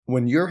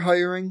When you're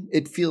hiring,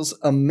 it feels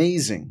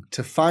amazing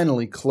to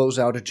finally close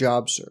out a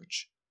job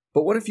search.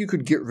 But what if you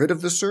could get rid of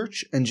the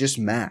search and just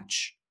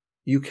match?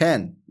 You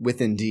can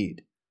with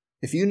Indeed.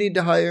 If you need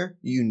to hire,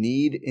 you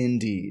need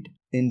Indeed.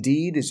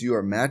 Indeed is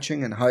your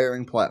matching and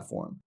hiring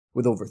platform.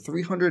 With over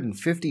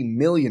 350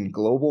 million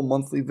global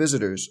monthly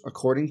visitors,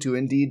 according to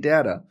Indeed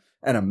data,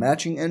 and a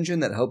matching engine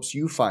that helps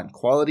you find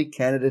quality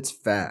candidates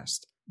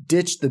fast.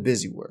 Ditch the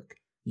busy work.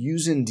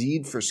 Use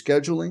Indeed for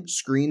scheduling,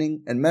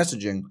 screening, and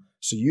messaging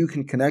so you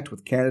can connect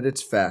with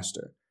candidates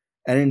faster.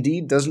 And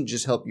Indeed doesn't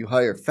just help you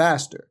hire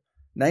faster.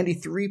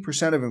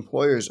 93% of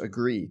employers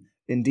agree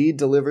Indeed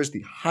delivers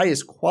the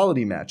highest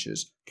quality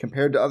matches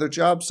compared to other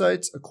job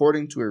sites,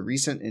 according to a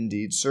recent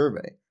Indeed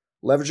survey.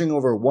 Leveraging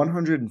over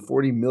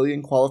 140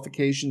 million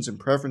qualifications and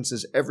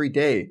preferences every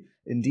day,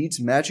 Indeed's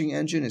matching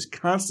engine is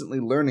constantly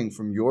learning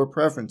from your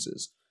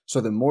preferences, so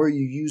the more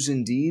you use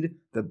Indeed,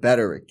 the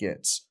better it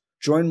gets.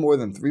 Join more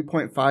than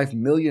 3.5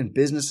 million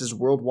businesses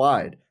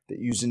worldwide that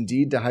use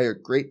Indeed to hire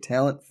great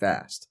talent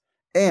fast.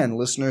 And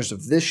listeners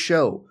of this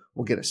show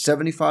will get a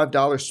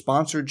 $75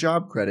 sponsored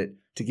job credit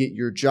to get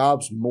your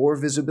jobs more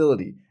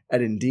visibility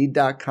at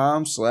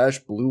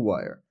Indeed.com/Blue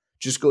Wire.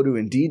 Just go to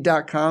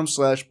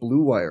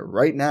Indeed.com/Blue Wire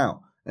right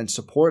now and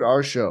support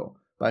our show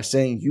by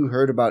saying you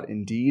heard about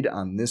Indeed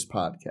on this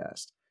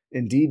podcast.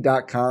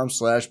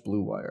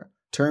 Indeed.com/Blue Wire.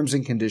 Terms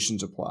and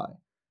conditions apply.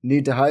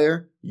 Need to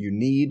hire? You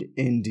need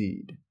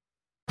Indeed.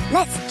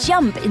 Let's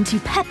jump into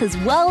Peppa's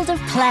world of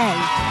play.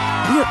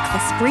 Look for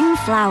spring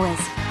flowers,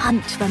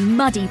 hunt for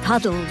muddy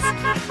puddles,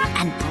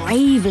 and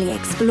bravely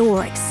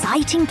explore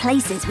exciting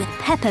places with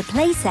Peppa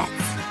playsets.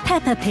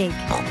 Peppa Pig.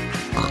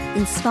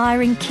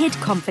 Inspiring kid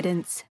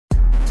confidence.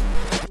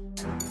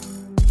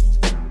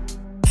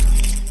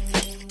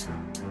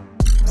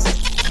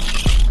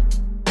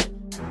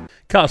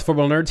 College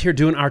football nerds here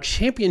doing our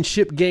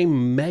championship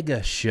game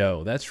mega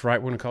show. That's right,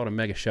 we're going to call it a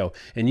mega show.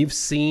 And you've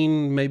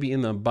seen maybe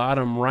in the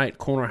bottom right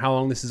corner how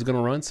long this is going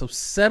to run. So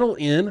settle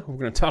in. We're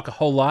going to talk a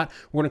whole lot.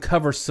 We're going to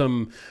cover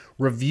some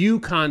review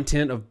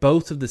content of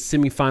both of the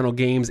semifinal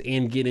games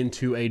and get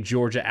into a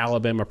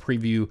Georgia-Alabama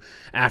preview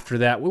after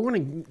that. We want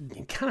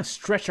to kind of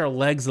stretch our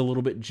legs a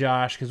little bit,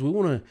 Josh, because we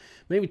want to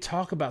maybe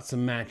talk about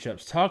some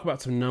matchups, talk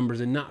about some numbers,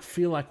 and not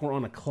feel like we're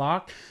on a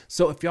clock.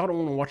 So if y'all don't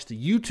want to watch the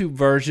YouTube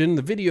version,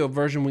 the video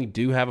version, we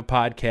do have a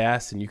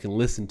podcast, and you can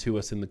listen to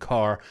us in the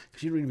car,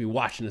 because you don't need to be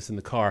watching us in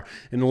the car,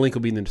 and the link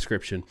will be in the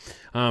description.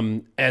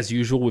 As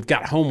usual, we've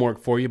got homework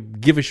for you.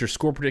 Give us your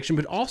score prediction,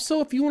 but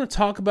also if you want to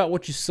talk about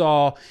what you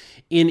saw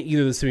in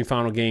either of the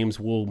semifinal games,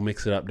 we'll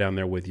mix it up down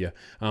there with you.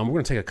 We're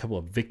going to take a couple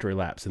of victory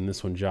laps in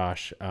this one,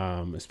 Josh,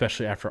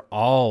 especially after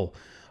all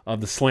of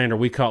the slander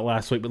we caught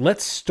last week. But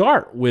let's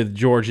start with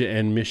Georgia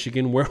and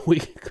Michigan, where we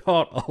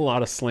caught a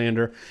lot of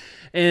slander.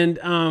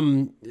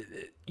 And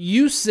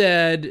you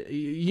said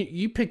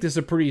you picked this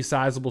a pretty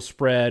sizable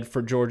spread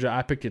for Georgia.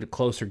 I picked it a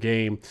closer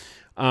game.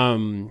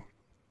 And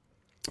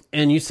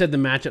you said the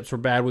matchups were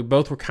bad. We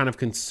both were kind of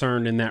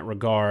concerned in that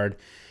regard.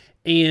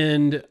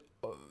 And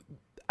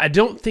I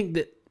don't think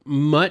that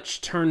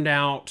much turned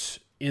out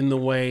in the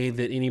way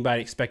that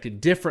anybody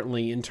expected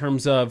differently in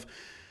terms of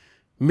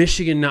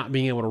Michigan not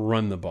being able to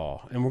run the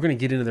ball. And we're going to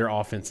get into their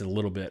offense in a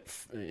little bit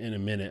in a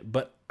minute.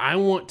 But I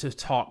want to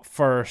talk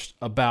first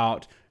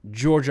about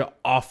Georgia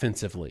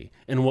offensively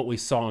and what we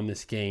saw in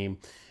this game.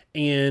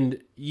 And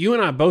you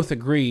and I both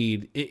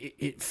agreed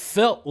it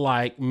felt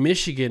like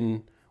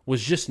Michigan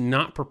was just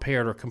not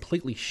prepared or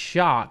completely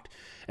shocked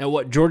at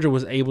what Georgia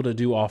was able to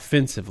do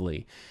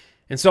offensively.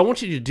 And so I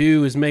want you to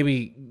do is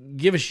maybe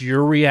give us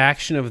your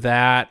reaction of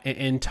that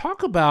and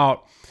talk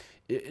about,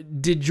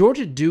 did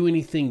Georgia do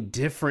anything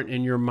different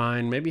in your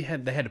mind? Maybe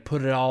they had to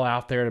put it all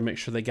out there to make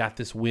sure they got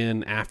this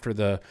win after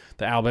the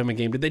Alabama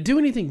game. Did they do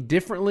anything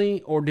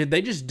differently, or did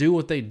they just do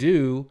what they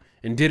do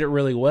and did it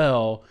really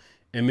well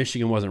and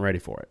Michigan wasn't ready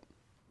for it?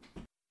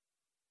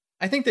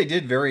 I think they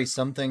did vary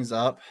some things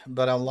up,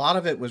 but a lot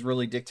of it was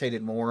really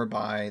dictated more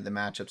by the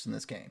matchups in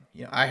this game.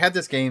 You know, I had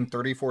this game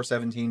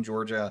 34-17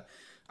 Georgia.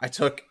 I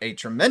took a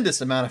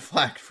tremendous amount of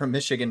flack from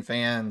Michigan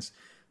fans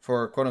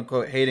for quote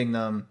unquote hating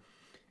them.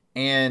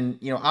 And,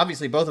 you know,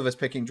 obviously both of us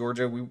picking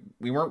Georgia,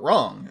 we weren't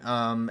wrong.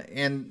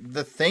 And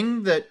the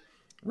thing that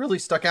really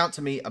stuck out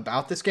to me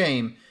about this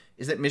game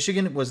is that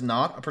Michigan was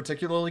not a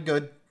particularly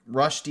good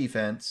rush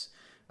defense.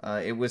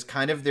 It was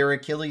kind of their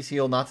Achilles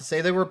heel, not to say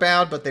they were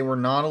bad, but they were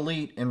not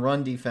elite in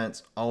run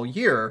defense all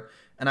year.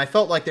 And I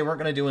felt like they weren't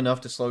going to do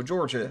enough to slow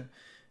Georgia.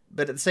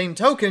 But at the same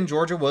token,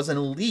 Georgia was an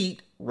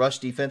elite rush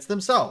defense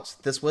themselves.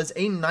 This was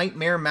a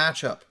nightmare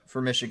matchup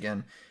for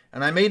Michigan.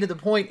 And I made it the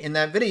point in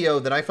that video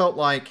that I felt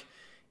like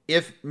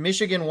if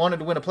Michigan wanted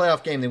to win a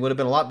playoff game, they would have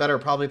been a lot better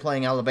probably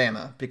playing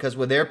Alabama. Because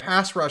with their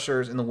pass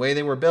rushers and the way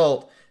they were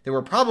built, they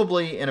were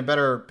probably in a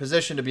better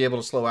position to be able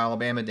to slow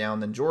Alabama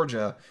down than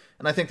Georgia.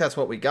 And I think that's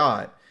what we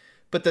got.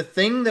 But the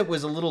thing that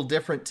was a little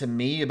different to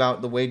me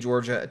about the way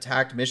Georgia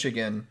attacked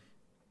Michigan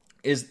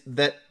is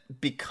that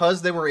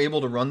because they were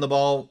able to run the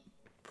ball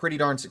pretty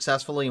darn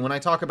successfully, and when I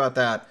talk about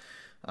that,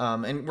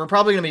 And we're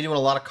probably going to be doing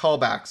a lot of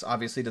callbacks,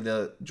 obviously, to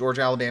the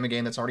Georgia-Alabama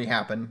game that's already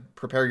happened.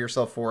 Prepare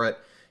yourself for it.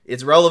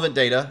 It's relevant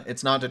data.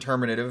 It's not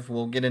determinative.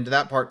 We'll get into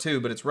that part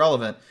too, but it's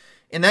relevant.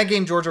 In that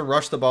game, Georgia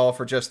rushed the ball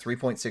for just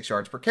 3.6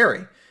 yards per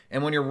carry.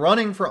 And when you're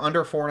running for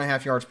under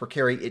 4.5 yards per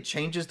carry, it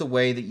changes the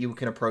way that you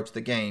can approach the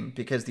game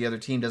because the other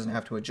team doesn't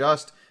have to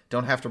adjust,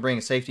 don't have to bring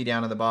a safety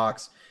down in the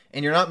box,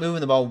 and you're not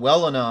moving the ball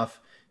well enough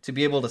to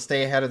be able to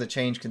stay ahead of the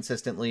change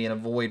consistently and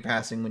avoid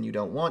passing when you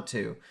don't want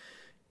to.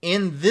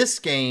 In this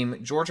game,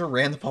 Georgia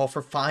ran the ball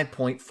for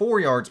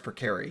 5.4 yards per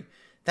carry.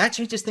 That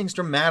changes things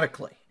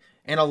dramatically.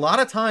 And a lot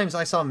of times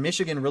I saw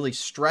Michigan really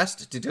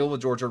stressed to deal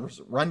with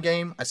Georgia's run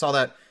game. I saw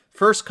that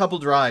first couple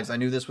drives. I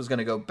knew this was going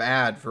to go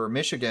bad for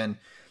Michigan.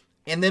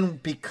 And then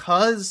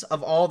because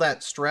of all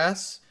that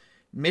stress,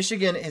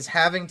 Michigan is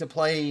having to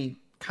play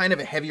kind of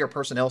a heavier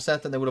personnel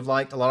set than they would have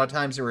liked. A lot of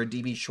times they were a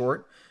DB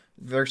short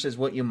versus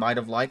what you might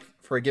have liked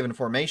for a given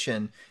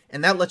formation.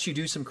 And that lets you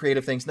do some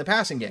creative things in the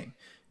passing game.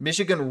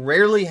 Michigan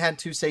rarely had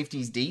two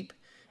safeties deep.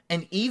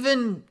 And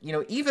even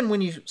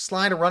when you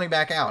slide a running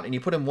back out and you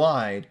put him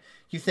wide,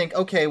 you think,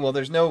 okay, well,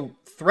 there's no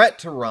threat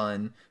to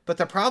run. But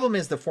the problem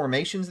is the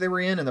formations they were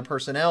in and the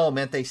personnel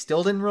meant they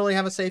still didn't really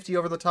have a safety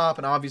over the top.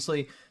 And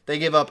obviously they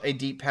gave up a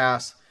deep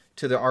pass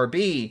to the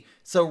RB.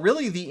 So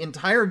really the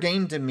entire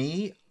game to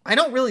me, I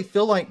don't really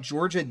feel like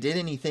Georgia did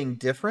anything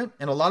different.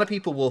 And a lot of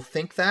people will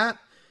think that.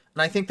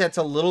 And I think that's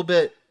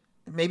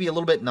maybe a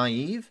little bit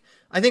naive.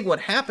 I think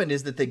what happened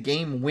is that the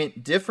game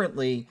went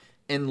differently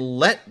and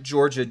let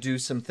Georgia do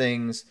some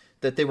things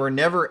that they were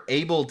never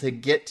able to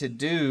get to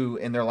do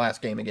in their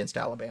last game against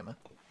Alabama.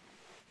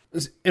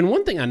 And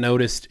one thing I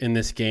noticed in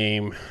this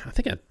game, I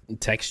think I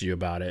texted you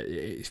about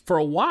it, for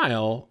a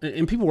while,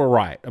 and people were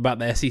right about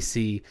the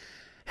SEC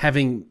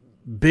having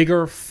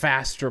bigger,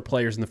 faster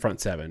players in the front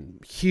seven.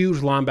 Huge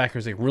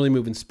linebackers that can really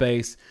move in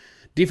space,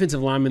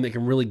 defensive linemen that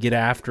can really get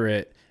after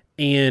it,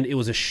 and it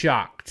was a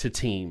shock to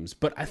teams.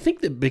 But I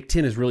think the Big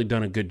Ten has really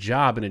done a good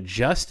job in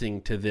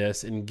adjusting to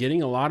this and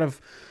getting a lot of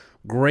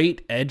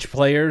great edge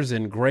players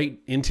and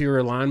great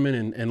interior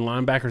linemen and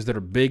linebackers that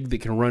are big that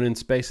can run in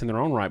space in their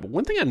own right. But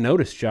one thing I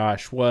noticed,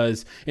 Josh,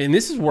 was, and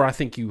this is where I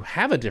think you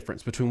have a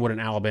difference between what an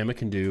Alabama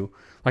can do,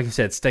 like you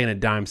said, stay in a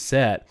dime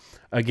set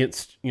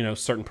against,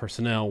 certain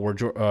personnel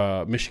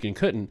where Michigan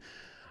couldn't.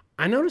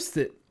 I noticed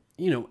that,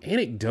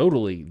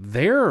 anecdotally,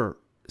 their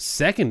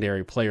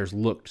secondary players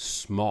looked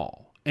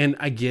small. And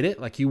I get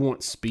it, like you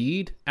want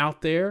speed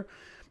out there.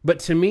 But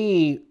to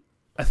me,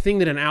 a thing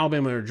that an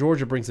Alabama or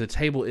Georgia brings to the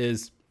table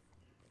is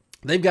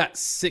they've got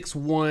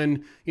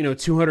 6'1",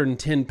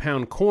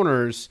 210-pound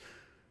corners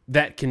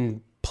that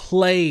can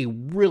play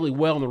really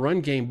well in the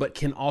run game, but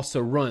can also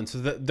run. So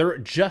that they're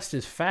just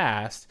as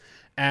fast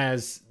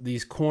as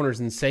these corners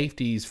and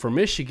safeties for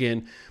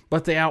Michigan,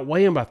 but they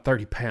outweigh them by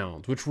 30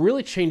 pounds, which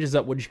really changes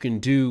up what you can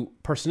do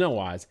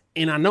personnel-wise.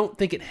 And I don't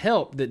think it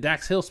helped that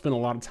Dax Hill spent a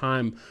lot of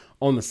time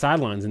on the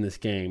sidelines in this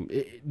game.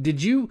 Do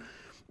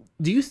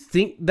you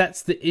think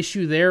that's the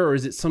issue there, or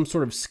is it some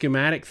sort of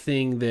schematic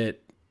thing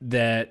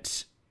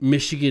that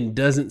Michigan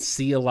doesn't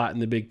see a lot in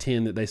the Big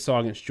Ten that they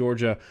saw against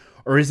Georgia,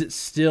 or is it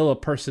still a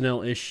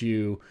personnel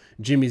issue,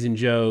 Jimmy's and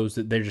Joe's,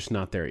 that they're just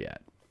not there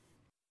yet?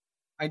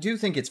 I do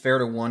think it's fair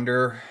to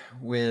wonder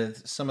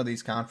with some of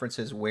these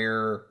conferences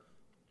where,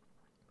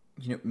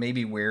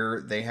 maybe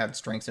where they have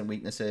strengths and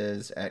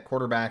weaknesses at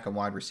quarterback and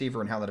wide receiver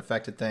and how that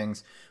affected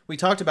things. We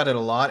talked about it a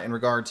lot in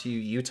regard to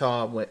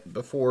Utah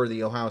before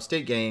the Ohio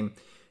State game,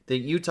 that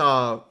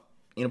Utah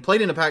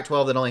played in a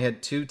Pac-12 that only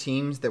had two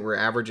teams that were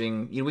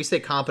averaging, we say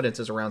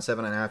competence is around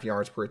 7.5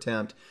 yards per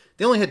attempt.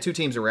 They only had two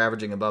teams that were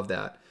averaging above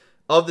that.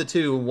 Of the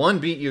two, one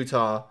beat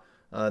Utah,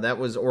 that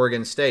was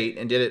Oregon State,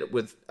 and did it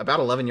with about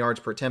 11 yards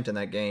per attempt in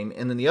that game.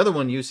 And then the other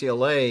one,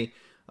 UCLA,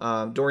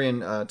 Dorian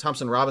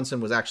Thompson-Robinson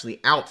was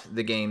actually out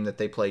the game that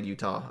they played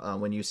Utah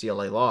when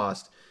UCLA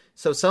lost.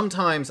 So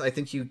sometimes I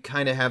think you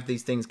kind of have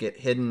these things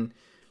get hidden.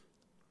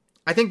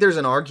 I think there's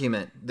an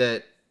argument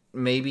that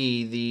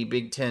maybe the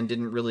Big Ten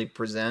didn't really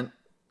present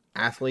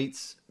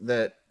athletes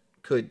that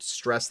could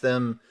stress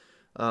them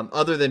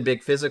other than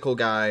big physical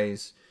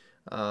guys,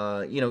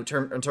 in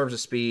terms of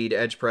speed,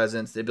 edge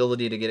presence, the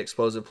ability to get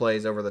explosive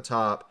plays over the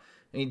top.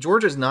 I mean,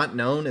 Georgia's not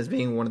known as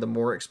being one of the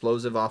more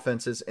explosive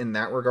offenses in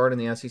that regard in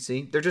the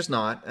SEC. They're just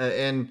not.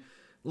 And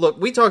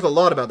look, we talked a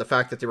lot about the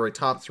fact that they were a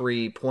top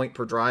 3 point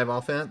per drive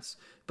offense,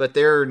 but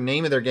their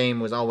name of their game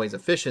was always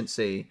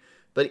efficiency.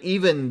 But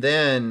even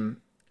then,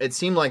 it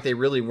seemed like they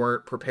really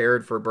weren't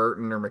prepared for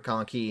Burton or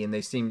McConkey, and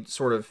they seemed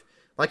sort of,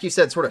 like you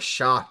said, sort of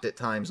shocked at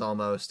times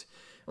almost.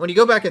 When you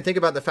go back and think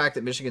about the fact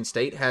that Michigan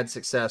State had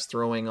success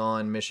throwing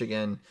on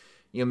Michigan,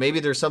 maybe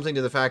there's something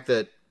to the fact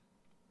that,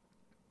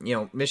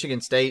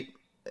 Michigan State,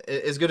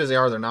 as good as they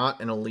are, they're not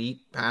an elite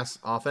pass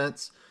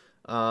offense.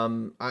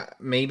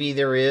 Maybe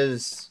there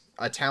is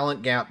a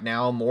talent gap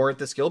now more at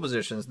the skill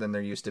positions than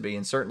there used to be.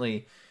 And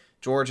certainly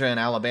Georgia and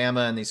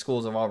Alabama and these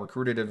schools have all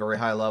recruited at a very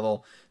high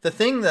level. The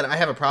thing that I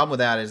have a problem with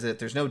that is that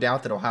there's no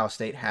doubt that Ohio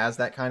State has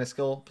that kind of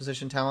skill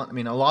position talent. I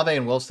mean, Olave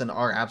and Wilson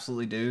are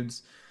absolutely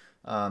dudes.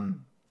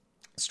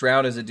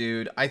 Stroud is a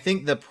dude. I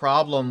think the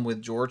problem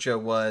with Georgia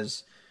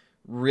was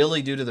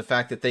really due to the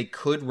fact that they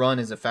could run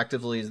as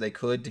effectively as they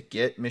could to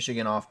get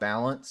Michigan off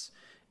balance.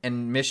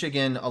 And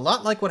Michigan, a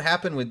lot like what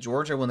happened with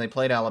Georgia when they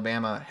played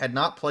Alabama, had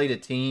not played a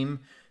team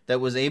that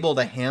was able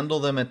to handle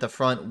them at the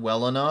front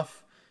well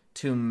enough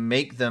to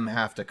make them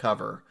have to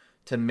cover,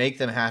 to make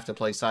them have to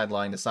play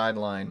sideline to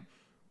sideline.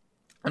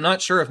 I'm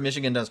not sure if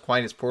Michigan does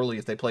quite as poorly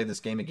if they play this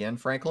game again,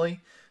 frankly,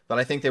 but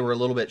I think they were a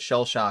little bit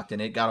shell-shocked,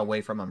 and it got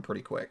away from them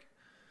pretty quick.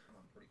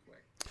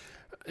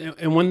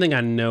 And one thing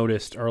I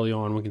noticed early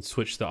on, we can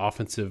switch the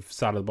offensive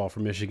side of the ball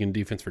for Michigan,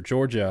 defense for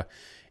Georgia,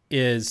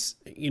 is,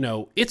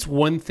 it's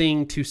one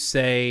thing to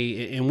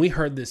say, and we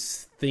heard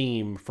this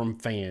theme from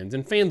fans,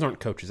 and fans aren't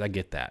coaches, I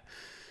get that.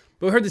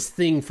 But we heard this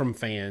thing from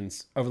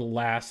fans over the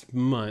last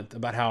month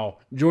about how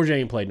Georgia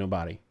ain't played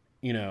nobody,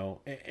 and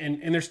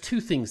there's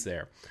two things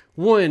there.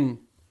 One,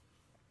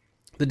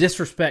 the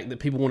disrespect that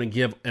people want to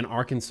give in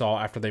Arkansas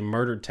after they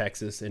murdered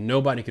Texas, and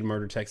nobody could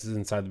murder Texas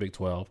inside the Big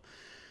 12.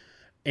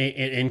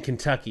 And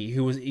Kentucky,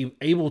 who was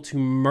able to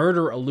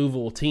murder a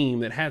Louisville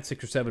team that had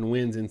 6 or 7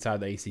 wins inside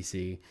the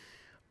ACC,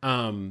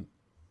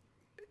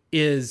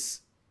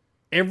 is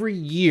every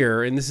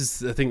year, and this is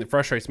the thing that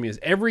frustrates me, is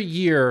every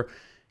year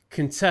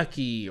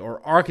Kentucky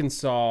or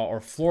Arkansas or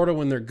Florida,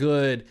 when they're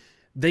good,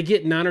 they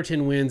get 9 or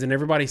 10 wins, and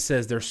everybody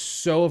says they're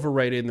so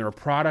overrated and they're a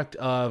product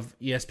of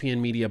ESPN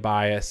media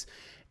bias.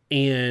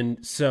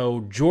 And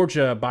so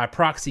Georgia, by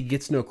proxy,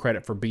 gets no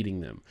credit for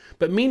beating them.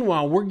 But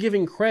meanwhile, we're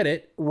giving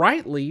credit,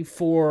 rightly,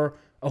 for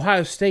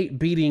Ohio State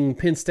beating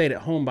Penn State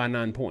at home by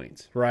 9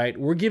 points, right?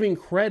 We're giving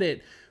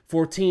credit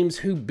for teams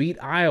who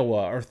beat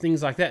Iowa or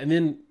things like that. And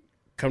then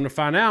come to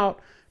find out,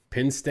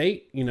 Penn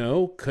State,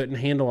 couldn't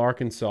handle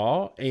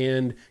Arkansas,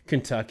 and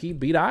Kentucky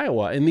beat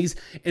Iowa.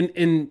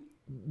 And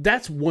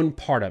that's one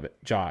part of it,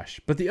 Josh.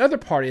 But the other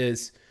part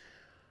is,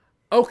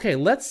 okay,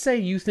 let's say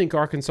you think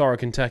Arkansas or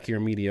Kentucky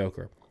are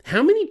mediocre.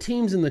 How many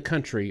teams in the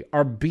country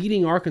are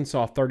beating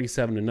Arkansas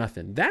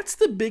 37-0? That's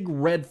the big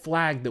red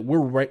flag that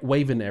we're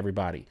waving to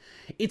everybody.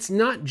 It's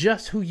not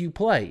just who you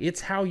play,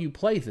 it's how you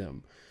play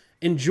them.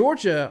 And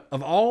Georgia,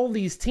 of all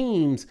these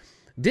teams,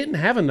 didn't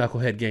have a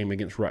knucklehead game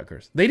against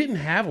Rutgers. They didn't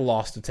have a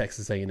loss to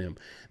Texas A&M.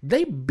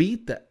 They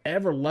beat the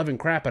ever-loving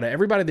crap out of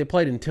everybody they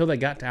played until they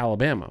got to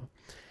Alabama.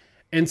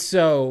 And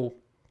so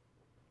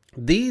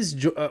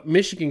these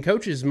Michigan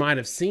coaches might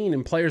have seen,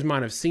 and players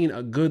might have seen,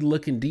 a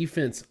good-looking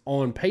defense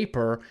on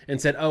paper and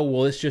said, oh,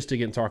 well, it's just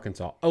against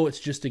Arkansas. Oh, it's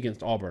just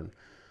against Auburn.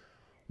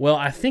 Well,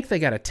 I think they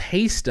got a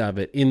taste of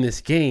it in this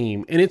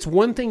game, and it's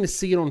one thing to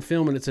see it on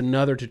film, and it's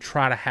another to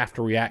try to have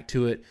to react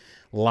to it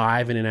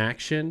live and in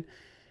action.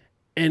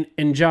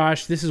 And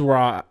Josh, this is where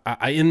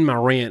I end my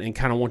rant and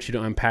kind of want you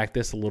to unpack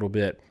this a little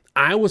bit.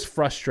 I was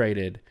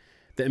frustrated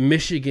that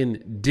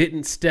Michigan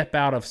didn't step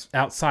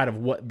outside of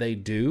what they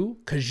do,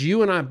 because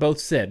you and I both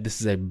said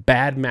this is a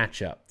bad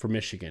matchup for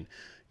Michigan.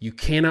 You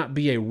cannot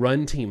be a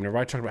run team. And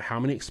everybody talked about how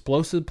many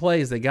explosive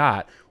plays they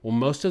got. Well,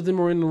 most of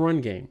them are in the run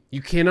game.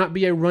 You cannot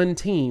be a run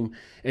team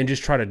and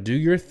just try to do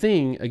your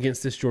thing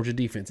against this Georgia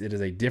defense. It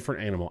is a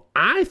different animal.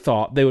 I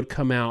thought they would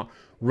come out,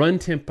 run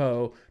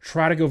tempo,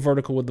 try to go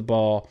vertical with the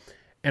ball.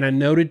 And I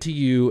noted to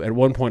you at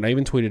one point, I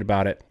even tweeted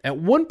about it, at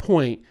one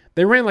point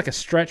they ran like a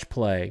stretch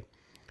play,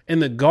 and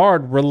the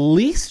guard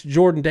released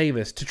Jordan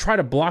Davis to try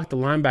to block the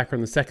linebacker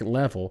in the second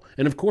level.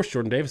 And, of course,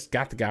 Jordan Davis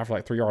got the guy for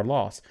like 3-yard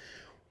loss.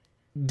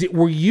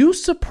 Were you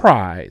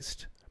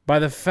surprised by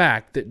the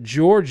fact that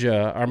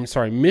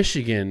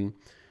Michigan,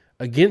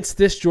 against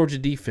this Georgia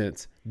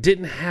defense,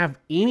 didn't have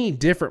any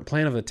different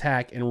plan of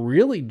attack and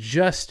really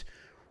just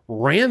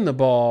ran the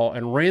ball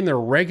and ran their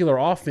regular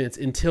offense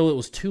until it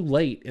was too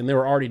late and they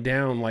were already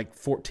down like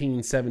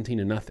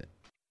 14-17-0?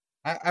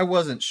 I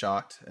wasn't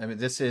shocked. I mean,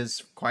 this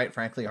is, quite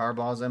frankly,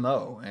 Harbaugh's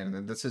MO,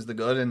 and this is the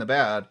good and the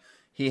bad.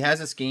 He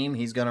has a scheme.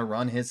 He's going to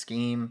run his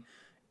scheme.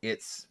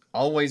 It's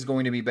always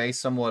going to be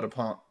based somewhat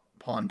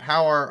upon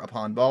power,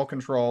 upon ball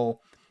control.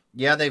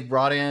 Yeah, they've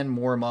brought in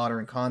more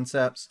modern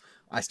concepts.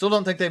 I still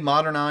don't think they've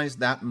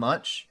modernized that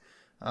much.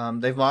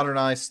 They've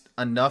modernized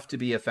enough to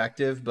be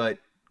effective, but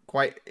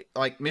quite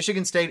like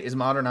Michigan State is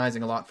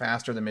modernizing a lot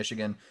faster than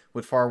Michigan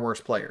with far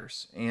worse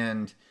players.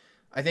 And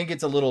I think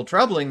it's a little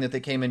troubling that they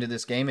came into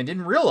this game and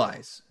didn't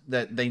realize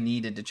that they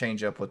needed to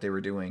change up what they were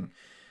doing.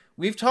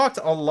 We've talked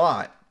a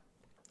lot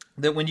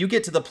that when you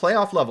get to the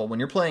playoff level, when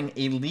you're playing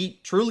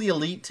elite, truly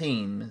elite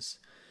teams,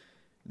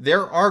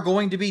 there are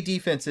going to be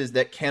defenses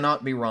that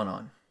cannot be run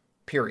on,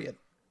 period.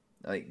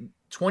 Like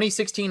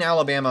 2016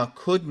 Alabama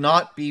could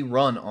not be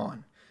run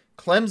on.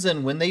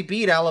 Clemson, when they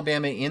beat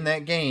Alabama in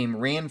that game,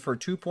 ran for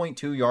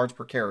 2.2 yards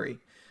per carry.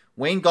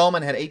 Wayne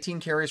Gallman had 18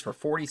 carries for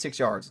 46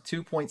 yards, a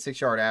 2.6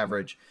 yard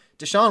average.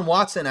 Deshaun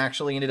Watson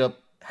actually ended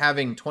up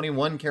having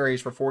 21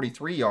 carries for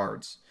 43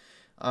 yards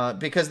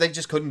because they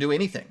just couldn't do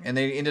anything. And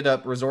they ended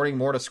up resorting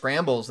more to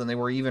scrambles than they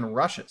were even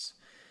rushes.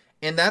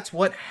 And that's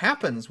what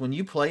happens when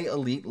you play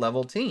elite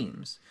level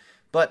teams.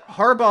 But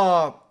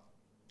Harbaugh,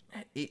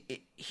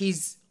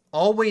 he's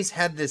always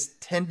had this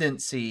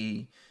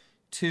tendency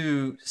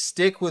to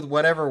stick with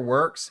whatever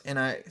works.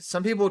 And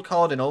some people would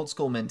call it an old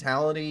school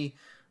mentality.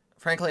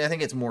 Frankly, I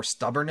think it's more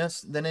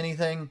stubbornness than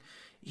anything.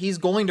 He's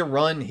going to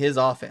run his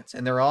offense,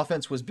 and their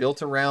offense was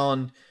built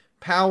around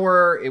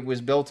power. It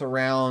was built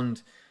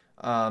around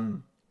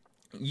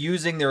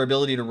using their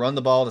ability to run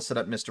the ball to set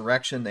up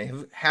misdirection. They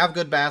have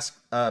good backs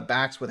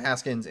with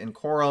Haskins and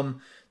Corum.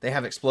 They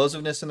have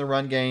explosiveness in the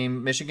run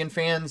game. Michigan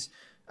fans,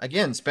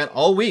 again, spent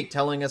all week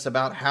telling us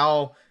about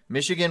how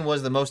Michigan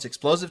was the most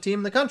explosive team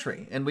in the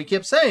country. And we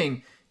kept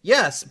saying,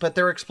 yes, but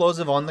they're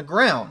explosive on the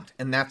ground,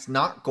 and that's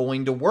not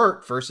going to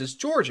work versus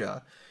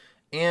Georgia.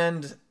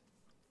 And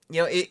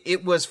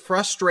it was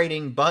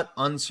frustrating but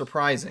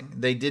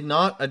unsurprising. They did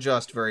not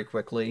adjust very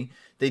quickly.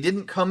 They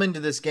didn't come into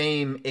this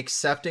game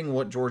accepting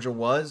what Georgia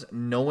was,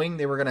 knowing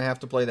they were going to have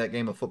to play that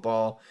game of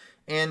football.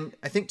 And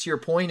I think to your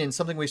point, and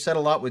something we've said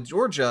a lot with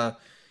Georgia,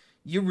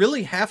 you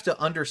really have to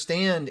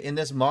understand in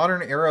this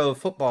modern era of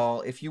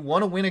football, if you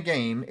want to win a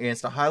game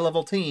against a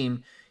high-level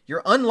team,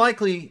 you're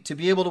unlikely to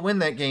be able to win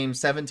that game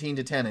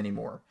 17-10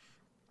 anymore.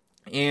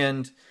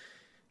 And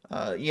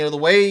the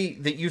way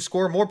that you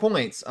score more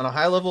points on a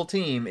high-level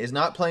team is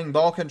not playing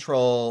ball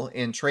control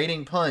and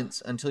trading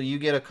punts until you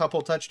get a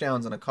couple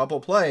touchdowns and a couple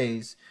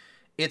plays.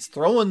 It's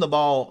throwing the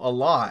ball a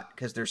lot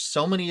because there's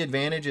so many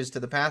advantages to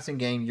the passing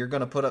game. You're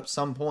going to put up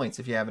some points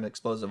if you have an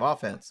explosive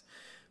offense.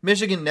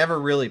 Michigan never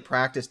really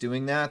practiced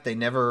doing that. They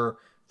never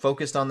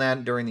focused on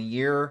that during the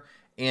year.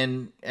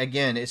 And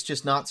again, it's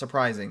just not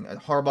surprising.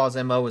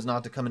 Harbaugh's MO is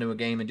not to come into a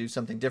game and do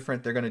something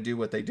different. They're going to do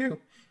what they do.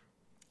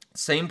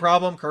 Same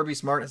problem Kirby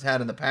Smart has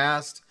had in the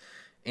past.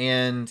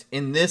 And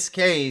in this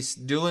case,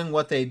 doing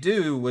what they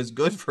do was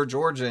good for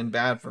Georgia and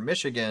bad for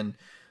Michigan.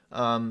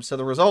 So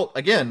the result,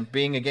 again,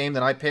 being a game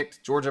that I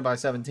picked Georgia by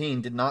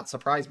 17, did not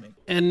surprise me.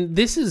 And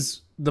this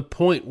is the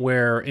point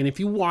where, and if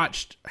you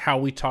watched how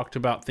we talked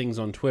about things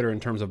on Twitter in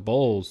terms of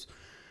bowls,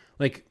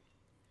 like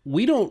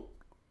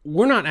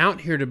we're not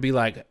out here to be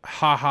like,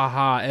 ha ha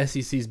ha,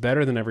 SEC's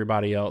better than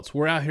everybody else.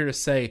 We're out here to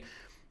say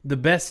the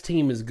best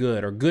team is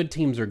good or good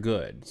teams are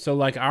good. So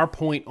like our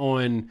point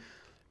on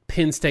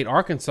Penn State,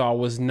 Arkansas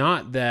was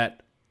not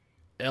that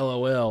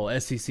LOL,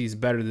 SEC's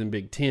better than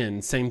Big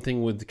Ten. Same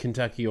thing with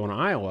Kentucky on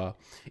Iowa.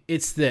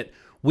 It's that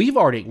we've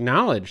already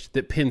acknowledged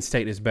that Penn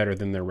State is better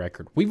than their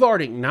record. We've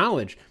already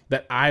acknowledged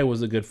that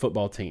Iowa's a good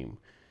football team.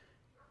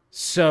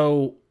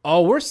 So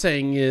all we're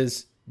saying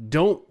is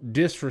don't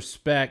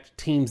disrespect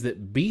teams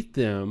that beat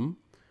them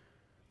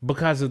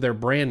because of their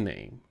brand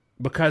name,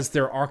 because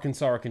they're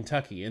Arkansas or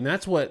Kentucky. And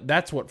that's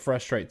what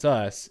frustrates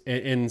us.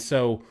 And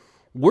so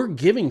we're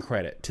giving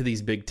credit to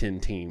these Big Ten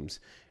teams.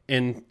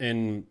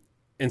 And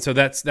so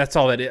that's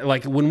all that is.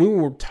 Like when we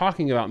were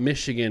talking about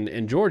Michigan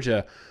and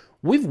Georgia,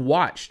 we've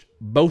watched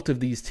both of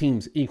these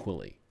teams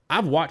equally.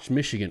 I've watched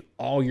Michigan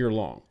all year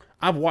long.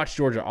 I've watched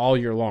Georgia all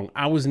year long.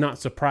 I was not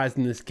surprised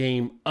in this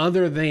game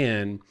other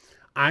than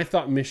I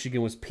thought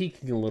Michigan was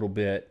peaking a little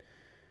bit.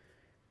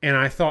 And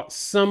I thought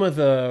some of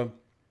the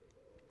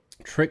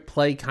trick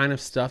play kind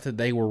of stuff that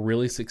they were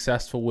really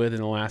successful with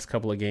in the last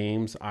couple of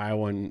games,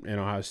 Iowa and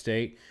Ohio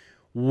State,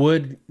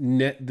 would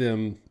net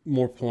them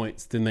more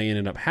points than they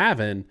ended up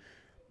having.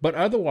 But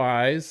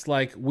otherwise,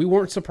 like, we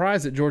weren't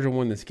surprised that Georgia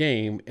won this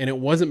game, and it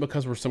wasn't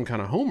because we're some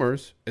kind of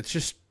homers. It's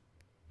just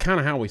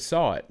kind of how we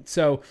saw it.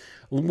 So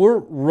we're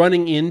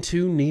running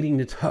into needing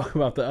to talk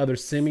about the other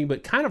semi,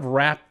 but kind of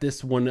wrap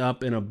this one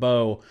up in a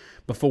bow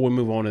before we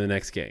move on to the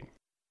next game.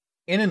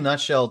 In a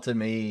nutshell, to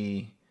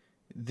me,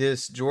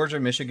 this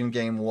Georgia-Michigan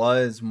game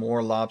was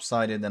more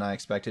lopsided than I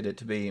expected it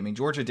to be. I mean,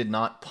 Georgia did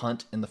not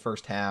punt in the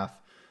first half.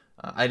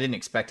 I didn't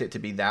expect it to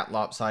be that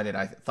lopsided.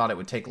 I thought it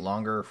would take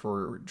longer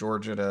for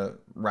Georgia to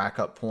rack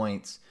up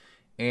points.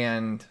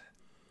 And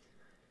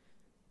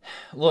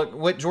look,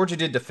 what Georgia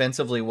did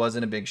defensively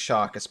wasn't a big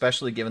shock,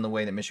 especially given the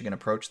way that Michigan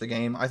approached the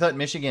game. I thought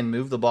Michigan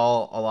moved the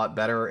ball a lot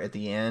better at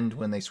the end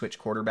when they switched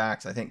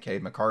quarterbacks. I think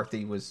Cade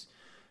McCarthy was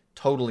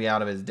totally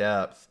out of his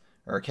depth,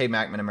 or Cade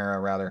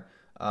McNamara, rather.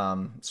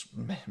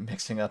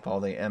 Mixing up all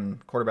the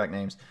quarterback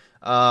names.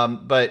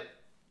 But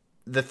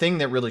the thing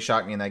that really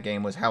shocked me in that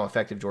game was how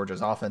effective Georgia's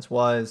offense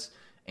was.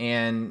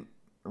 And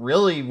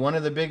really one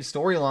of the big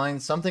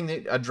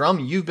storylines, a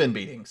drum you've been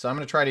beating. So I'm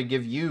going to try to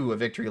give you a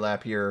victory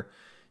lap here.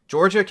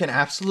 Georgia can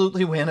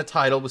absolutely win a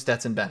title with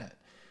Stetson Bennett.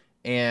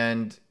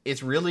 And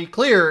it's really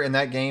clear in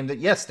that game that,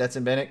 yes,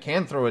 Stetson Bennett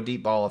can throw a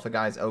deep ball if a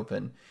guy's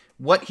open.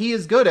 What he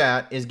is good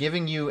at is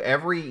giving you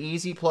every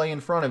easy play in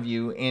front of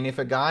you. And if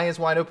a guy is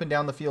wide open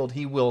down the field,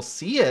 he will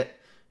see it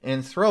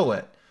and throw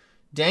it.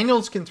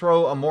 Daniels can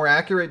throw a more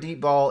accurate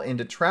deep ball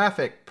into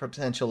traffic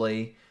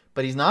potentially,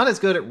 but he's not as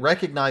good at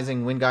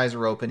recognizing when guys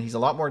are open. He's a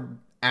lot more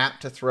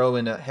apt to throw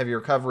into heavier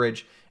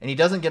coverage, and he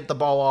doesn't get the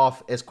ball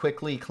off as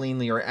quickly,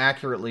 cleanly, or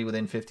accurately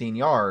within 15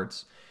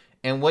 yards.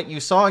 And what you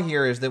saw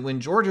here is that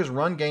when Georgia's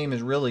run game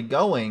is really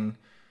going,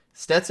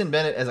 Stetson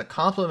Bennett as a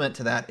complement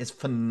to that is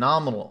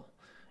phenomenal.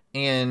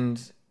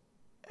 And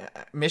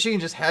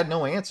Michigan just had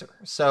no answer.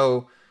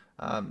 So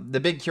the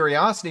big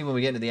curiosity when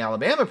we get into the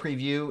Alabama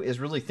preview is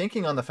really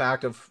thinking on the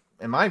fact of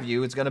in my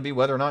view, it's going to be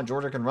whether or not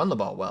Georgia can run the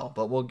ball well.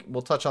 But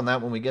we'll touch on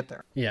that when we get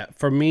there. Yeah,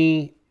 for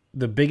me,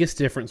 the biggest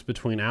difference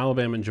between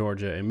Alabama and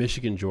Georgia and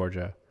Michigan,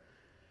 Georgia,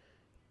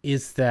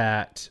 is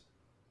that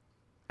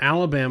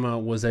Alabama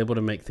was able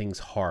to make things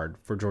hard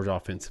for Georgia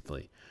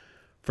offensively.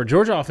 For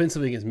Georgia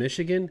offensively against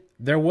Michigan,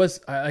 there was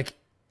I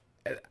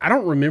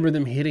don't remember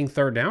them hitting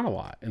third down a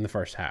lot in the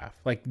first half.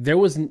 Like there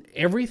was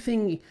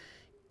everything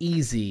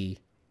easy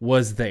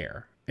was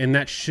there, and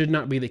that should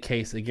not be the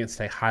case against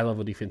a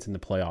high-level defense in the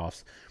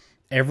playoffs.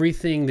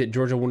 Everything that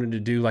Georgia wanted to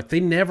do, like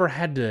they never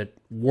had to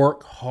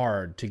work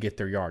hard to get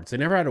their yards. They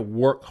never had to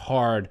work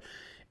hard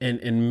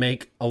and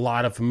make a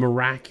lot of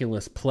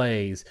miraculous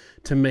plays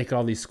to make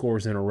all these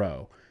scores in a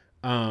row.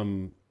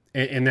 And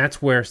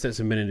that's where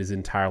Stetson Bennett is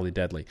entirely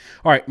deadly.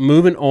 All right,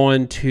 moving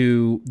on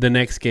to the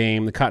next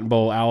game, the Cotton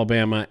Bowl,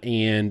 Alabama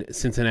and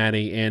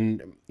Cincinnati.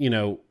 And,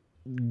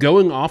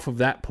 going off of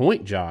that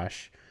point,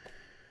 Josh,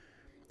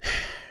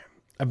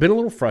 I've been a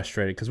little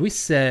frustrated because we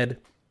said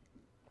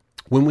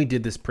when we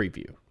did this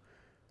preview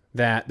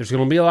that there's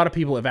going to be a lot of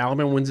people, if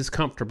Alabama wins this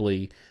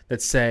comfortably,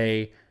 that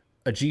say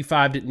a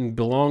G5 didn't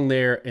belong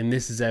there, and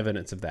this is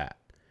evidence of that.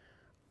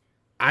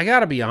 I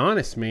got to be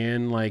honest,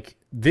 man. Like,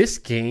 this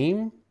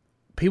game,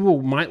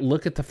 people might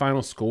look at the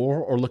final score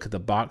or look at the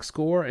box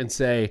score and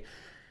say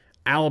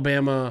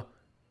Alabama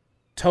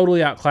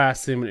totally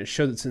outclassed them, and it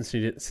showed that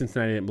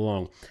Cincinnati didn't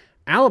belong.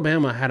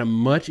 Alabama had a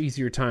much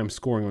easier time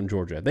scoring on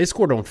Georgia. They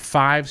scored on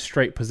 5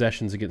 straight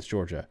possessions against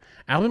Georgia.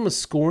 Alabama's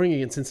scoring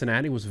against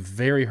Cincinnati was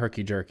very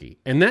herky-jerky.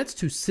 And that's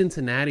to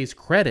Cincinnati's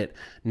credit,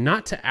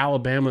 not to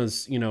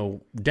Alabama's,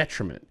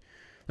 detriment.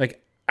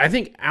 Like, I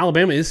think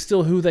Alabama is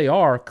still who they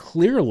are,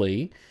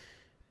 clearly,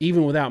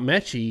 even without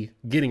Mechie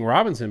getting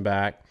Robinson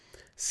back.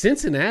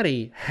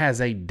 Cincinnati has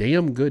a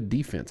damn good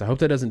defense. I hope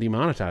that doesn't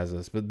demonetize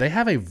us, but they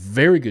have a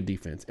very good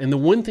defense. And the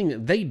one thing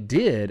that they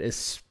did,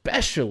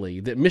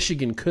 especially that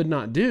Michigan could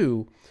not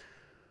do,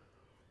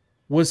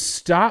 was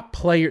stop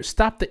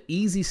the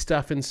easy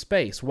stuff in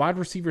space. Wide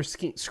receiver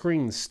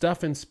screens,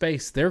 stuff in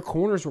space. Their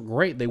corners were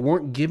great. They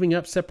weren't giving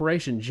up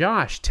separation.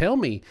 Josh, tell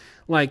me,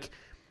 are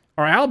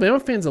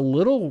Alabama fans a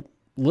little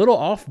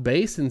off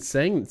base in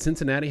saying that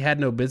Cincinnati had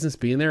no business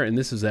being there, and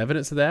this is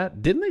evidence of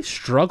that? Didn't they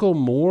struggle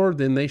more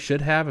than they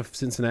should have if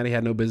Cincinnati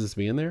had no business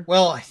being there?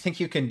 Well, I think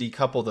you can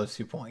decouple those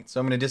 2 points. So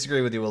I'm going to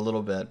disagree with you a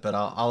little bit, but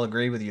I'll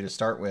agree with you to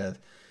start with.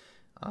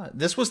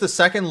 This was the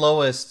second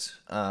lowest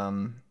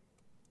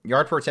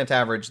yard per attempt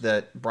average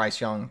that Bryce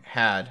Young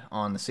had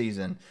on the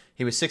season.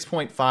 He was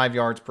 6.5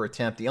 yards per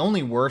attempt. The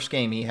only worst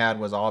game he had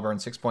was Auburn,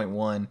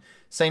 6.1.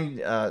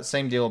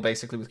 Same deal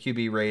basically with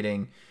QB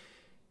rating.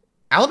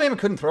 Alabama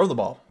couldn't throw the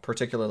ball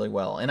particularly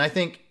well. And I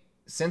think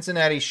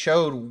Cincinnati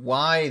showed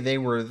why they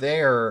were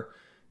there.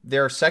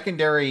 Their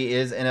secondary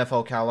is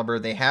NFL caliber.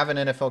 They have an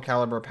NFL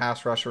caliber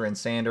pass rusher in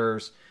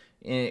Sanders.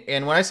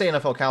 And when I say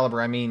NFL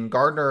caliber, I mean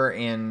Gardner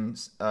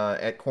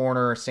at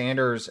corner,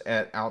 Sanders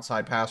at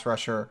outside pass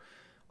rusher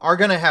are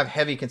going to have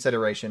heavy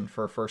consideration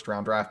for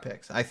first-round draft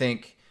picks. I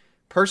think,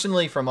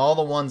 personally, from all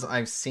the ones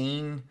I've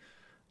seen,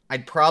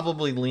 I'd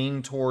probably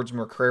lean towards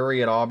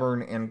McCrary at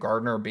Auburn and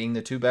Gardner being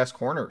the 2 best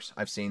corners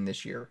I've seen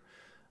this year.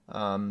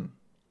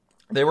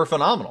 They were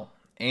phenomenal.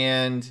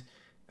 And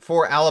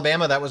for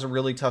Alabama, that was a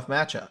really tough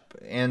matchup.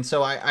 And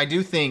so I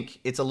do think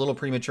it's a little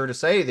premature to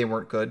say they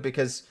weren't good,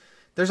 because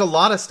there's a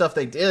lot of stuff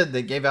they did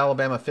that gave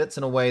Alabama fits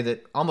in a way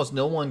that almost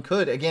no one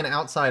could, again,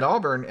 outside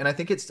Auburn. And I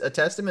think it's a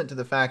testament to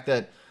the fact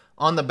that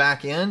on the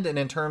back end and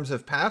in terms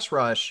of pass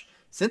rush,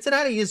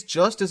 Cincinnati is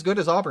just as good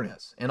as Auburn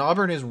is. And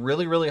Auburn is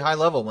really, really high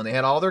level. When they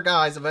had all their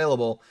guys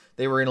available,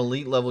 they were an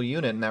elite level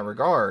unit in that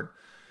regard.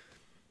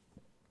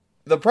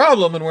 The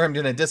problem, and where I'm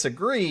going to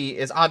disagree,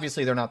 is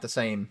obviously they're not the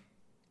same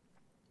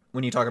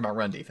when you talk about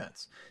run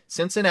defense.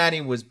 Cincinnati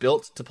was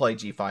built to play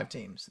G5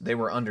 teams. They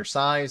were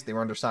undersized. They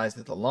were undersized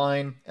at the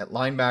line, at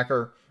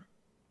linebacker.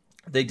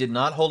 They did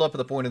not hold up at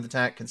the point of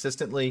attack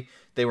consistently.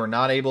 They were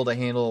not able to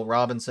handle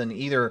Robinson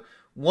either.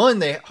 One,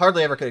 they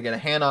hardly ever could get a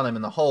hand on him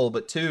in the hole,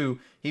 but 2,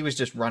 he was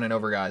just running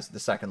over guys at the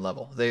second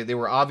level. They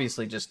were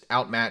obviously just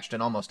outmatched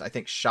and almost, I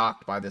think,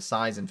 shocked by the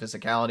size and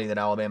physicality that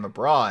Alabama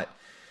brought.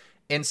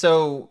 And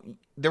so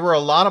there were a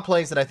lot of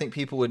plays that I think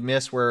people would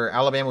miss where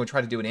Alabama would try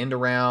to do an end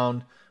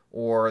around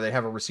or they'd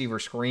have a receiver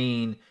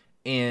screen,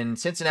 and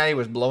Cincinnati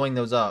was blowing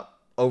those up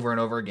over and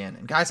over again.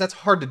 And guys, that's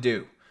hard to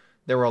do.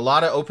 There were a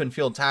lot of open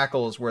field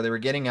tackles where they were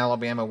getting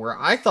Alabama where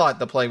I thought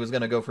the play was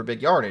going to go for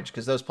big yardage,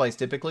 because those plays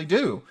typically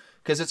do.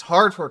 Because it's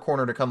hard for a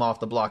corner to come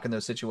off the block in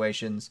those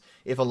situations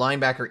if a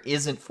linebacker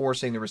isn't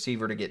forcing the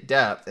receiver to get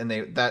depth, and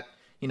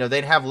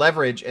they'd have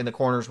leverage and the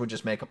corners would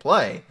just make a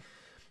play.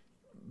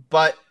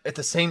 But at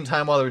the same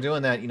time, while they're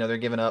doing that, they're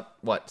giving up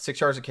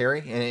 6 yards a carry,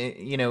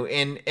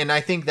 and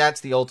I think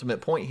that's the ultimate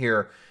point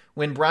here.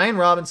 When Brian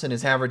Robinson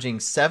is averaging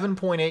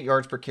 7.8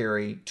 yards per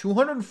carry,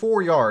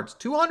 204 yards,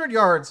 200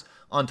 yards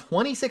on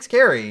 26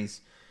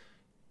 carries,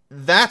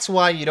 that's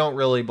why you don't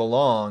really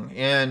belong.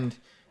 And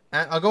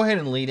I'll go ahead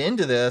and lead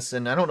into this,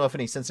 and I don't know if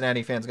any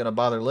Cincinnati fans are going to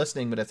bother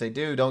listening, but if they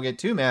do, don't get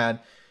too mad.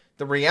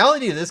 The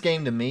reality of this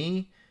game to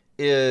me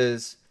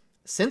is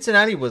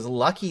Cincinnati was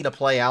lucky to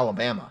play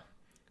Alabama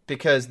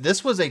because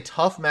this was a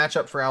tough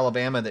matchup for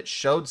Alabama that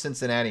showed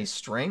Cincinnati's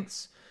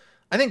strengths.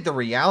 I think the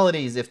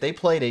reality is if they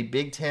played a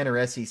Big Ten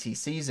or SEC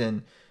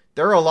season,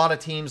 there are a lot of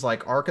teams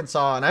like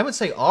Arkansas, and I would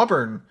say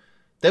Auburn,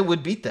 that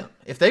would beat them.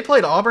 If they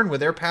played Auburn with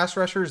their pass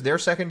rushers, their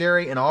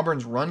secondary, and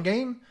Auburn's run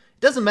game,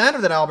 it doesn't matter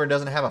that Auburn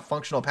doesn't have a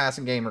functional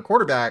passing game or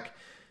quarterback.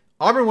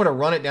 Auburn would have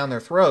run it down their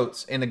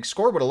throats, and the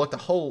score would have looked a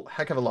whole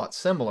heck of a lot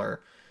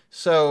similar.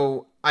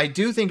 So I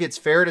do think it's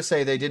fair to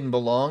say they didn't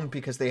belong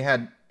because they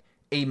had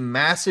a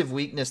massive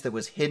weakness that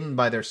was hidden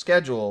by their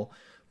schedule.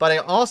 But I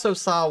also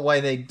saw why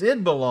they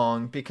did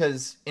belong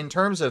because in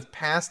terms of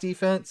pass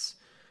defense,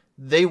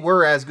 they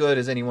were as good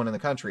as anyone in the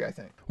country, I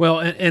think. Well,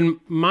 and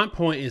my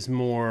point is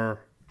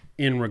more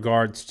in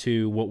regards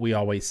to what we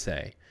always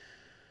say.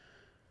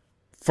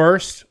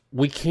 First,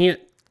 we can't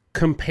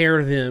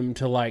compare them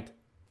to like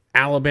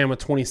Alabama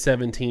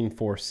 2017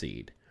 4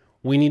 seed.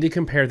 We need to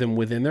compare them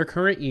within their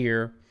current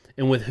year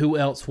and with who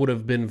else would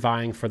have been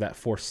vying for that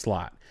fourth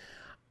slot.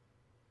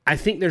 I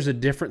think there's a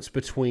difference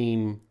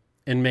between,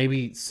 and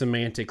maybe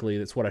semantically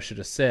that's what I should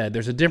have said,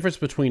 there's a difference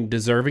between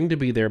deserving to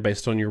be there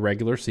based on your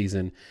regular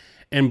season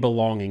and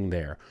belonging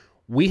there.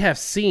 We have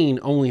seen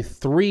only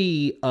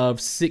 3 of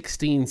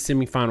 16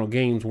 semifinal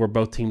games where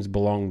both teams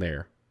belong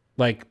there.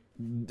 Like,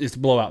 it's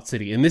blowout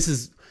city. And this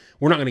is,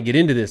 we're not going to get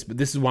into this, but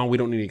this is why we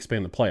don't need to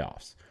expand the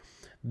playoffs.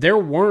 There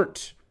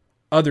weren't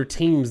other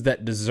teams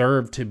that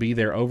deserved to be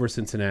there over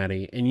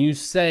Cincinnati. And you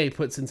say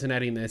put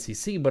Cincinnati in the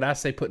SEC, but I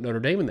say put Notre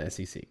Dame in the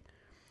SEC.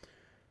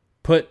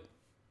 Put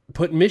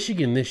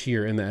Michigan this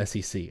year in the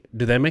SEC.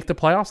 Do they make the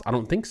playoffs? I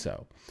don't think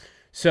so.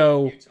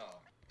 So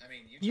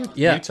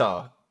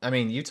Utah.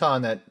 Utah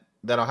in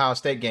that Ohio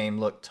State game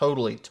looked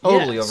totally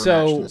overmatched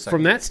in the second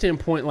from that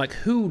standpoint, like,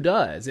 who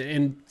does?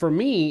 And for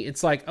me,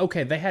 it's like,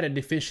 okay, they had a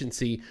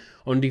deficiency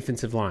on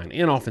defensive line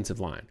and offensive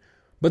line.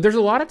 But there's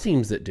a lot of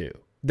teams that do.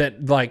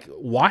 That, like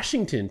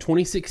Washington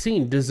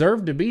 2016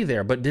 deserved to be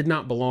there but did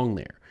not belong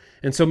there.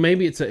 And so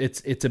maybe it's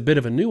a bit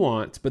of a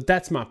nuance, but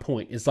that's my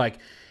point. It's like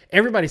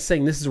everybody's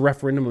saying this is a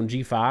referendum on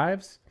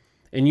G5s,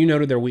 and you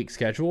noted their weak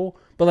schedule.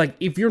 But like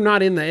if you're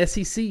not in the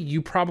SEC,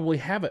 you probably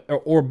have it,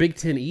 or Big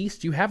Ten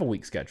East, you have a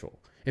weak schedule.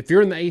 If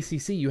you're in the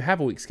ACC, you have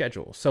a weak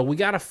schedule. So we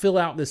got to fill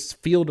out this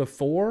field of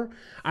 4.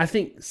 I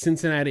think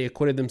Cincinnati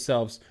acquitted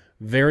themselves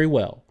very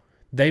well.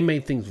 They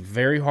made things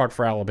very hard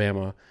for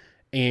Alabama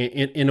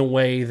in a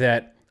way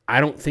that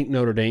I don't think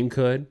Notre Dame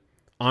could.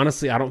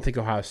 Honestly, I don't think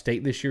Ohio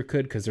State this year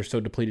could because they're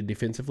so depleted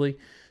defensively.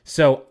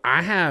 So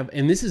I have,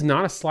 and this is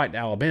not a slight to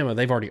Alabama,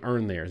 they've already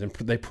earned theirs, and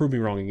they proved me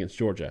wrong against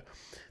Georgia.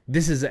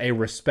 This is a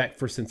respect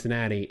for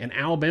Cincinnati, and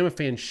Alabama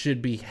fans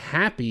should be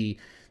happy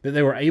that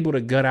they were able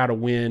to gut out a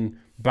win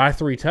by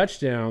 3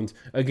 touchdowns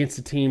against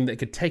a team that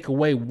could take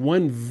away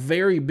one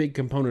very big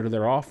component of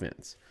their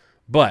offense.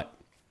 But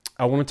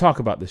I want to talk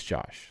about this,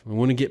 Josh. I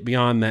want to get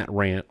beyond that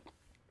rant.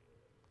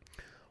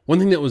 One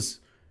thing that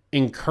was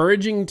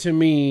encouraging to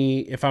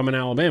me, if I'm an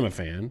Alabama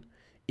fan,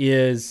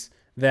 is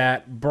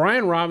that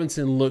Brian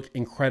Robinson looked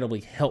incredibly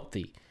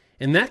healthy.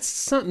 And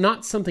that's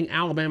not something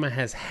Alabama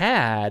has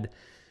had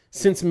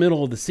since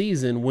middle of the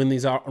season when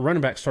these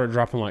running backs started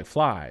dropping like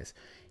flies.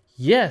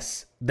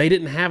 Yes, they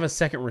didn't have a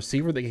second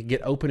receiver that could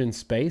get open in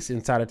space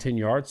inside of 10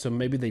 yards, so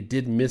maybe they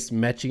did miss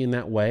Mechie in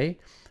that way.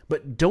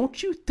 But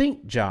don't you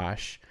think,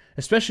 Josh,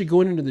 especially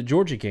going into the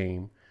Georgia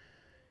game,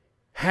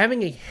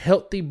 having a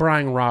healthy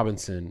Brian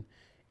Robinson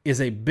is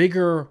a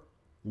bigger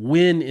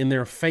win in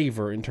their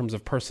favor in terms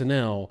of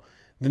personnel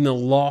than the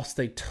loss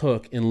they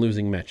took in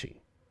losing Mechie?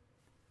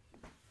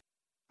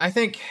 I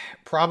think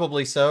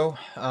probably so.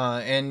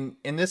 And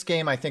in this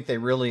game, I think they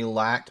really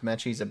lacked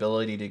Mechie's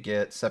ability to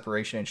get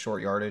separation and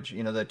short yardage.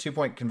 You know, the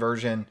 2-point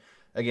conversion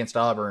against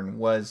Auburn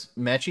was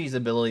Mechie's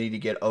ability to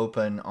get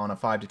open on a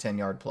 5 to 10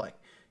 yard play.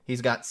 He's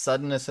got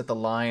suddenness at the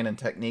line and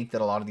technique that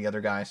a lot of the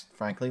other guys,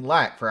 frankly,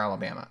 lack for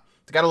Alabama.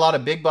 He's got a lot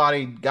of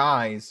big-bodied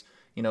guys.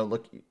 You know,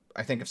 look,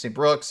 I think of St.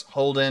 Brooks,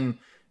 Holden,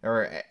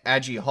 or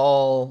Adgie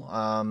Hall.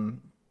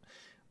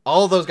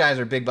 All of those guys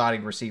are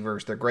big-bodied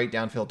receivers. They're great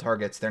downfield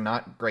targets. They're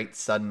not great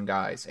sudden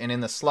guys. And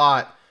in the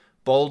slot,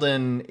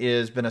 Bolden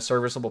has been a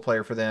serviceable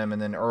player for them, and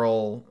then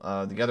Earl,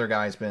 the other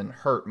guy, has been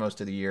hurt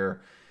most of the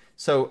year.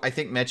 So I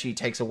think Mechie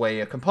takes away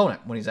a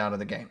component when he's out of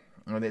the game.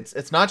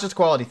 It's not just a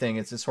quality thing.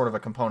 It's just sort of a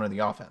component of the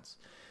offense.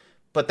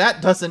 But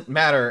that doesn't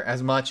matter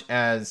as much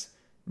as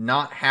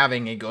not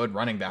having a good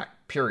running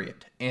back,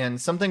 period. And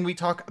something we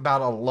talk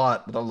about a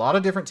lot with a lot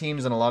of different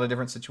teams in a lot of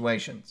different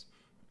situations.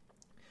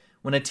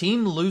 When a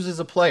team loses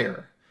a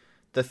player,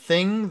 the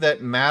thing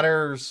that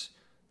matters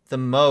the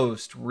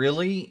most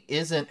really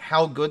isn't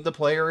how good the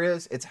player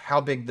is, it's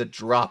how big the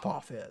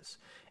drop-off is.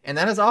 And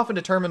that is often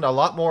determined a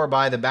lot more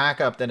by the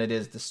backup than it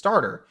is the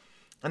starter.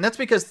 And that's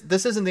because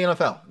this isn't the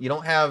NFL. You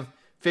don't have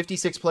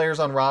 56 players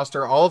on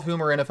roster, all of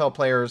whom are NFL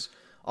players,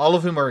 all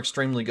of whom are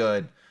extremely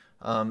good.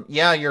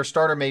 Yeah, your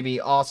starter may be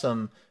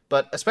awesome,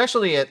 but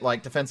especially at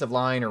like defensive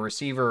line or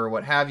receiver or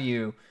what have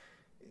you,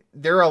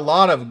 there are a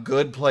lot of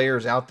good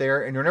players out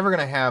there, and you're never going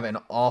to have an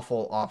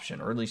awful option,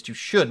 or at least you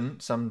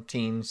shouldn't. Some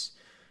teams,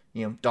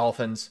 you know,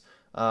 Dolphins,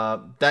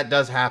 That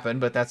does happen,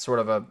 but that's sort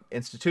of a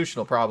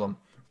institutional problem.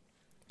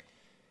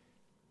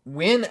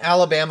 When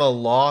Alabama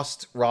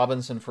lost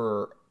Robinson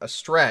for a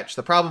stretch,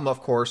 the problem, of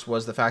course,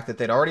 was the fact that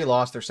they'd already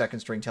lost their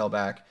second string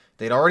tailback.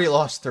 They'd already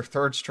lost their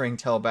third string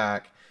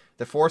tailback.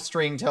 The fourth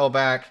string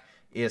tailback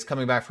is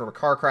coming back from a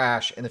car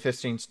crash, and the fifth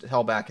string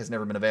tailback has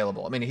never been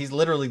available. I mean, he's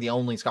literally the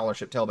only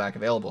scholarship tailback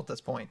available at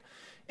this point.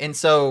 And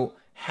so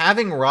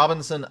having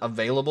Robinson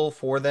available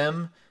for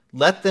them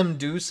let them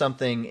do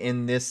something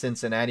in this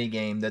Cincinnati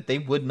game that they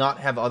would not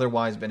have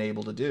otherwise been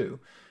able to do.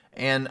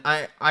 And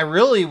I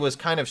really was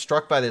kind of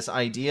struck by this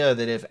idea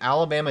that if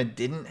Alabama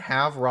didn't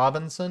have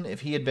Robinson,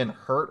 if he had been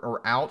hurt or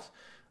out,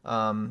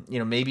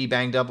 maybe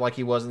banged up like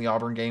he was in the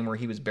Auburn game where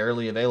he was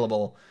barely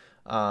available,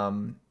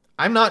 I'm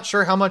not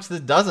sure how much this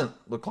doesn't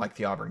look like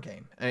the Auburn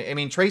game. I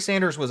mean, Trey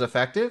Sanders was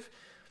effective,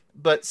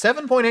 but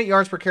 7.8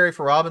 yards per carry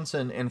for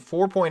Robinson and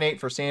 4.8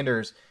 for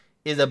Sanders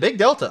is a big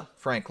delta,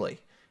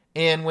 frankly.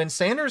 And when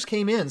Sanders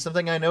came in,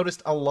 something I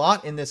noticed a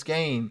lot in this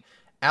game,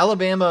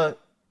 Alabama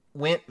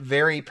went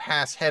very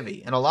pass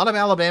heavy. And a lot of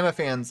Alabama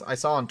fans I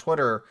saw on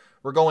Twitter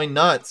were going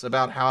nuts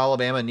about how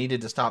Alabama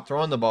needed to stop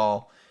throwing the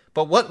ball.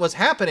 But what was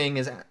happening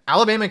is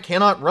Alabama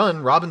cannot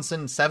run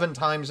Robinson 7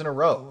 times in a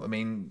row. I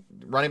mean,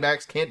 running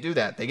backs can't do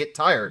that. They get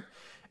tired.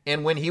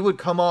 And when he would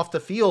come off the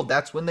field,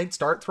 that's when they'd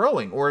start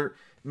throwing. Or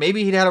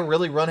maybe he'd had a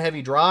really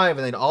run-heavy drive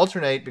and they'd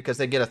alternate because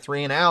they'd get a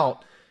 3 and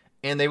out.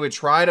 And they would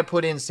try to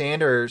put in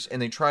Sanders and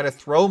they try to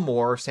throw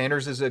more.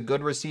 Sanders is a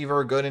good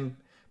receiver, good in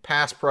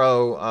pass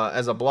pro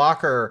as a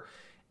blocker,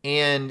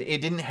 and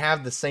it didn't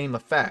have the same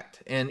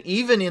effect. And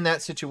even in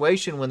that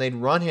situation when they'd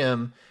run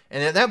him,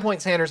 and at that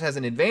point Sanders has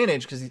an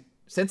advantage because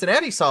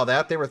Cincinnati saw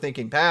that, they were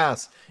thinking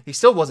pass, he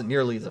still wasn't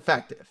nearly as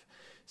effective.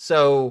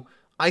 So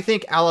I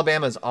think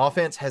Alabama's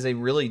offense has a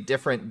really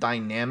different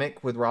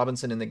dynamic with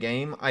Robinson in the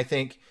game. I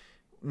think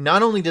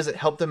not only does it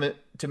help them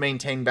to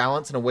maintain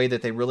balance in a way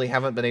that they really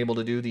haven't been able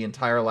to do the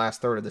entire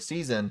last third of the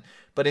season,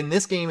 but in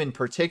this game in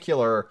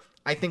particular,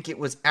 I think it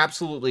was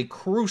absolutely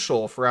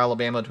crucial for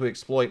Alabama to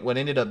exploit what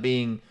ended up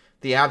being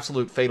the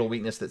absolute fatal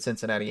weakness that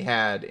Cincinnati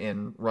had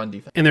in run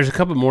defense. And there's a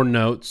couple more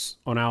notes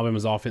on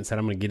Alabama's offense that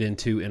I'm going to get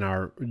into in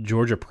our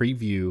Georgia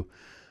preview.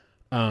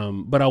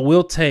 But I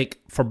will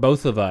take, for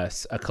both of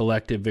us, a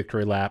collective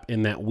victory lap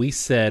in that we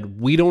said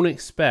we don't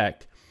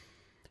expect,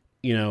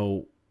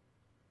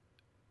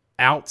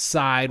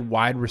 outside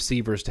wide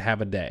receivers to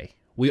have a day.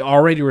 We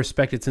already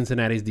respected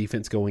Cincinnati's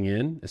defense going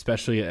in,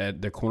 especially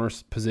at their corner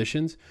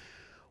positions.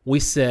 We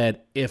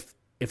said if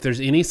there's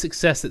any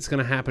success that's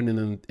going to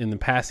happen in the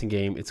passing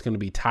game, it's going to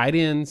be tight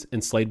ends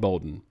and Slade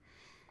Bolden.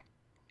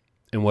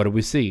 And what did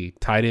we see?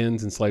 Tight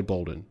ends and Slade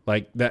Bolden.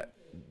 Like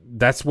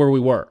that's where we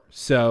were.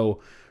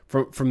 So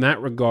from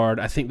that regard,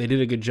 I think they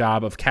did a good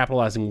job of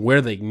capitalizing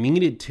where they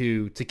needed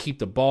to keep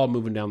the ball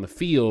moving down the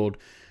field.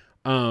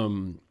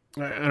 And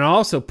I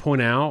also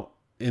point out,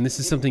 and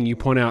this is something you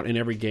point out in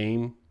every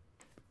game,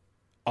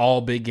 all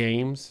big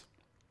games,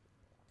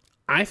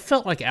 I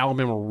felt like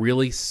Alabama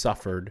really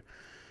suffered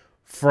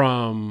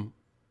from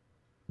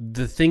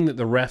the thing that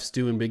the refs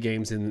do in big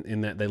games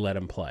in that they let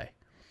them play.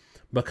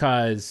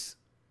 Because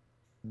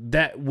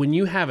that when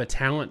you have a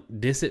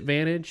talent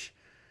disadvantage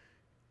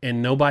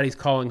and nobody's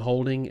calling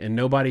holding and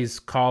nobody's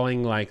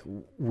calling like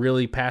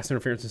really pass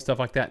interference and stuff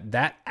like that,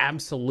 that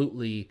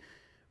absolutely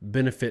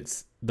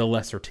benefits the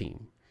lesser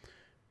team.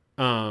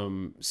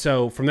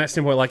 So from that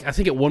standpoint, like I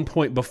think at one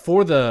point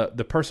before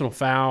the personal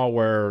foul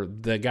where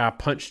the guy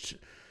punched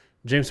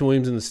Jameson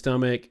Williams in the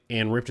stomach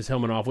and ripped his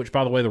helmet off, which,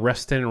 by the way, the ref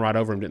standing right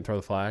over him didn't throw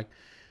the flag.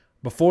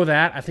 Before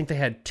that, I think they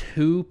had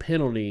 2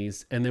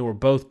 penalties, and they were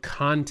both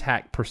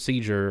contact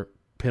procedure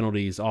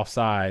penalties,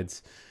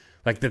 offsides,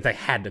 like that they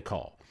had to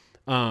call.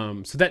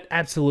 So that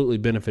absolutely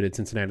benefited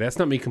Cincinnati. That's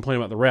not me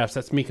complaining about the refs.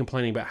 That's me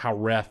complaining about how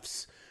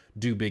refs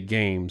do big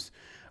games.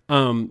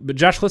 But,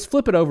 Josh, let's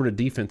flip it over to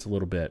defense a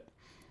little bit.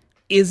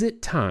 Is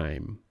it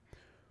time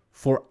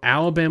for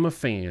Alabama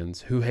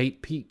fans who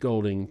hate Pete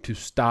Golding to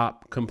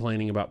stop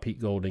complaining about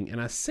Pete Golding? And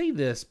I say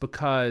this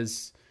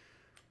because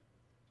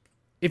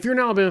if you're an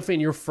Alabama fan,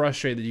 you're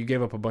frustrated that you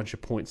gave up a bunch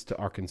of points to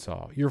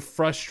Arkansas. You're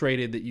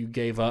frustrated that you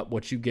gave up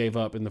what you gave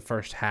up in the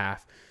first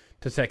half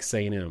to Texas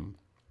A&M.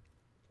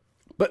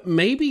 But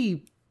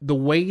maybe the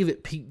way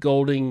that Pete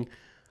Golding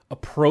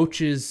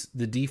approaches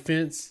the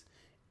defense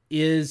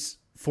is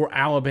for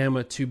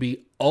Alabama to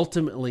be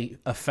ultimately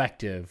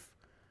effective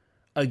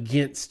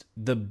against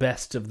the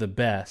best of the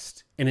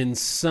best, and in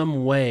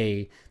some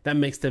way that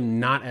makes them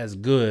not as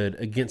good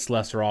against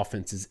lesser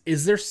offenses.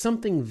 Is there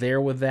something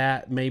there with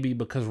that maybe?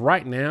 Because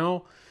right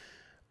now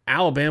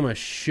Alabama is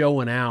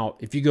showing out,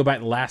 if you go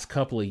back the last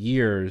couple of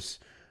years,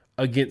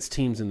 against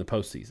teams in the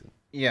postseason.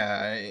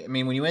 Yeah, I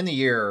mean, when you end the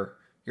year,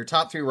 your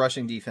top 3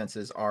 rushing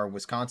defenses are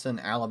Wisconsin,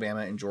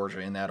 Alabama, and Georgia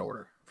in that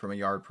order from a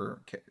yard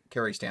per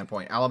carry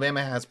standpoint.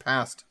 Alabama has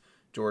passed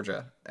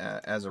Georgia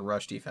as a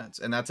rush defense,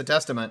 and that's a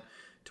testament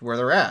to where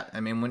they're at. I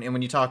mean,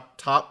 when you talk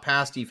top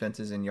pass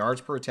defenses in yards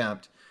per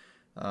attempt,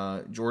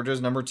 Georgia's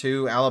number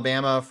 2,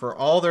 Alabama, for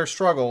all their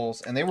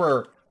struggles, and they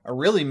were a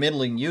really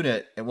middling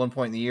unit at one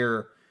point in the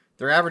year,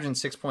 They're averaging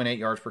 6.8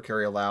 yards per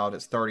carry allowed.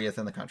 It's 30th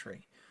in the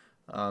country.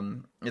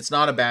 It's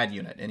not a bad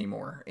unit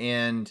anymore.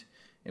 And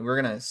we're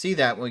going to see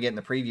that when we get in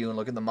the preview and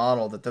look at the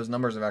model, that those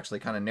numbers have actually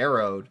kind of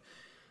narrowed.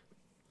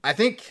 I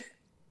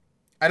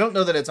don't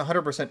know that it's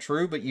 100%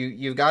 true, but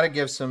you've got to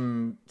give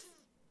some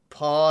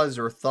pause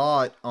or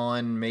thought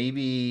on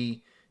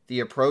maybe the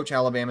approach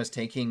Alabama's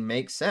taking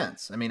makes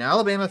sense. I mean,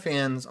 Alabama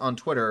fans on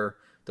Twitter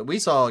that we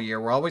saw all year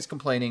were always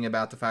complaining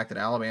about the fact that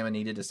Alabama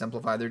needed to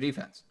simplify their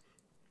defense.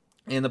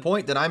 And the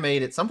point that I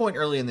made at some point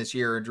early in this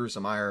year, Drew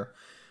Samire,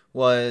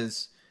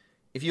 was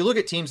if you look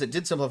at teams that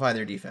did simplify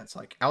their defense,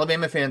 like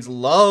Alabama fans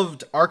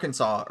loved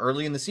Arkansas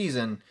early in the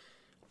season.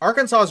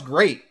 Arkansas is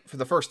great for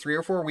the first 3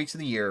 or 4 weeks of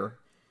the year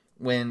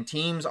when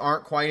teams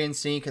aren't quite in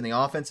sync and the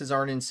offenses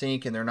aren't in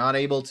sync and they're not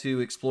able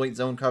to exploit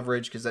zone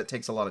coverage because that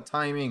takes a lot of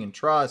timing and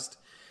trust.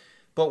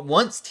 But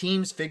once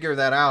teams figure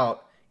that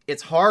out,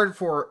 it's hard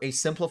for a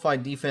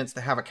simplified defense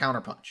to have a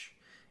counterpunch.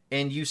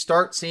 And you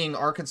start seeing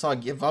Arkansas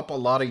give up a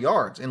lot of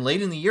yards. And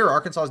late in the year,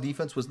 Arkansas's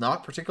defense was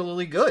not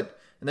particularly good.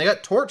 And they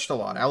got torched a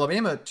lot.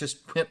 Alabama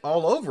just went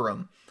all over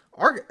them.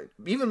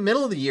 Even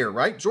middle of the year,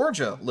 right?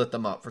 Georgia lit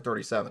them up for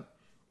 37.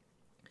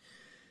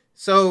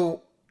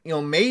 So,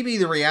 maybe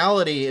the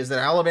reality is that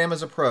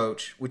Alabama's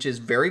approach, which is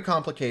very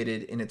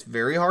complicated and it's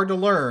very hard to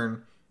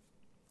learn,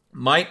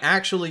 might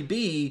actually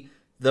be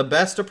the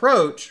best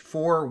approach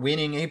for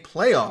winning a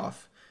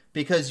playoff,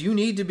 because you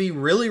need to be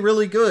really,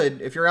 really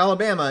good if you're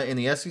Alabama in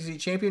the SEC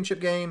championship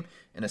game,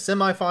 in a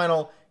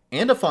semifinal,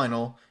 and a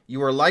final.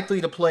 You are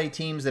likely to play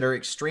teams that are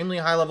extremely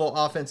high-level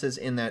offenses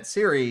in that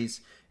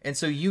series, and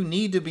so you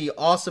need to be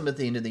awesome at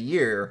the end of the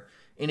year.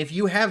 And if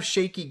you have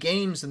shaky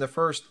games in the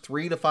first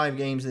 3 to 5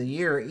 games of the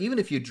year, even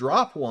if you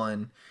drop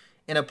one,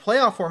 in a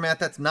playoff format,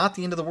 that's not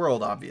the end of the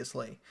world,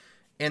 obviously.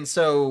 And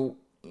so,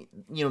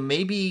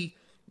 maybe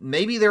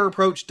their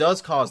approach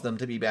does cause them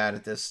to be bad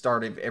at this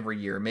start of every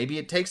year. Maybe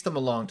it takes them a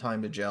long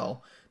time to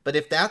gel. But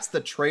if that's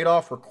the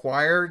trade-off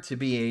required to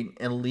be an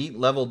elite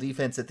level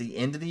defense at the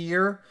end of the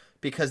year,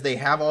 because they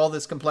have all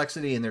this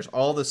complexity and there's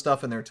all this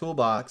stuff in their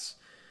toolbox,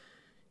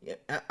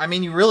 I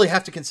mean, you really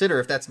have to consider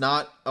if that's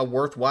not a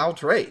worthwhile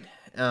trade.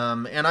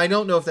 And I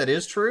don't know if that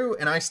is true.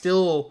 And I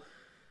still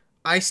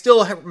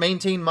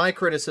maintain my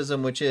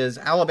criticism, which is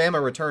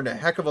Alabama returned a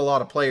heck of a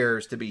lot of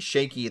players to be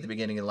shaky at the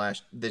beginning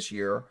of this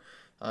year.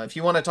 If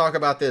you want to talk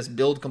about this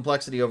build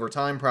complexity over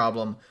time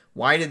problem,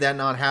 why did that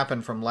not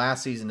happen from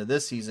last season to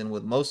this season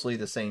with mostly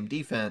the same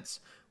defense?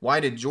 Why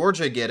did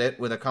Georgia get it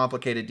with a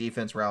complicated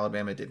defense where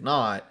Alabama did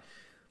not?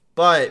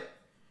 But,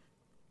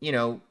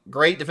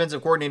 great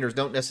defensive coordinators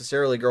don't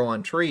necessarily grow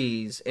on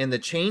trees, and the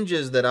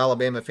changes that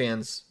Alabama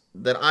fans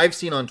that I've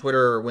seen on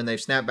Twitter when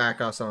they've snapped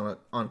back us on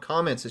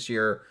comments this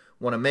year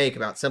want to make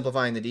about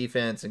simplifying the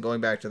defense and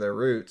going back to their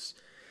roots.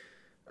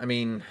 I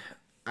mean,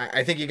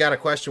 I think you got to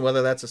question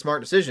whether that's a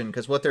smart decision,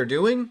 because what they're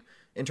doing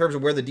in terms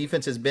of where the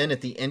defense has been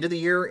at the end of the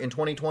year in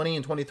 2020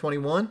 and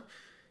 2021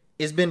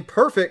 has been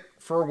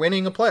perfect for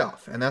winning a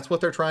playoff, and that's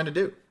what they're trying to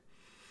do.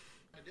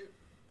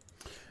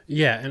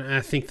 Yeah, and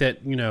I think that,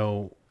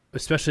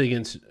 especially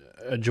against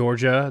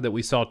Georgia that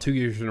we saw 2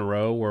 years in a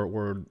row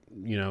where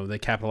they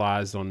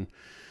capitalized on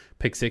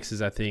pick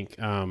sixes, I think,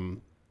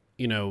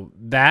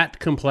 that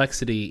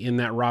complexity in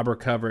that robber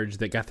coverage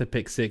that got the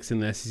pick six in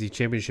the SEC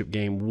championship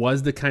game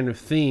was the kind of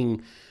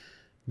thing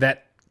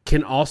that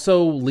can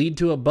also lead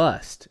to a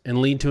bust and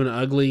lead to an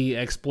ugly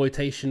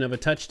exploitation of a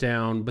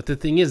touchdown. But the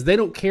thing is, they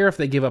don't care if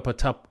they give up a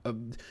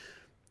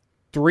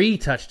 3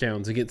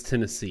 touchdowns against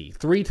Tennessee,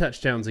 3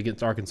 touchdowns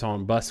against Arkansas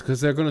and bust,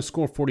 because they're going to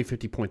score 40,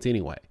 50 points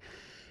anyway.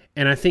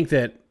 And I think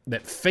that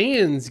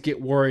fans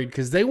get worried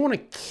because they want to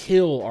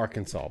kill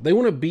Arkansas. They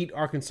want to beat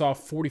Arkansas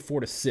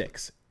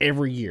 44-6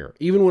 every year,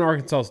 even when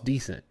Arkansas is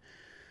decent,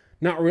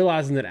 not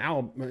realizing that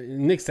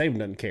Nick Saban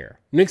doesn't care.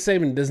 Nick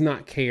Saban does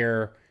not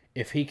care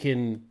if he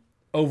can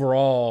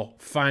overall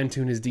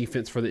fine-tune his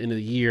defense for the end of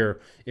the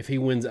year if he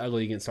wins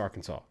ugly against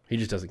Arkansas. He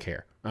just doesn't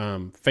care.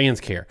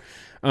 Fans care.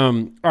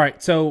 All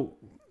right, so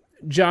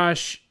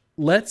Josh,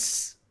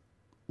 let's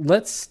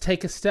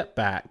take a step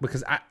back,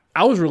 because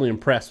I was really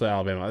impressed with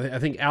Alabama. I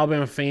think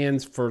Alabama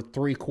fans for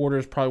 3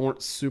 quarters probably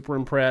weren't super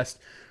impressed.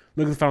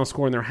 Look at the final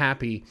score and they're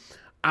happy.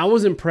 I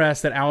was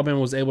impressed that Alabama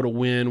was able to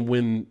win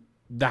when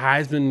the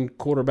Heisman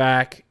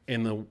quarterback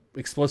and the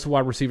explosive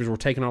wide receivers were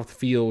taken off the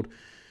field.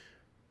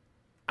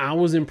 I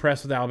was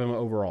impressed with Alabama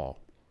overall.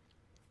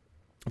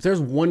 If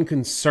there's one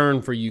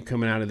concern for you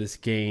coming out of this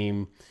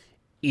game,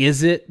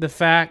 is it the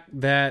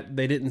fact that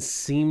they didn't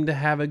seem to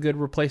have a good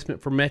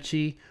replacement for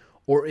Mechie?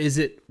 Or is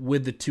it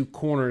with the 2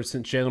 corners,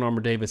 since Jalen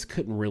Armour-Davis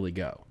couldn't really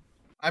go?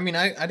 I mean,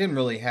 I didn't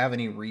really have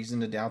any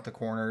reason to doubt the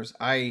corners.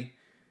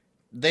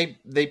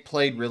 They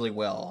played really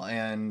well.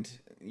 And,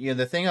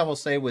 the thing I will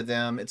say with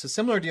them, it's a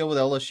similar deal with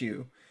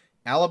LSU.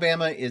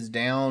 Alabama is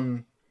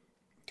down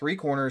 3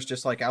 corners,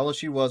 just like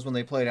LSU was when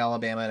they played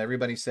Alabama. And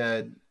everybody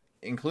said,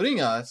 including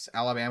us,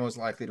 Alabama was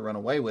likely to run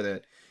away with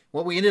it.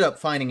 What we ended up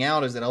finding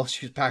out is that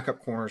LSU's backup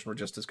corners were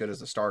just as good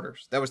as the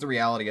starters. That was the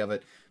reality of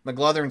it.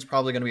 McGlothern's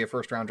probably going to be a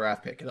first-round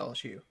draft pick at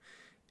LSU.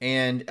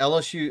 And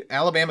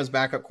Alabama's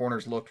backup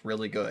corners looked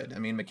really good. I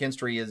mean,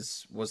 McKinstry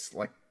was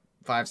like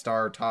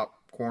 5-star top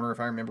corner,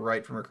 if I remember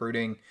right, from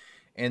recruiting.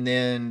 And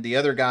then the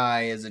other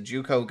guy is a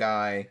JUCO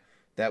guy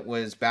that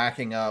was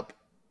backing up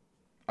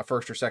a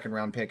first or second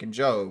round pick in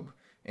Job.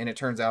 And it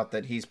turns out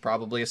that he's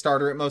probably a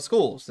starter at most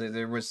schools.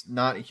 There was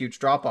not a huge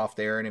drop off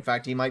there. And in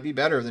fact, he might be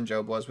better than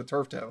Job was with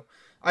turf toe.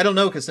 I don't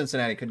know, because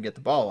Cincinnati couldn't get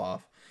the ball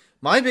off.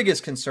 My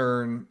biggest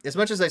concern, as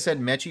much as I said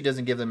Mechie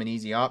doesn't give them an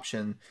easy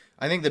option,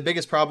 I think the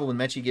biggest problem with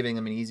Mechie giving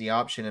them an easy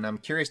option, and I'm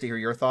curious to hear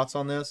your thoughts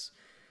on this,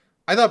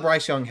 I thought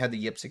Bryce Young had the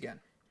yips again.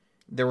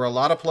 There were a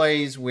lot of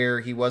plays where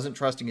he wasn't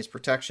trusting his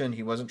protection,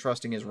 he wasn't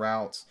trusting his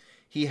routes.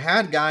 He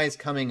had guys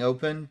coming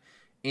open,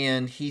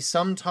 and he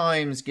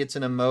sometimes gets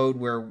in a mode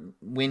where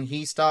when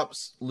he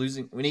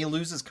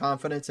loses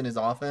confidence in his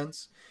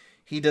offense,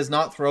 he does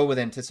not throw with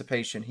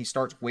anticipation. He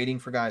starts waiting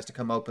for guys to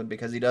come open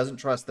because he doesn't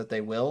trust that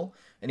they will,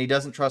 and he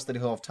doesn't trust that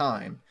he'll have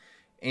time.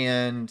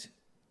 And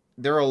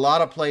there are a lot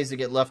of plays that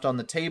get left on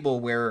the table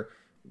where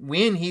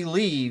when he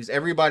leaves,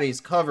 everybody's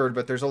covered,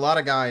 but there's a lot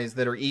of guys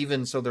that are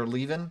even, so they're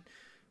leaving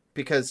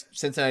because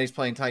Cincinnati's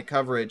playing tight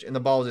coverage and the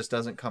ball just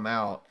doesn't come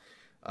out.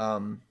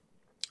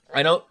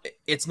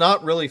 It's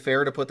not really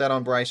fair to put that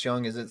on Bryce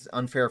Young, as it's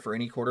unfair for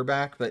any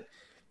quarterback, but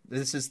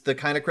this is the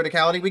kind of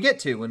criticality we get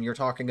to when you're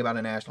talking about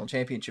a national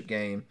championship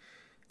game.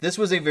 This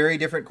was a very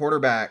different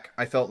quarterback,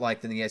 I felt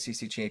like, than the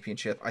SEC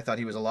championship. I thought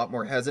he was a lot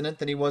more hesitant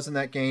than he was in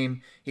that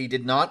game. He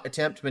did not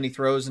attempt many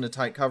throws into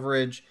tight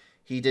coverage.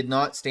 He did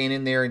not stand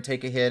in there and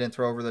take a hit and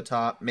throw over the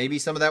top. Maybe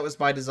some of that was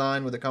by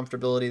design with the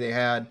comfortability they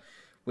had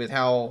with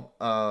how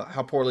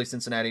poorly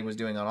Cincinnati was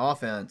doing on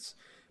offense.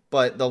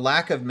 But the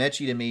lack of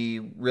Mechie to me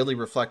really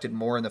reflected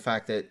more in the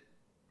fact that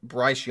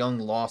Bryce Young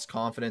lost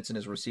confidence in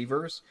his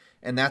receivers,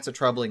 and that's a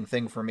troubling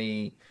thing for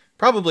me.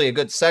 Probably a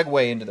good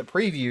segue into the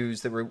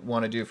previews that we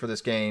want to do for this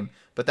game,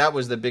 but that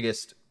was the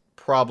biggest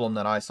problem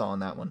that I saw in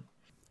that one.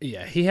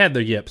 Yeah, he had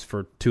their yips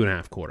for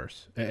 2.5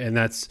 quarters, and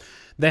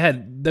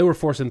they were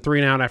forcing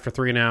 3 and out after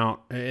 3 and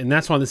out, and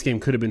that's why this game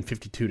could have been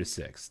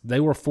 52-6. They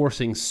were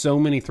forcing so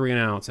many 3 and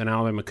outs, and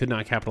Alabama could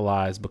not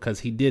capitalize because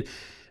he did.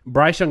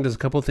 Bryce Young does a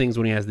couple of things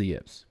when he has the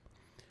yips.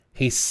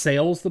 He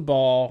sails the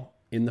ball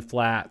in the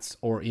flats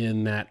or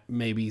in that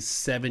maybe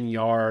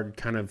 7-yard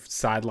kind of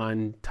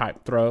sideline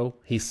type throw.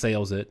 He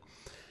sails it,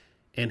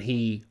 and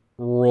he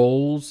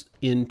rolls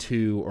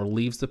into or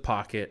leaves the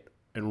pocket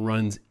and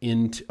runs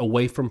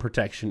away from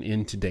protection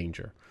into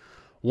danger.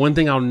 One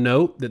thing I'll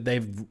note that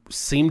they've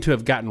seemed to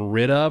have gotten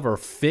rid of or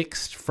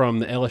fixed from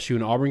the LSU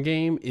and Auburn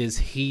game is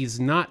he's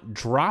not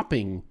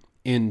dropping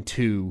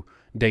into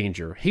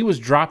danger. He was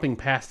dropping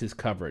past his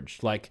coverage,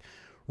 like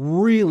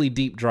really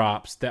deep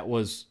drops that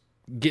was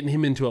getting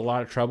him into a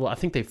lot of trouble. I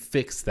think they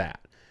fixed that.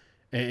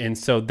 And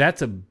so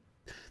that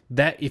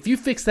if you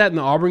fix that in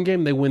the Auburn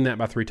game, they win that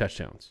by 3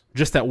 touchdowns.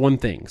 Just that one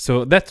thing.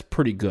 So that's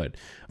pretty good.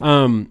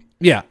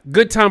 Yeah,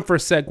 good time for a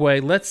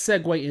segue. Let's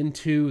segue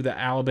into the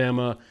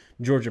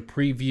Alabama-Georgia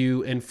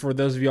preview. And for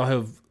those of y'all who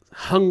have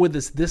hung with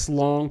us this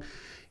long,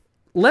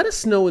 let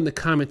us know in the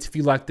comments if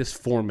you like this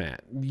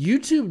format.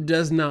 YouTube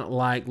does not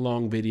like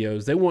long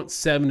videos. They want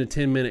 7 to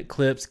 10 minute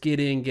clips,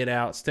 get in, get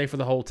out, stay for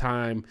the whole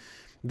time,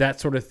 that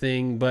sort of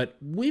thing. But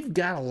we've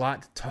got a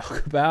lot to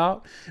talk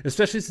about,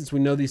 especially since we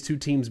know these two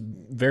teams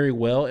very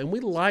well. And we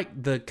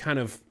like the kind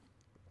of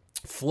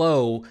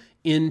flow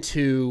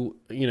into,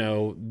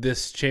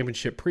 this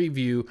championship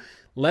preview.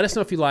 Let us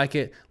know if you like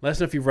it. Let us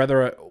know if you'd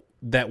rather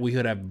that we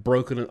could have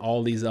broken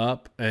all these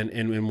up,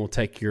 and we'll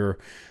take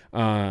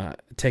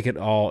it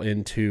all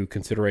into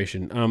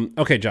consideration.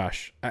 Okay,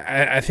 Josh,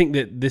 I think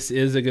that this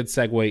is a good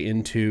segue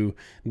into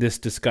this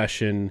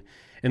discussion.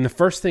 And the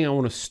first thing I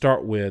want to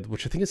start with,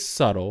 which I think is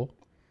subtle,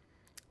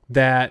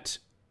 that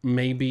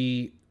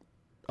maybe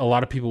a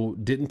lot of people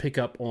didn't pick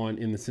up on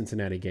in the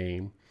Cincinnati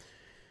game.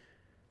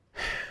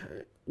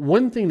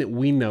 One thing that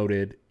we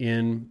noted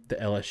in the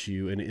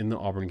LSU and in the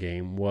Auburn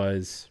game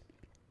was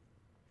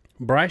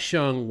Bryce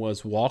Young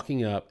was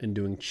walking up and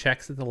doing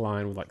checks at the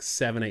line with like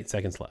 7-8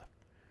 seconds left.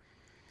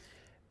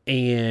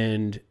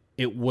 And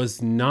it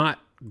was not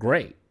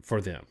great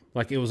for them.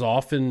 Like, it was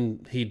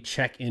often he'd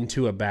check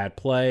into a bad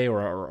play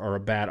or a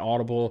bad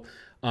audible,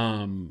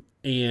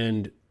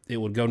 and it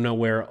would go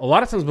nowhere. A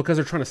lot of times because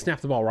they're trying to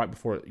snap the ball right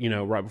before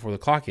the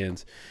clock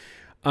ends.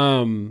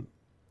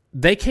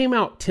 They came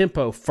out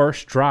tempo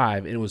first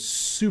drive, and it was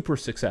super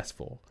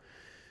successful.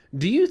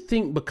 Do you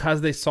think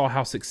because they saw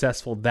how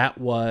successful that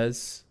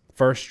was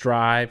first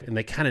drive, and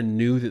they kind of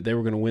knew that they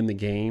were going to win the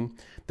game,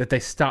 that they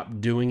stopped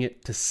doing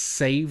it to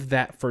save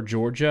that for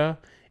Georgia?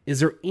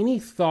 Is there any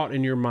thought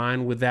in your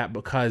mind with that?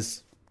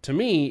 Because to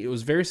me, it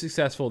was very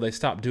successful. They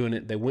stopped doing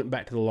it. They went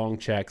back to the long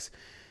checks,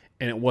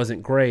 and it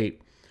wasn't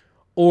great.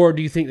 Or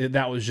do you think that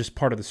that was just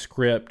part of the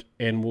script,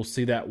 and we'll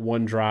see that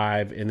one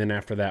drive, and then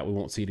after that, we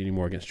won't see it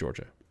anymore against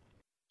Georgia?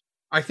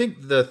 I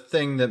think the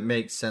thing that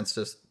makes sense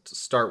to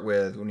start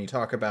with when you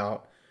talk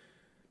about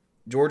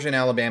Georgia and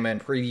Alabama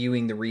and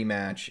previewing the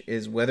rematch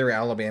is whether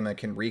Alabama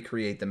can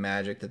recreate the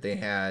magic that they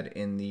had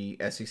in the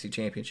SEC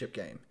championship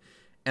game.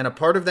 And a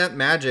part of that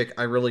magic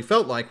I really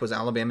felt like was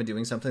Alabama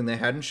doing something they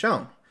hadn't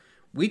shown.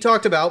 We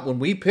talked about when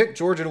we picked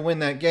Georgia to win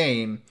that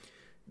game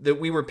that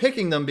we were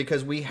picking them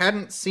because we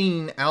hadn't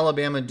seen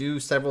Alabama do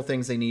several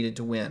things they needed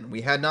to win.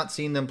 We had not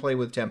seen them play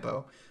with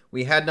tempo.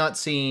 We had not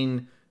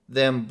seen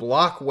them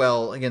block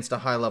well against a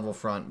high-level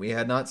front. We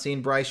had not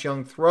seen Bryce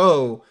Young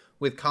throw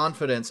with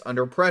confidence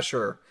under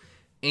pressure.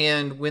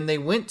 And when they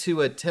went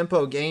to a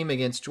tempo game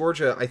against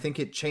Georgia, I think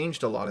it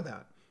changed a lot of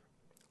that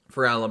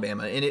for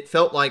Alabama. And it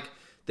felt like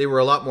they were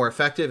a lot more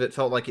effective. It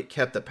felt like it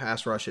kept the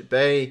pass rush at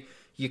bay.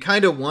 You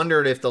kind of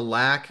wondered if the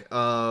lack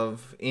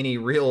of any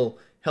real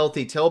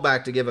healthy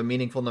tailback to give a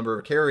meaningful number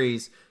of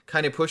carries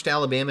kind of pushed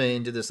Alabama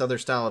into this other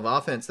style of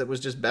offense that was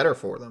just better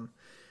for them.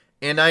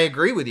 And I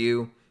agree with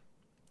you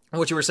on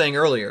what you were saying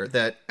earlier,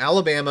 that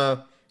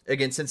Alabama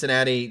against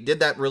Cincinnati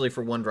did that really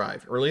for one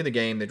drive. Early in the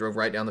game, they drove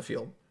right down the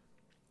field.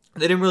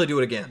 They didn't really do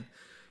it again.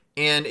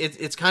 And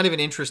it's kind of an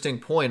interesting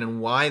point on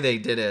why they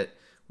did it.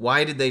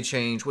 Why did they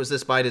change? Was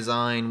this by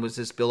design? Was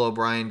this Bill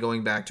O'Brien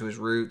going back to his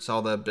roots?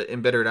 All the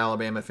embittered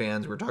Alabama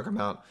fans we're talking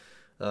about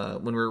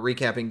when we're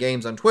recapping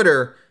games on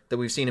Twitter that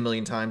we've seen a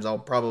million times, I'll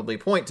probably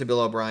point to Bill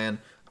O'Brien.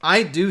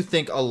 I do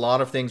think a lot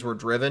of things were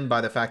driven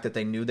by the fact that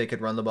they knew they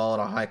could run the ball at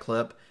a high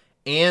clip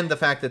and the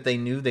fact that they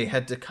knew they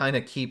had to kind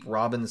of keep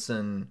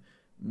Robinson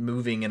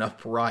moving and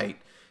upright.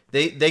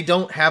 They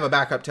don't have a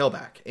backup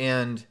tailback.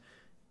 And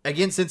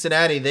against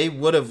Cincinnati, they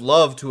would have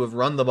loved to have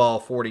run the ball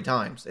 40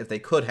 times if they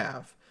could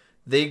have.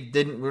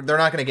 They're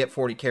not going to get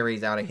 40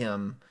 carries out of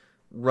him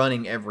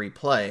running every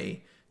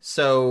play.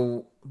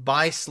 So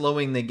by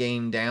slowing the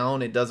game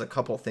down, it does a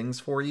couple things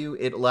for you.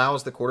 It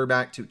allows the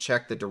quarterback to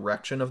check the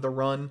direction of the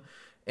run.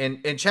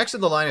 And checks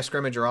at the line of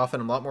scrimmage are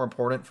often a lot more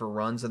important for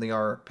runs than they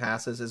are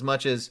passes. As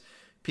much as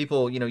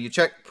people, you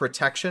check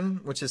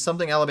protection, which is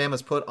something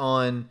Alabama's put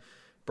on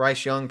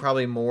Bryce Young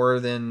probably more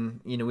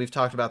than, we've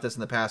talked about this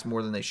in the past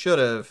more than they should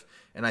have.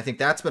 And I think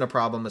that's been a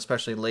problem,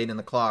 especially late in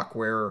the clock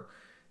where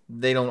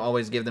they don't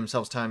always give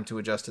themselves time to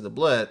adjust to the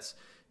blitz.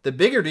 The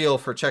bigger deal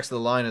for checks to the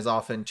line is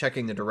often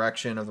checking the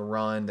direction of the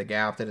run, the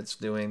gap that it's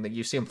doing. That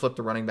you see them flip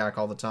the running back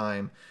all the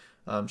time.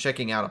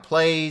 Checking out of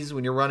plays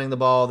when you're running the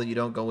ball that you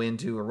don't go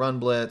into a run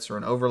blitz or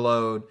an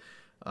overload.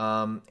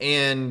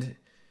 And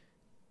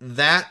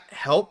that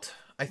helped,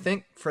 I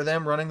think, for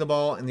them running the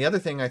ball. And the other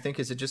thing I think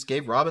is it just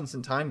gave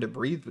Robinson time to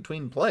breathe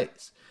between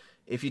plays.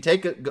 If you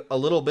take it a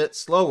little bit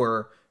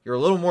slower, you're a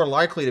little more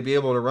likely to be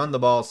able to run the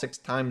ball 6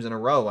 times in a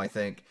row, I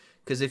think.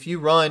 Because if you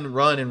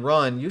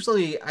run,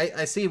 usually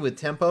I see with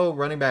tempo,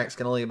 running backs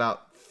can only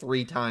about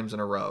 3 times in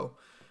a row.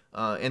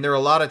 And there are a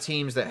lot of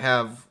teams that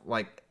have,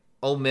 like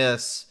Ole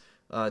Miss,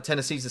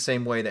 Tennessee's the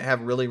same way, that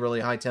have really,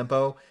 really high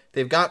tempo.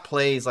 They've got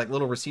plays like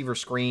little receiver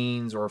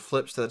screens or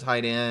flips to the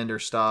tight end or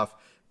stuff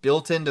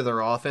built into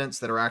their offense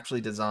that are actually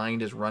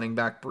designed as running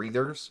back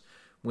breathers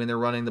when they're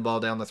running the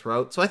ball down the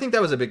throat. So I think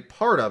that was a big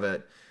part of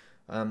it.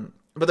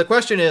 But the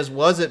question is,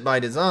 was it by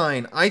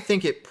design? I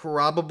think it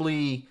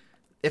probably...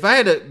 If I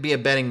had to be a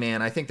betting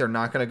man, I think they're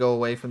not going to go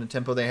away from the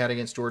tempo they had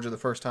against Georgia the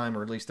first time,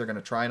 or at least they're going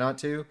to try not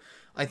to.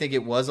 I think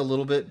it was a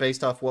little bit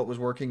based off what was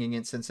working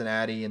against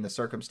Cincinnati and the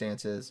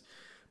circumstances.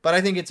 But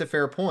I think it's a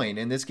fair point.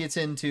 And this gets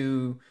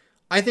into,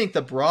 I think,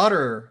 the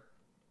broader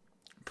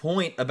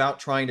point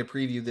about trying to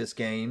preview this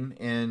game.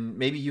 And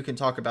maybe you can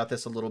talk about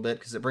this a little bit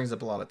because it brings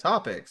up a lot of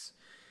topics.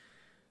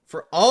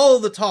 For all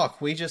the talk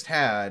we just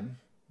had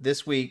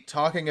this week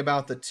talking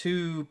about the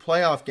 2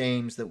 playoff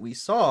games that we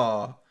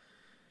saw,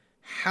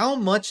 how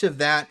much of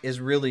that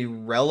is really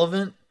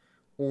relevant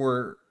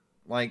or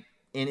like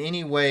in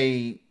any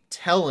way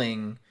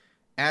telling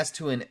as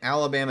to an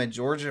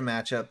Alabama-Georgia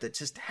matchup that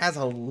just has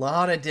a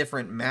lot of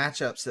different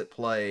matchups at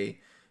play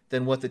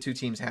than what the 2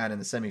 teams had in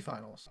the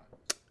semifinals?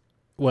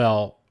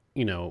 Well,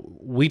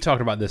 we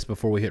talked about this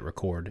before we hit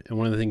record, and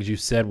one of the things you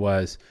said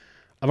was,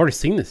 I've already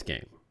seen this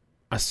game.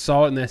 I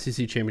saw it in the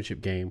SEC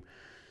championship game.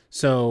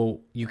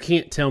 So you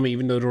can't tell me,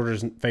 even though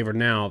Georgia's favored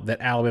now,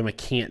 that Alabama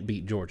can't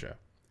beat Georgia.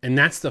 And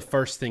that's the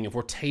first thing. If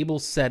we're table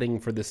setting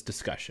for this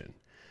discussion,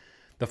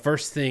 the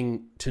first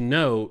thing to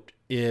note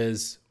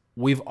is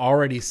we've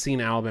already seen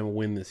Alabama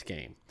win this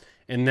game.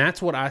 And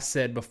that's what I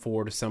said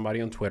before to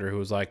somebody on Twitter who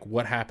was like,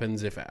 what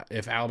happens if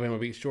Alabama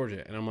beats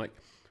Georgia? And I'm like,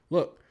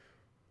 look,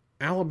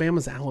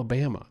 Alabama's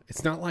Alabama.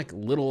 It's not like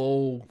little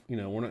old,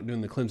 we're not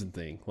doing the Clemson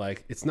thing.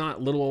 Like, it's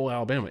not little old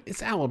Alabama.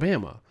 It's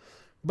Alabama.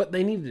 But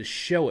they needed to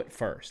show it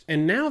first.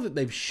 And now that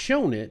they've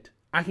shown it,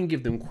 I can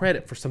give them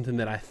credit for something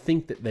that I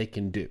think that they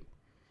can do.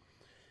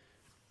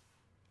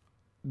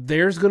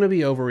 There's going to be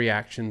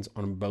overreactions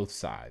on both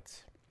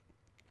sides.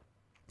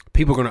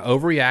 People are going to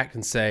overreact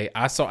and say,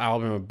 I saw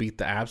Alabama beat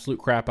the absolute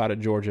crap out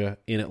of Georgia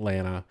in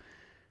Atlanta.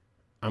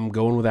 I'm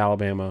going with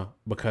Alabama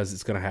because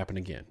it's going to happen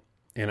again.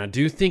 And I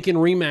do think in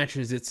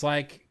rematches, it's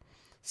like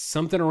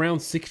something around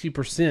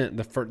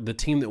 60%. The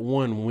team that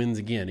won wins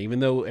again. Even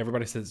though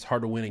everybody says it's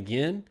hard to win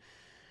again,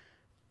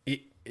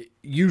 it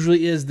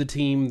usually is the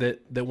team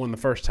that won the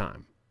first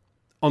time.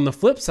 On the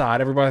flip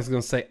side, everybody's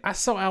going to say, I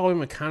saw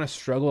Alabama kind of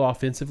struggle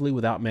offensively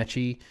without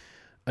Mechie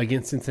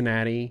against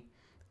Cincinnati.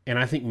 and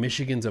I think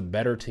Michigan's a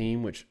better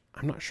team, which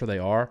I'm not sure they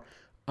are.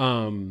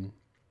 And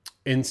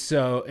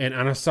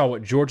I saw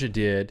what Georgia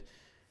did.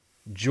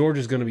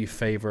 Georgia's going to be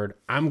favored.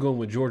 I'm going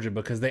with Georgia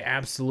because they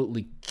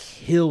absolutely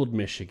killed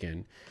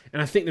Michigan.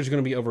 And I think there's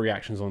going to be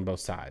overreactions on both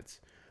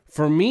sides.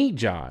 For me,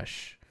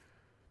 Josh,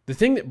 the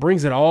thing that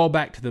brings it all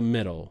back to the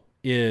middle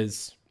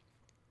is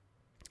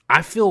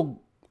I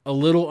feel a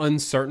little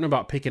uncertain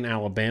about picking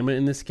Alabama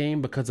in this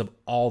game because of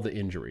all the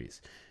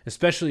injuries,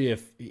 especially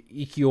if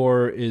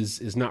Ekiyor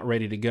is not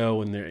ready to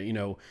go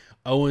and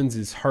Owens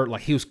is hurt.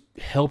 Like, he was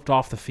helped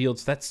off the field.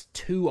 So that's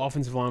 2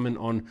 offensive linemen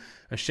on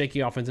a shaky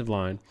offensive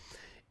line.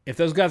 If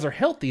those guys are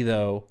healthy,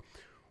 though,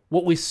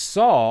 what we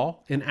saw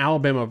in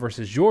Alabama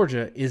versus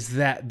Georgia is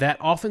that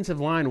offensive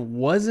line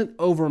wasn't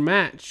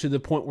overmatched to the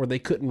point where they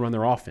couldn't run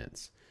their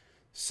offense.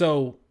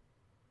 So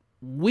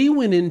we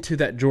went into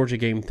that Georgia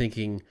game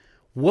thinking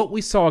what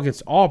we saw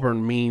against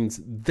Auburn means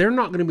they're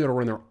not going to be able to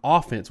run their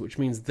offense, which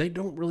means they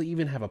don't really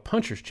even have a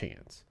puncher's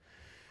chance.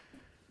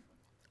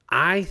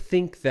 I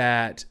think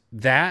that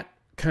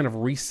kind of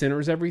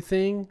recenters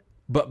everything,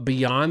 but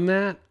beyond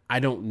that, I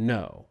don't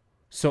know.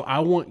 So I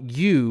want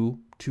you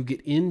to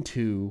get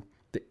into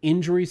the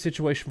injury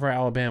situation for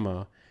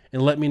Alabama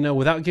and let me know,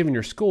 without giving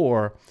your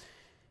score,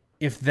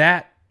 if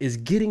that is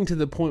getting to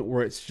the point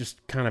where it's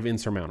just kind of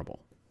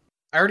insurmountable.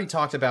 I already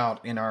talked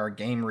about in our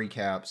game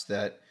recaps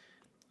that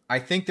I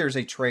think there's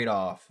a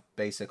trade-off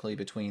basically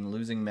between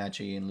losing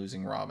Mechie and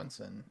losing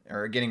Robinson,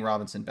 or getting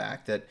Robinson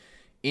back. That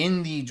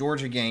in the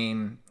Georgia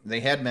game, they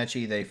had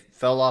Mechie. They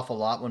fell off a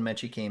lot when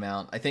Mechie came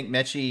out. I think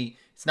Mechie,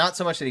 it's not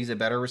so much that he's a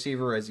better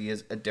receiver as he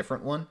is a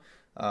different one.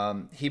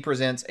 He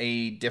presents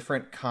a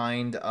different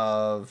kind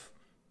of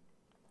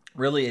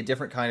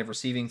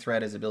receiving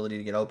threat, his ability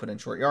to get open in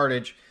short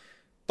yardage.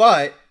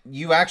 But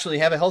you actually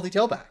have a healthy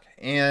tailback.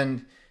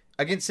 And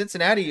against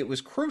Cincinnati, it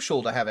was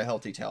crucial to have a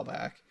healthy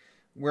tailback.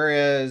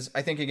 Whereas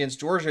I think against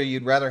Georgia,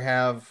 you'd rather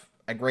have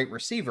a great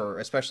receiver,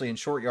 especially in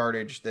short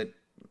yardage, that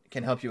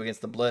can help you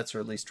against the blitz or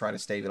at least try to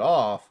stave it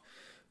off.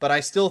 But I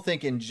still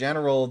think in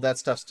general, that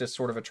stuff's just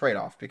sort of a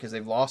trade-off because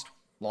they've lost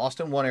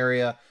in one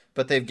area,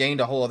 but they've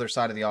gained a whole other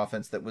side of the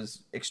offense that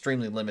was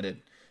extremely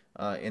limited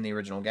in the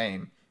original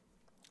game.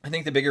 I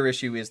think the bigger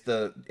issue is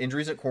the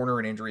injuries at corner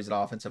and injuries at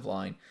offensive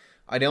line.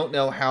 I don't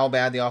know how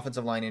bad the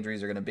offensive line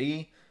injuries are going to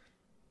be,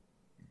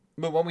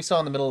 but what we saw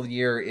in the middle of the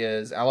year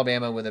is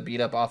Alabama with a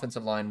beat-up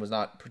offensive line was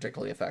not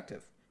particularly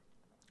effective.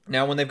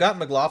 Now, when they've got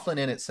McLaughlin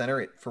in at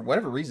center, for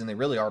whatever reason, they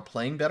really are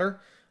playing better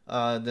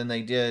than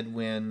they did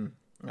when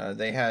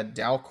they had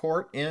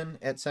Dalcourt in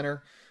at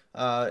center.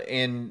 I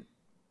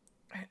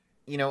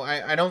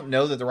don't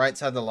know that the right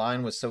side of the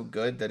line was so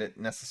good that it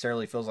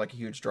necessarily feels like a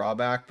huge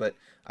drawback, but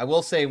I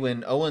will say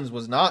when Owens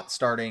was not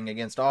starting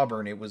against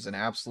Auburn, it was an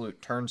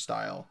absolute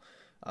turnstile,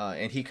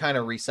 and he kind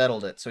of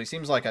resettled it. So he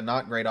seems like a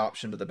not great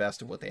option, but the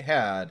best of what they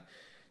had.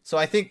 So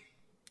I think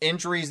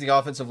injuries, the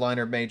offensive line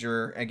are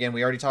major. Again,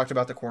 we already talked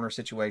about the corner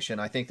situation.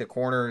 I think the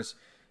corners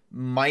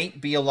might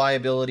be a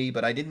liability,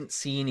 but I didn't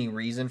see any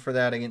reason for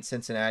that against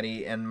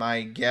Cincinnati, and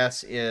my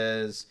guess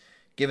is,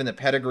 given the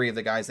pedigree of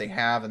the guys they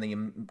have and the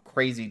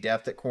crazy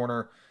depth at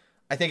corner,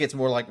 I think it's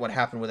more like what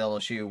happened with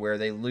LSU, where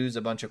they lose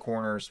a bunch of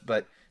corners,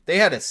 but they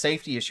had a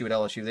safety issue at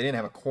LSU. They didn't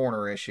have a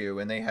corner issue,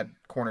 and they had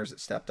corners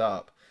that stepped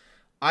up.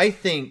 I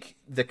think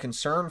the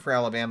concern for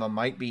Alabama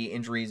might be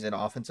injuries at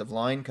offensive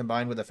line,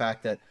 combined with the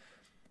fact that,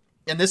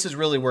 and this is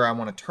really where I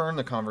want to turn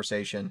the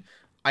conversation,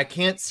 I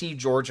can't see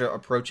Georgia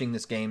approaching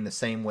this game the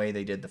same way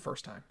they did the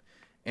first time.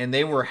 And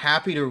they were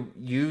happy to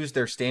use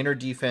their standard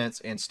defense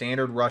and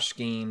standard rush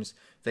schemes.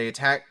 They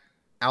attack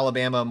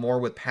Alabama more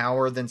with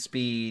power than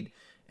speed.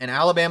 And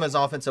Alabama's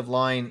offensive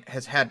line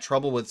has had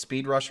trouble with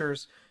speed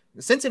rushers.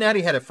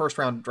 Cincinnati had a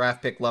first-round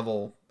draft pick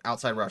level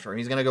outside rusher, and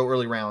he's going to go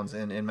early rounds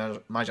in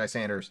Myjai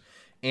Sanders.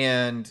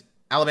 And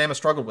Alabama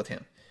struggled with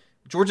him.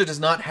 Georgia does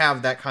not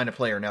have that kind of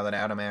player now that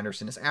Adam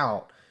Anderson is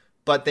out.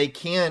 But they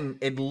can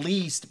at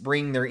least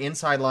bring their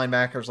inside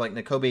linebackers like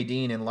Nakobe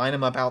Dean and line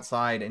them up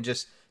outside and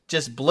just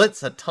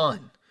blitz a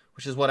ton,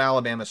 which is what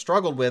Alabama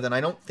struggled with, and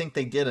I don't think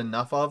they did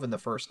enough of in the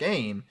first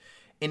game.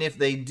 And if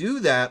they do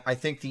that, I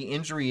think the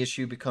injury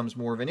issue becomes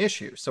more of an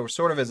issue. So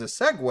sort of as a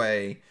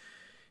segue,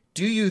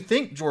 do you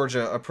think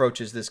Georgia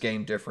approaches this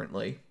game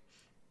differently?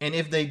 And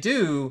if they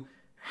do,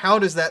 how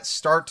does that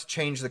start to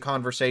change the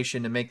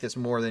conversation to make this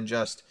more than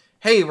just,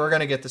 hey, we're going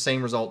to get the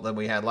same result that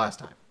we had last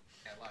time?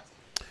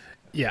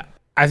 Yeah,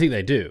 I think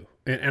they do.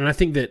 And I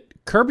think that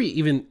Kirby,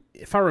 even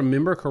if I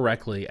remember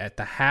correctly, at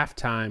the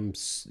halftime,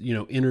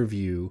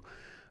 interview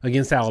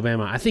against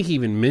Alabama, I think he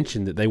even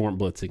mentioned that they weren't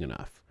blitzing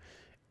enough.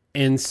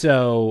 And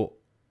so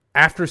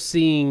after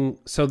seeing,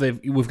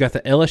 we've got the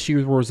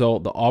LSU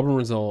result, the Auburn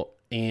result,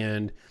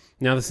 and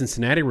now the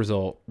Cincinnati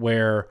result,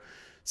 where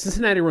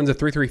Cincinnati runs a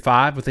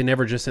 3-3-5, but they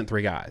never just sent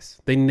 3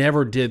 guys. They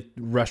never did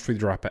rush through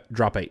the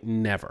drop 8,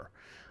 never.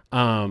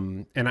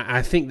 And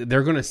I think that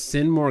they're going to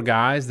send more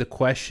guys. The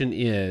question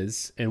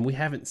is, and we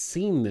haven't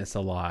seen this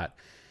a lot,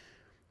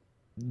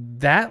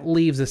 that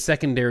leaves a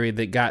secondary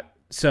that got,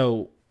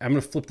 so I'm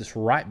going to flip this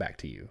right back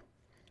to you.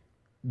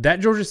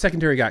 That Georgia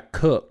secondary got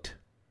cooked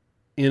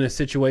in a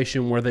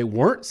situation where they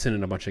weren't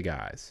sending a bunch of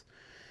guys.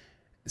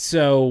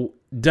 So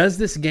does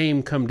this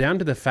game come down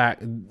to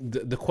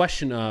the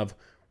question of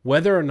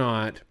whether or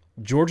not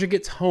Georgia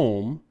gets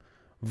home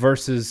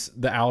versus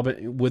the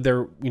Alabama with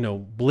their,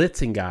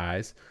 blitzing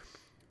guys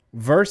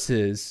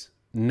versus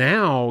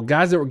now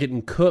guys that were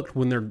getting cooked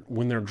when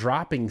they're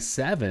dropping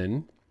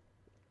 7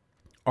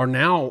 are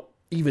now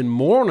even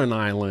more on an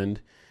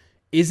island?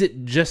 Does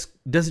it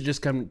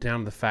just come down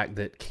to the fact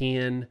that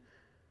can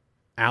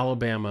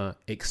Alabama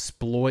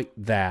exploit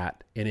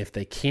that? And if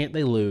they can't,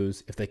 they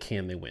lose. If they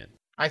can, they win.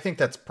 I think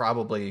that's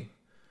probably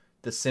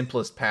the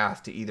simplest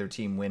path to either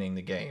team winning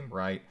the game,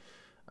 right?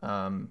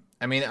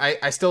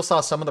 I still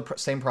saw some of the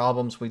same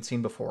problems we'd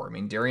seen before.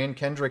 Darian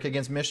Kendrick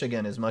against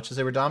Michigan, as much as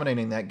they were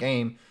dominating that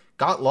game,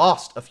 got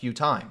lost a few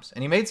times.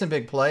 And he made some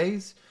big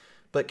plays,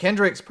 but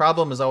Kendrick's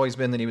problem has always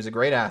been that he was a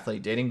great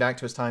athlete, dating back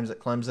to his times at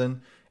Clemson.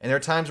 And there are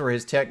times where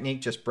his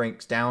technique just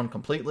breaks down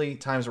completely,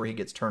 times where he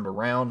gets turned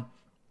around,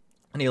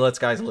 and he lets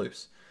guys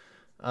loose.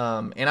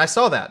 And I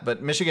saw that,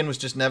 but Michigan was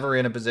just never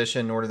in a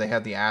position, nor do they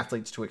have the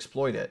athletes to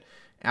exploit it.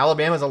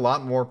 Alabama's a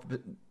lot more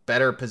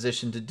better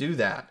positioned to do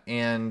that.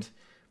 And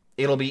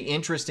it'll be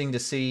interesting to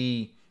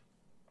see,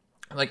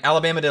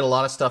 Alabama did a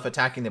lot of stuff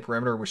attacking the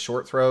perimeter with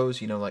short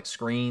throws, like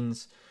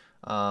screens.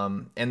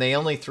 And they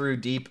only threw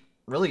deep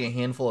really a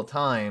handful of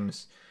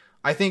times.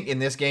 I think in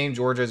this game,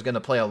 Georgia is going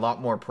to play a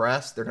lot more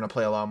press. They're going to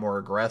play a lot more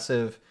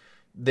aggressive.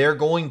 They're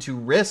going to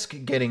risk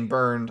getting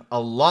burned a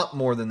lot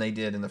more than they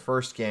did in the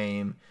first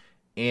game.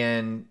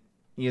 And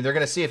they're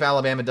going to see if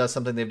Alabama does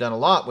something they've done a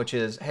lot, which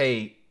is,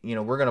 hey,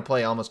 we're going to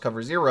play almost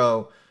cover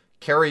 0,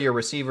 carry your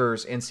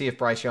receivers, and see if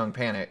Bryce Young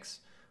panics.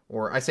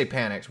 Or I say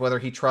panics, whether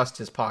he trusts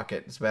his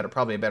pocket is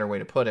probably a better way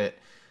to put it,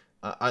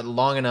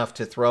 long enough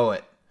to throw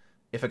it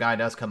if a guy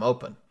does come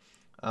open.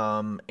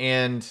 I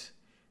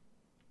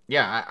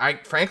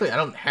frankly, I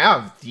don't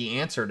have the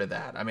answer to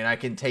that. I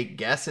can take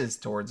guesses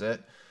towards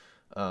it.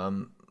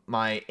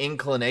 My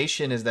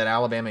inclination is that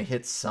Alabama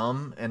hits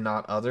some and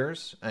not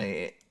others.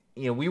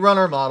 We run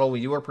our model,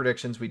 we do our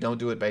predictions, we don't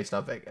do it based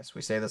off Vegas.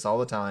 We say this all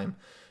the time,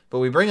 but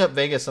we bring up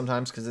Vegas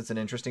sometimes because it's an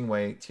interesting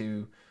way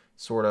to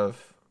sort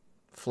of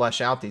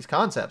flesh out these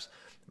concepts.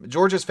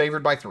 Georgia's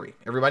favored by 3.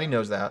 Everybody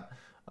knows that.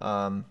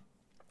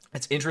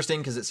 It's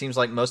interesting because it seems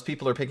like most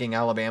people are picking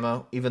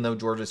Alabama, even though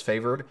Georgia's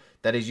favored.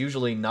 That is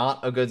usually not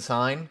a good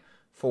sign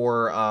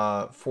for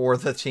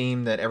the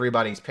team that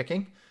everybody's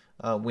picking.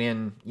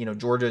 When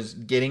Georgia's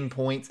getting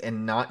points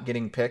and not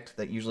getting picked,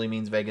 that usually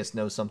means Vegas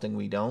knows something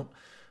we don't.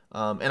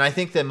 And I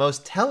think the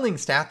most telling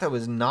stat, though,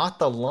 is not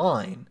the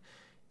line.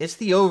 It's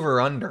the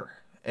over-under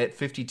at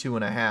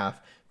 52.5.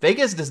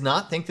 Vegas does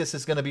not think this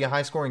is going to be a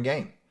high-scoring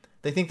game.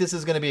 They think this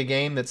is going to be a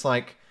game that's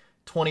like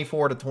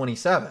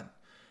 24-27.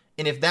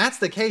 And if that's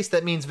the case,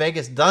 that means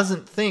Vegas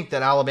doesn't think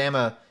that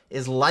Alabama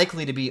is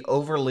likely to be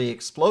overly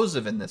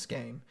explosive in this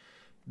game.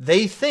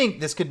 They think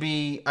this could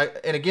be,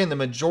 and again, the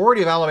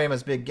majority of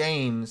Alabama's big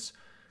games,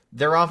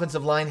 their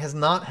offensive line has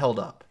not held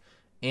up.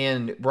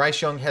 And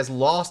Bryce Young has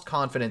lost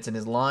confidence in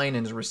his line,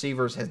 and his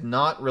receivers has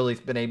not really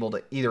been able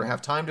to either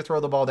have time to throw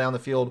the ball down the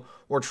field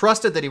or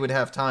trusted that he would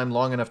have time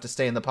long enough to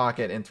stay in the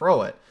pocket and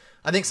throw it.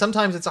 I think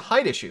sometimes it's a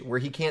height issue where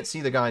he can't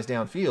see the guys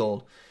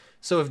downfield.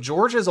 So if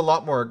Georgia is a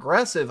lot more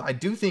aggressive, I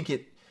do think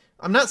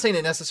I'm not saying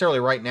it necessarily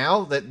right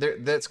now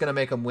that's going to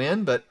make them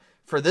win, but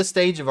for this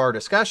stage of our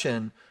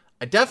discussion,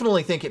 I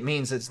definitely think it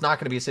means it's not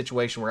going to be a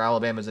situation where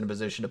Alabama's in a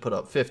position to put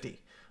up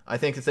 50. I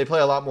think if they play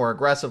a lot more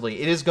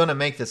aggressively, it is going to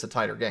make this a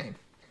tighter game.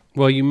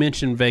 Well, you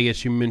mentioned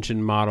Vegas, you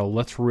mentioned model.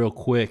 Let's real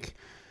quick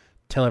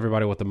tell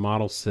everybody what the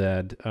model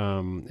said.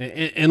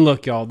 And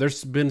look, y'all,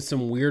 there's been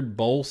some weird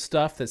bowl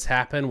stuff that's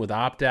happened with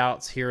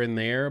opt-outs here and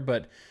there,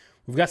 but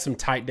we've got some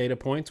tight data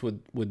points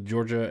with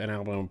Georgia and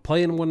Alabama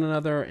playing one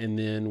another, and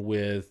then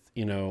with,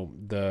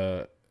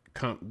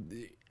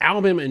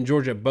 Alabama and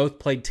Georgia both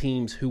played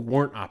teams who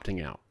weren't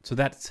opting out. So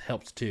that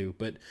helps too.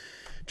 But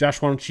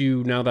Josh, why don't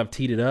you, now that I've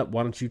teed it up,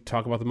 why don't you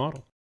talk about the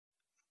model?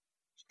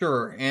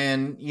 Sure.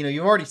 And,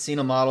 you've already seen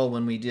a model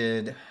when we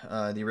did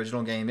the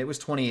original game. It was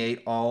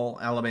 28 all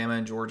Alabama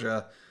and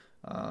Georgia.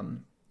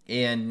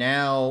 And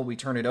now we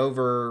turn it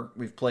over.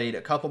 We've played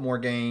a couple more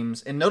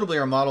games. And notably,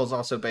 our model is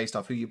also based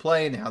off who you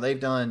played and how they've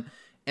done.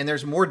 And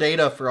there's more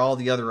data for all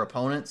the other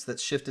opponents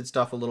that's shifted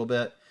stuff a little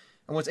bit.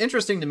 And what's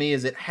interesting to me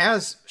is it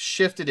has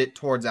shifted it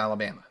towards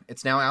Alabama.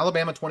 It's now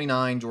Alabama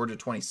 29, Georgia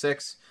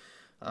 26.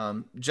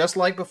 Just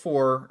like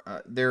before,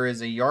 there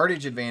is a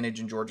yardage advantage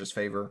in Georgia's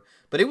favor,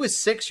 but it was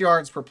 6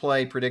 yards per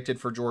play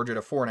predicted for Georgia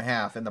to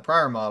 4.5 in the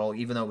prior model,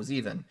 even though it was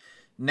even.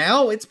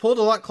 Now it's pulled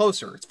a lot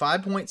closer. It's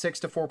 5.6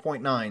 to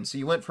 4.9. So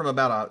you went from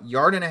about 1.5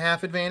 yard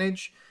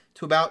advantage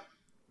to about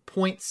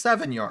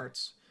 0.7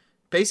 yards.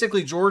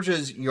 Basically,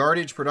 Georgia's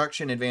yardage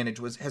production advantage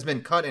has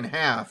been cut in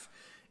half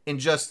in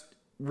just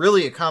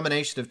really a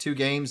combination of 2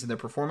 games and the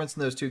performance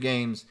in those 2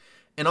 games.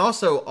 And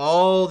also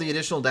all the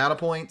additional data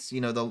points,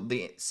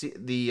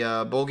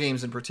 the bowl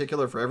games in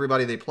particular for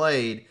everybody they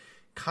played,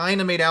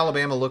 kind of made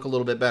Alabama look a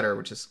little bit better,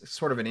 which is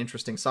sort of an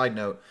interesting side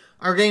note.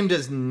 Our game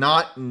does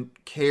not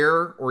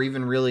care or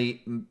even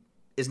really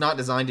is not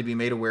designed to be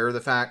made aware of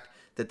the fact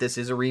that this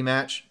is a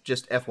rematch,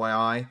 just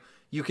FYI.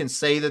 You can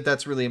say that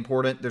that's really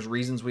important. There's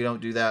reasons we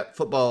don't do that.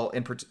 Football,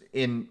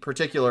 in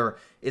particular,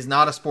 is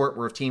not a sport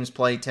where if teams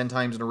play 10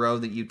 times in a row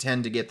that you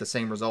tend to get the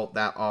same result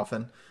that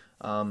often.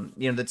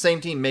 The same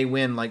team may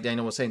win, like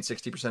Daniel was saying,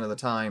 60% of the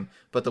time,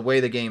 but the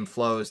way the game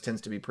flows tends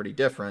to be pretty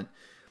different.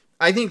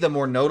 I think the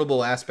more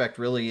notable aspect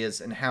really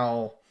is in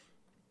how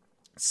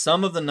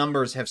some of the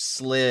numbers have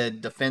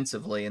slid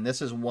defensively, and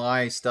this is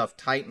why stuff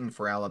tightened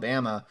for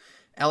Alabama.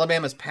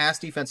 Alabama's pass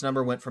defense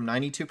number went from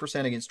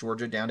 92% against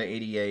Georgia down to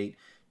 88%.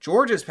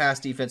 Georgia's pass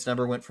defense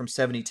number went from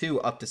 72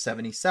 up to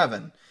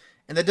 77.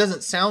 And that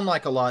doesn't sound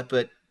like a lot,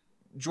 but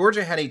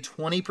Georgia had a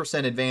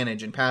 20%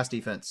 advantage in pass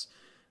defense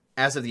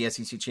as of the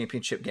SEC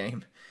championship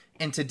game.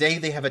 And today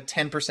they have a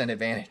 10%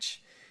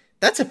 advantage.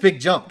 That's a big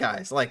jump,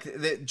 guys. Like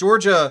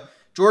Georgia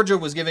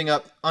was giving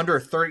up under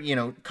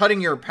 30,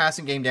 cutting your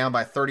passing game down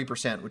by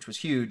 30%, which was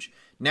huge.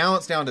 Now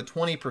it's down to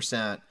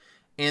 20%.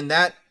 And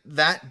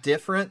that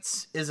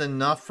difference is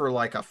enough for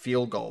like a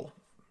field goal.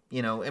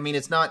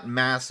 It's not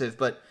massive,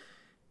 but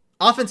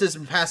offenses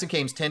and passing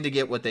games tend to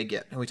get what they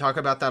get. And we talk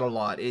about that a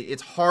lot.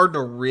 It's hard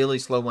to really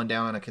slow one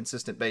down on a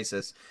consistent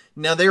basis.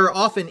 Now, they are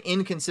often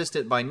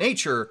inconsistent by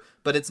nature,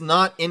 but it's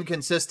not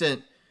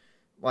inconsistent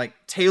like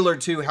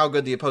tailored to how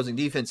good the opposing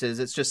defense is.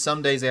 It's just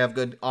some days they have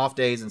good off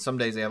days and some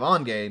days they have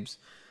on games.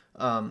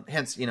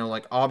 Hence,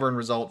 like Auburn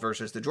result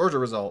versus the Georgia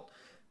result.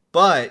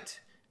 But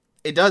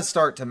it does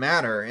start to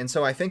matter. And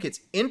so I think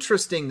it's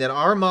interesting that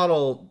our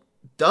model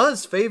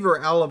does favor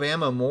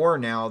Alabama more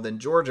now than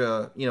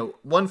Georgia.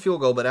 One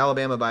field goal, but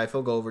Alabama by a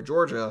field goal over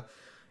Georgia.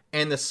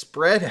 And the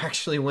spread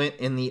actually went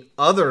in the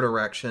other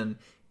direction,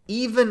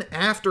 even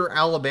after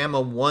Alabama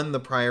won the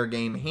prior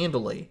game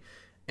handily.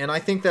 And I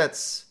think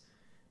that's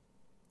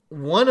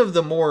one of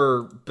the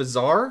more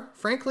bizarre,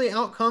 frankly,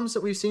 outcomes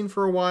that we've seen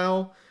for a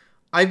while.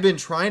 I've been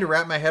trying to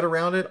wrap my head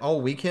around it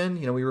all weekend.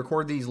 We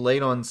record these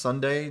late on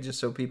Sunday, just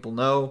so people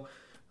know.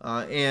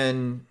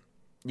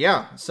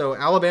 So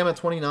Alabama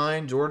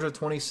 29, Georgia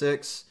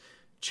 26,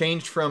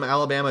 changed from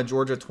Alabama,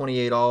 Georgia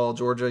 28 all,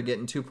 Georgia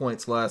getting 2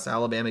 points less,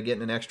 Alabama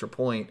getting an extra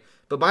point.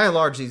 But by and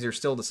large, these are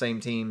still the same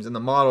teams. And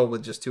the model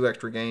with just 2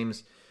 extra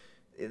games,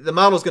 the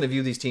model is going to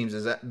view these teams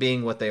as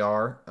being what they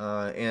are.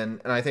 And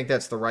I think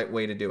that's the right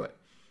way to do it.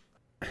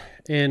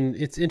 And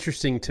it's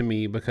interesting to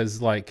me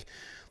because like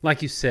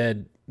you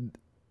said,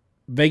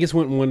 Vegas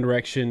went in one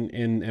direction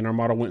and our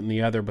model went in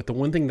the other. But the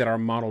one thing that our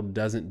model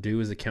doesn't do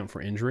is account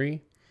for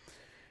injury.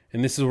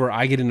 And this is where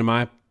I get into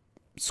my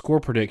score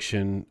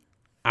prediction.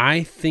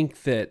 I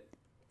think that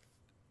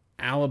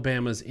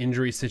Alabama's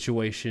injury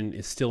situation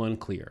is still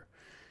unclear.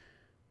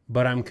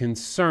 But I'm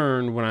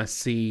concerned when I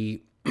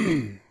see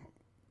 40%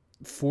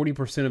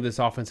 of this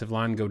offensive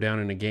line go down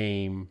in a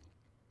game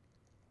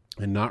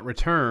and not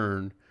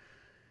return,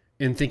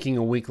 and thinking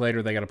a week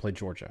later they got to play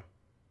Georgia.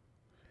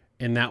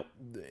 And that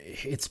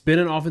it's been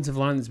an offensive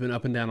line that's been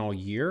up and down all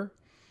year.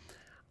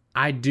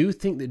 I do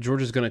think that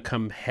Georgia's going to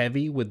come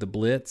heavy with the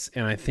blitz,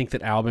 and I think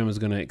that Alabama's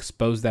going to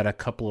expose that a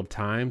couple of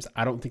times.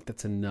 I don't think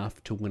that's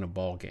enough to win a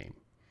ball game.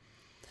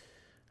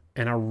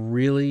 And I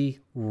really,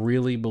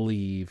 really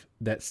believe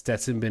that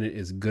Stetson Bennett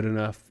is good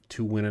enough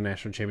to win a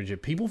national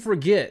championship. People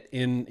forget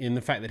in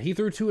the fact that he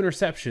threw 2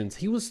 interceptions.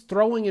 He was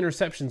throwing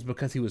interceptions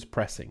because he was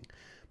pressing,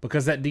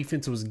 because that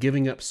defense was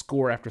giving up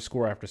score after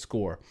score after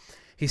score.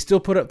 He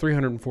still put up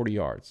 340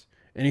 yards,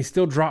 and he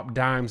still dropped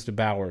dimes to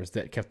Bowers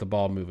that kept the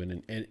ball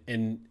moving.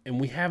 And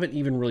we haven't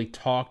even really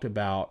talked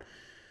about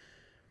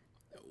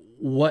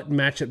what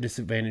matchup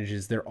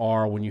disadvantages there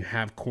are when you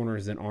have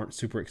corners that aren't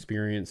super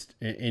experienced.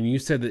 And you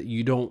said that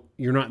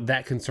you're not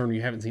that concerned.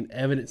 You haven't seen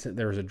evidence that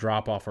there's a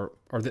drop off or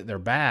that they're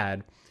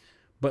bad,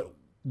 but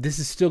this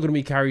is still going to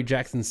be Kyrie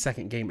Jackson's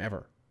second game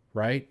ever,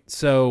 right?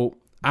 So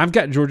I've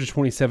got Georgia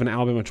 27,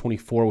 Alabama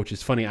 24, which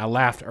is funny. I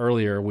laughed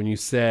earlier when you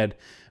said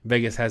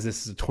Vegas has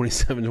this as a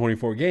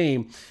 27-24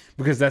 game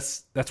because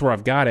that's where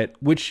I've got it,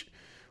 which,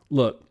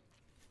 look,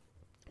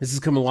 this has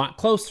come a lot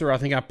closer. I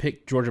think I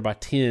picked Georgia by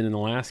 10 in the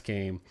last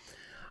game.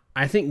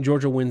 I think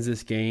Georgia wins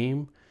this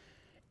game,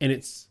 and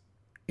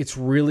it's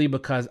really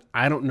because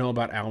I don't know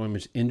about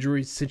Alabama's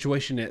injury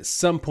situation. At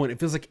some point, it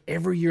feels like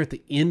every year at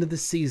the end of the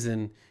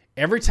season,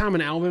 every time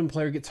an Alabama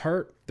player gets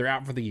hurt, they're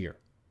out for the year.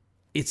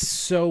 It's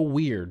so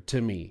weird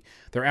to me.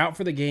 They're out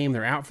for the game.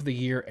 They're out for the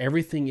year.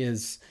 Everything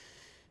is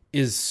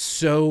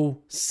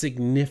so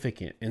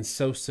significant and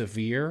so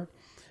severe.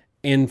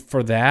 And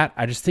for that,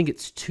 I just think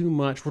it's too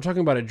much. We're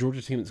talking about a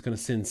Georgia team that's going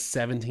to send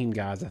 17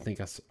 guys, I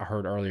think I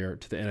heard earlier,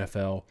 to the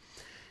NFL.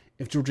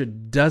 If Georgia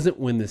doesn't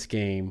win this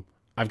game,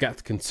 I've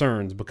got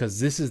concerns because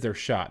this is their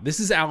shot. This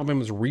is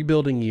Alabama's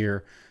rebuilding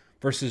year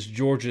versus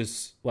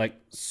Georgia's like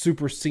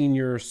super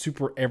senior,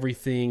 super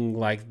everything.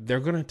 Like they're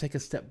going to take a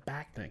step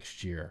back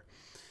next year.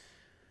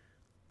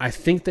 I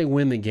think they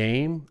win the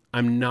game.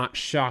 I'm not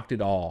shocked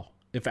at all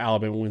if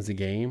Alabama wins the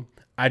game.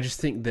 I just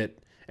think that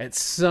at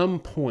some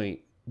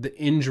point, the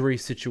injury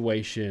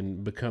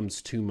situation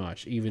becomes too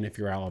much, even if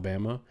you're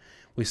Alabama.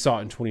 We saw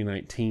it in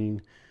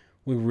 2019.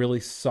 We really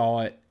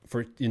saw it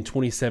in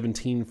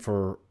 2017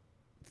 for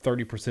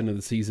 30% of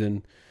the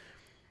season.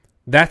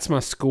 That's my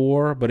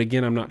score, but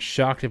again, I'm not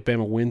shocked if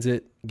Bama wins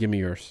it. Give me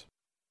yours.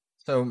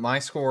 So my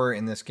score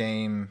in this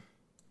game,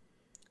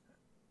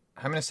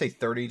 I'm going to say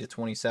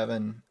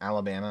 30-27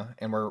 Alabama,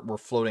 and we're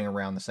floating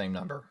around the same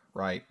number,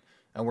 right?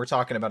 And we're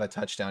talking about a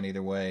touchdown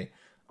either way.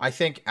 I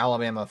think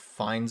Alabama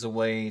finds a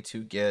way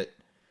to get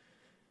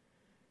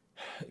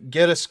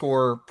a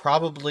score,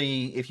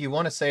 probably, if you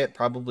want to say it,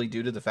 probably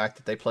due to the fact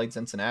that they played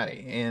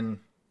Cincinnati. And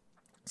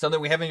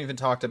something we haven't even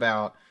talked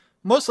about,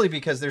 mostly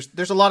because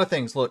there's a lot of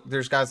things. Look,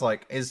 there's guys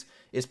like, is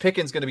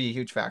Pickens going to be a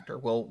huge factor?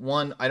 Well,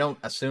 one, I don't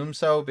assume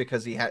so,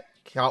 because he had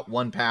caught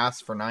one pass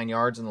for 9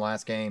 yards in the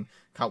last game,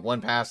 caught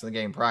one pass in the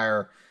game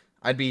prior.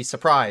 I'd be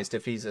surprised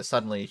if he's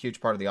suddenly a huge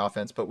part of the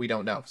offense, but we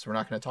don't know, so we're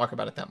not going to talk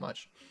about it that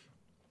much.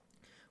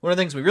 One of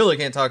the things we really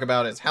can't talk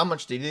about is how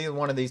much did either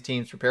one of these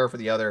teams prepare for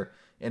the other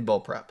in bowl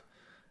prep.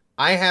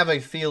 I have a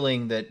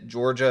feeling that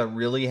Georgia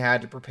really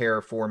had to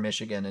prepare for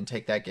Michigan and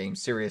take that game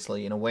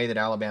seriously in a way that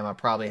Alabama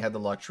probably had the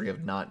luxury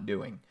of not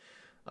doing.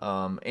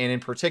 And in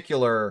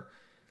particular,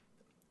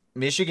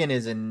 Michigan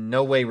is in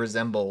no way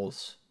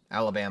resembles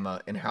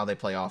Alabama in how they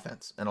play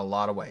offense in a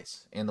lot of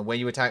ways. And the way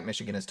you attack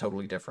Michigan is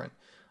totally different.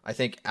 I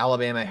think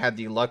Alabama had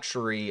the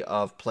luxury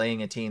of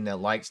playing a team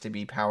that likes to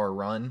be power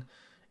run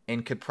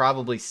and could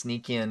probably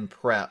sneak in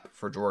prep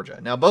for Georgia.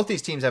 Now, both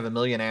these teams have a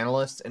million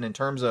analysts, and in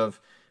terms of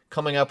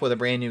coming up with a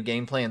brand new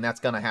game plan, that's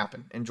going to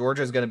happen. And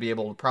Georgia is going to be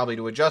able probably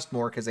to adjust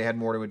more because they had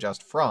more to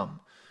adjust from.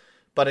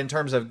 But in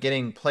terms of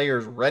getting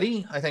players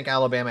ready, I think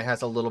Alabama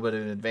has a little bit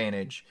of an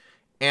advantage.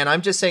 And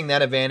I'm just saying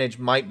that advantage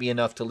might be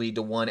enough to lead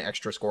to one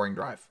extra scoring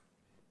drive.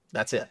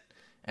 That's it.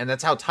 And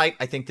that's how tight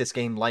I think this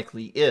game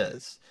likely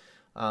is.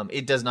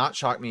 It does not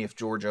shock me if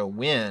Georgia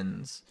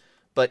wins.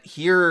 But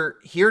here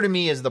to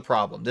me is the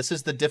problem. This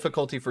is the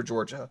difficulty for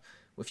Georgia.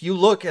 If you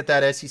look at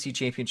that SEC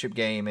championship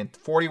game and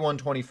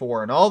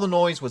 41-24, and all the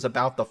noise was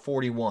about the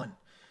 41.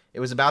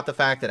 It was about the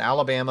fact that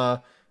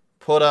Alabama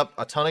put up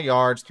a ton of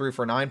yards, threw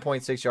for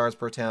 9.6 yards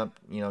per attempt,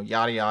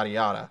 yada, yada,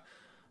 yada.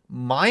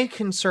 My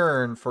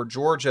concern for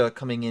Georgia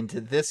coming into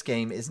this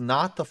game is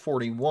not the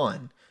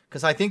 41,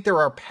 because I think there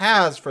are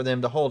paths for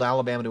them to hold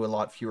Alabama to a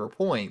lot fewer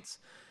points.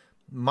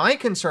 My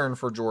concern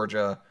for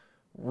Georgia,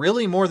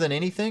 really more than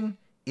anything,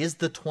 is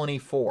the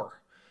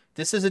 24.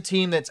 This is a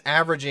team that's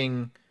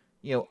averaging,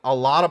 a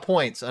lot of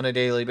points on a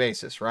daily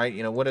basis,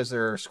 right? What is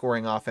their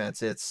scoring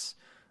offense? It's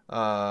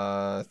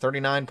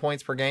 39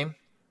 points per game.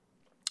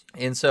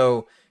 And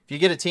so if you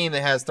get a team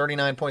that has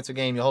 39 points a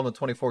game, you hold them to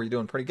 24, you're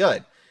doing pretty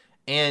good.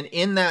 And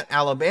in that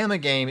Alabama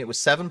game, it was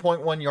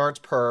 7.1 yards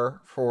per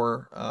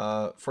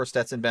for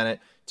Stetson Bennett,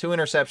 2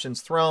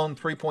 interceptions thrown,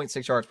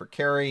 3.6 yards per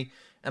carry.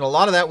 And a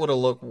lot of that would have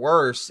looked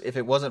worse if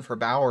it wasn't for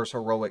Bauer's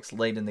heroics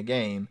late in the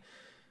game.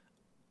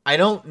 I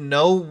don't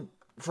know,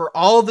 for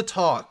all the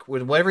talk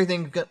with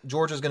everything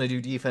Georgia's going to do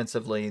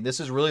defensively, this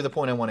is really the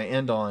point I want to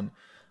end on.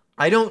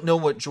 I don't know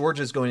what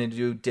Georgia's going to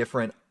do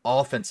different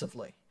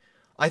offensively.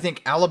 I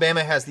think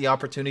Alabama has the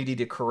opportunity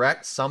to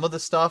correct some of the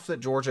stuff that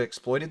Georgia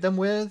exploited them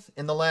with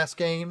in the last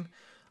game.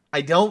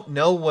 I don't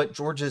know what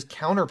Georgia's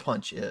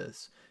counterpunch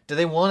is. Do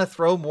they want to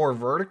throw more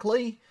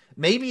vertically?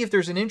 Maybe if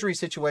there's an injury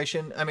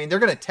situation, they're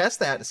going to test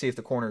that to see if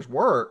the corners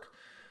work,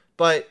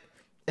 but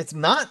it's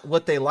not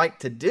what they like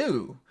to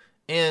do.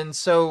 And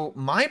so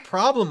my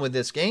problem with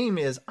this game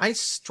is I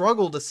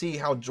struggle to see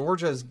how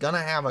Georgia is going to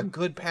have a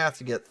good path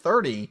to get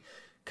 30,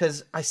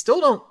 because I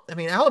still don't,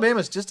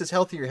 Alabama's just as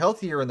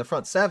healthier in the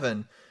front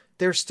seven.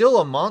 They're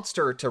still a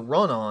monster to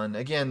run on.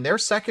 Again, they're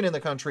second in the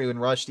country in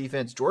rush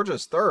defense.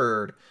 Georgia's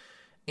third.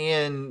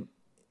 And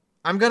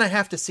I'm going to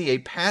have to see a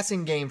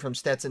passing game from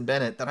Stetson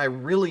Bennett that I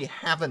really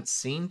haven't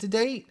seen to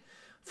date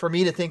for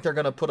me to think they're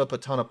going to put up a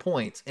ton of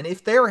points. And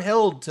if they're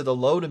held to the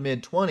low to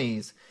mid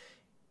 20s,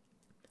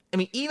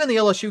 even the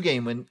LSU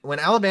game, when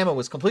Alabama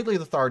was completely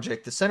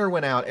lethargic, the center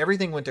went out,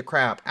 everything went to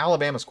crap,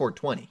 Alabama scored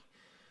 20.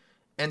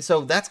 And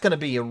so that's going to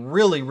be a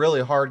really,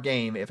 really hard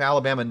game if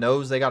Alabama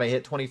knows they got to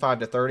hit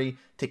 25-30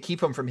 to keep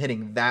them from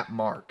hitting that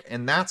mark.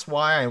 And that's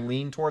why I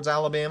lean towards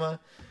Alabama.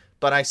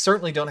 But I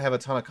certainly don't have a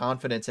ton of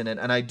confidence in it.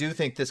 And I do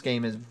think this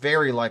game is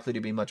very likely to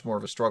be much more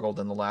of a struggle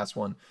than the last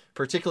one,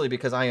 particularly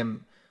because I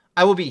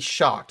will be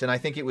shocked, and I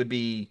think it would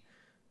be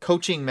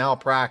coaching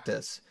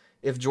malpractice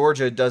if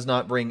Georgia does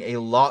not bring a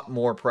lot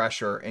more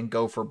pressure and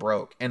go for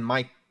broke. And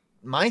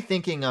my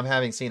thinking of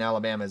having seen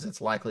Alabama is it's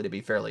likely to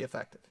be fairly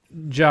effective.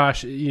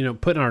 Josh,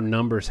 putting our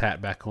numbers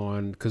hat back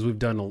on, because we've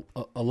done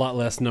a lot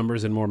less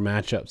numbers and more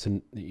matchups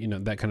and,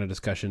 that kind of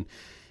discussion.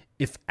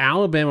 If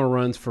Alabama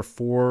runs for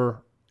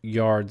 4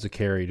 yards a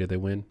carry, do they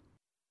win?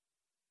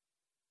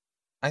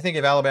 I think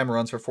if Alabama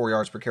runs for 4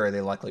 yards per carry,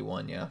 they likely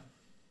won, yeah.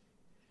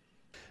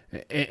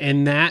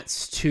 And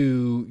that's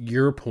to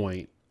your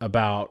point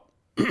about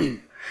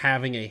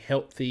having a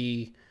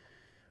healthy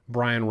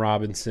Brian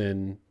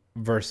Robinson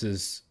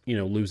versus,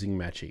 losing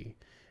Mechie.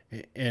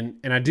 And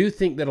I do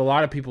think that a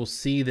lot of people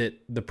see that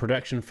the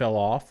production fell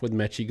off with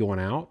Mechie going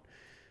out,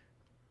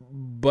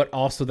 but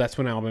also that's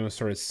when Alabama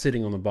started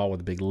sitting on the ball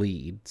with a big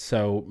lead.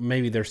 So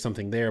maybe there's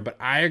something there. But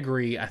I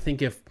agree. I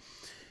think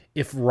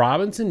if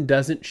Robinson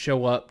doesn't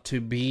show up to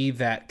be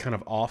that kind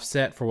of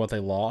offset for what they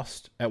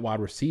lost at wide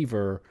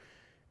receiver,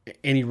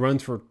 and he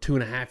runs for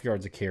 2.5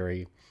 yards a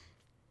carry,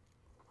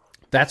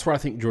 that's where I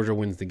think Georgia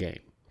wins the game.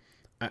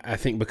 I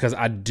think because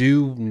I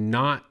do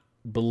not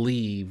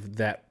believe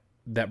that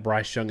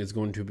Bryce Young is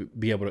going to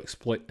be able to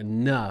exploit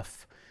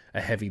enough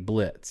a heavy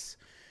blitz.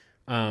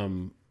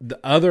 The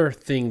other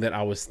thing that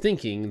I was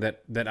thinking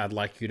that I'd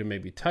like you to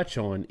maybe touch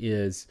on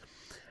is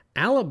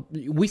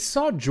we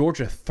saw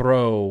Georgia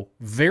throw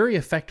very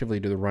effectively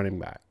to the running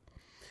back.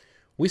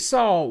 We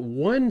saw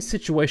one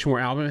situation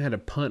where Alabama had a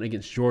punt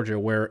against Georgia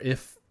where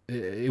if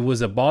it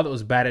was a ball that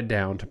was batted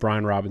down to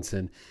Brian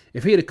Robinson,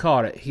 if he had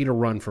caught it, he'd have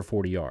run for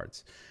 40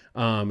 yards.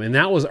 And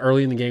that was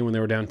early in the game when they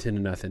were down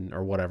 10-0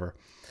 or whatever.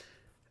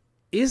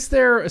 Is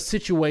there a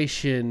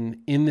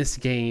situation in this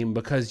game,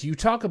 because you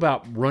talk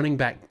about running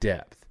back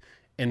depth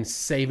and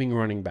saving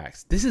running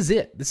backs. This is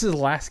it. This is the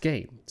last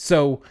game.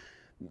 So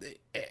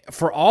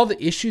for all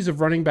the issues of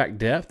running back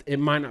depth, it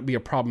might not be a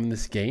problem in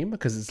this game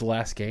because it's the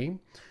last game.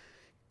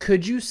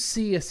 Could you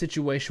see a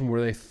situation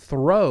where they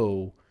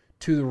throw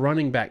to the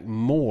running back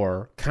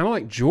more, kind of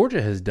like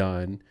Georgia has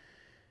done,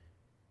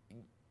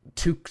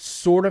 to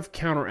sort of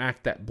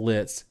counteract that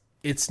blitz?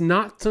 It's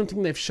not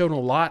something they've shown a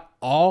lot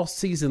all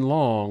season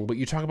long, but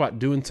you talk about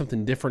doing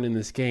something different in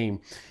this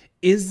game.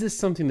 Is this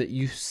something that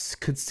you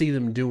could see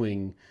them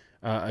doing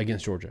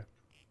against Georgia?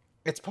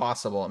 It's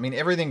possible. I mean,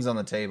 everything's on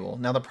the table.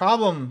 Now, the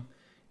problem,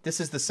 this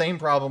is the same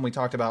problem we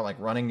talked about, like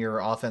running your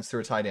offense through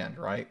a tight end,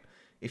 right?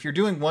 If you're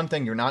doing one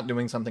thing, you're not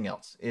doing something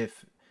else.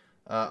 If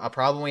a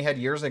problem we had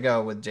years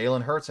ago with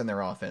Jalen Hurts in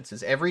their offense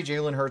is every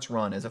Jalen Hurts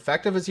run, as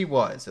effective as he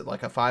was at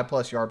like a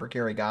 5+ yard per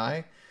carry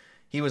guy,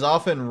 he was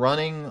often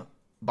running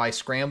by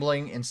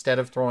scrambling instead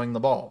of throwing the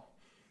ball.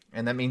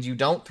 And that means you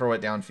don't throw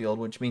it downfield,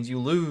 which means you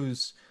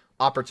lose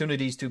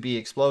opportunities to be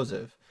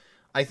explosive.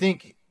 I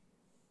think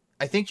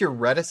you're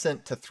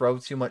reticent to throw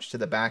too much to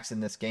the backs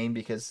in this game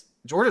because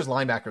Georgia's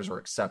linebackers are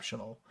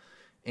exceptional.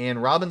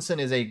 And Robinson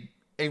is a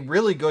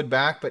really good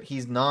back, but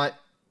he's not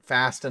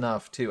fast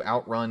enough to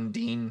outrun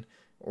Dean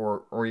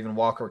or even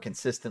Walker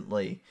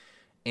consistently.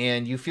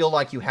 And you feel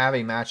like you have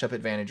a matchup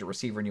advantage at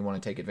receiver and you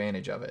want to take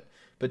advantage of it.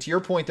 But to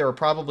your point, there are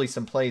probably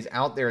some plays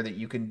out there that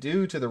you can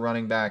do to the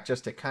running back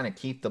just to kind of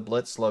keep the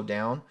blitz slowed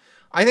down.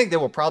 I think they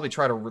will probably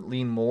try to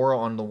lean more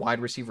on the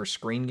wide receiver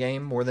screen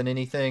game more than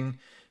anything.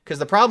 Because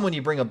the problem when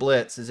you bring a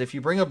blitz is if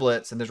you bring a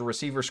blitz and there's a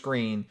receiver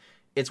screen,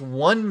 it's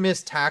one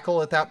missed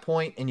tackle at that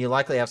point and you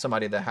likely have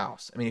somebody at the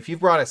house. I mean, if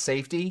you've brought a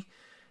safety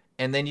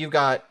and then you've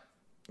got,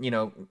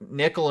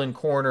 nickel and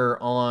corner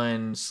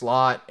on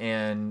slot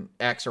and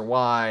X or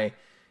Y,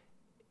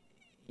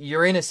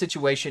 you're in a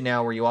situation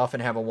now where you often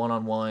have a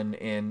one-on-one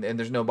and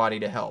there's nobody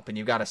to help. And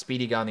you've got a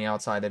speedy guy on the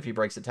outside that if he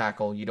breaks a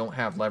tackle, you don't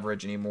have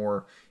leverage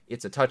anymore.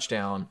 It's a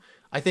touchdown.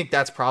 I think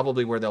that's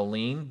probably where they'll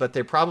lean, but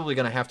they're probably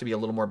going to have to be a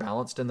little more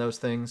balanced in those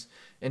things.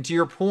 And to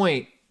your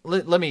point,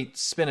 let me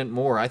spin it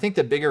more. I think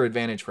the bigger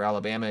advantage for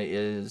Alabama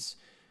is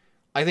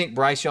I think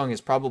Bryce Young has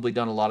probably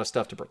done a lot of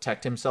stuff to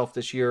protect himself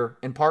this year,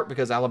 in part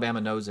because Alabama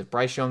knows if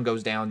Bryce Young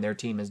goes down, their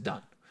team is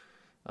done.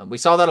 We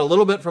saw that a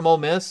little bit from Ole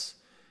Miss.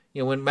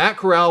 When Matt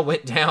Corral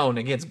went down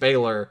against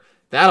Baylor,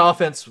 that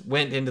offense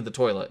went into the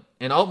toilet.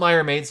 And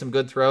Altmaier made some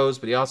good throws,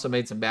 but he also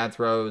made some bad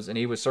throws, and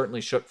he was certainly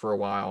shook for a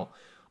while.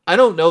 I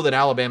don't know that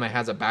Alabama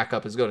has a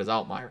backup as good as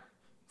Altmaier,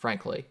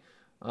 frankly.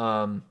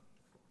 And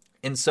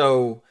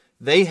so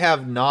they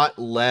have not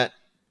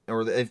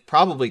or they've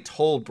probably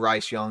told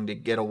Bryce Young to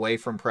get away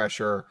from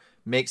pressure,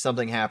 make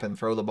something happen,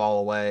 throw the ball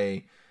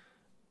away.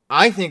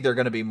 I think they're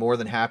going to be more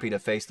than happy to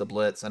face the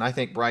blitz, and I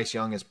think Bryce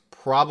Young is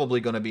probably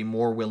going to be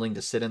more willing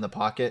to sit in the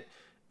pocket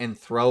and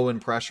throw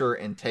in pressure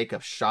and take a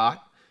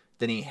shot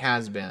than he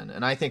has been.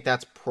 And I think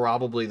that's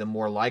probably the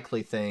more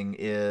likely thing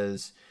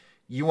is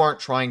you aren't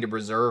trying to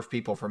preserve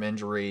people from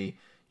injury.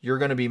 You're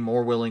going to be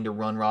more willing to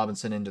run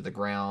Robinson into the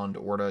ground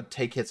or to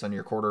take hits on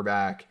your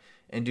quarterback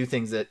and do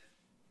things that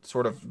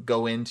sort of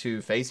go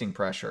into facing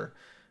pressure.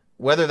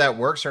 Whether that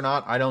works or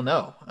not, I don't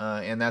know.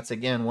 And that's,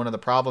 again, one of the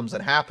problems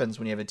that happens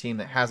when you have a team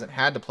that hasn't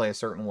had to play a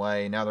certain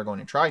way. Now they're going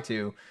to try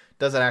to.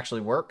 Does it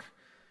actually work?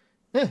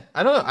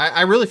 I don't know.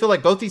 I really feel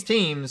like both these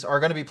teams are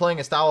going to be playing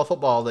a style of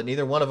football that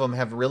neither one of them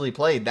have really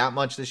played that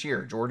much this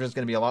year. Georgia's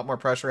going to be a lot more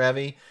pressure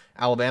heavy.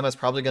 Alabama's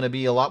probably going to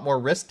be a lot more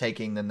risk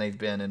taking than they've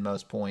been in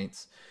most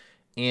points.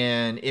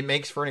 And it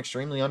makes for an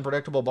extremely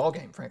unpredictable ball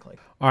game, frankly.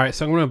 All right,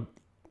 so I'm going to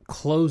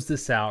close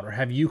this out, or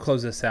have you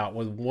close this out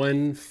with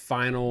one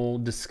final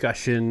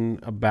discussion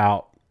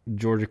about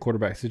Georgia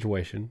quarterback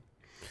situation.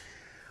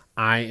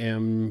 I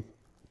am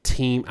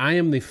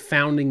the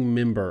founding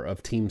member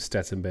of Team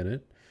Stetson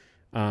Bennett.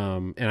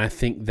 And I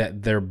think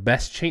that their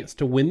best chance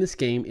to win this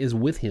game is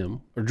with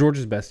him, or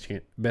Georgia's best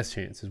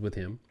chance is with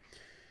him.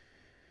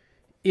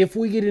 If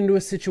we get into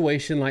a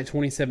situation like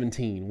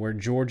 2017 where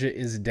Georgia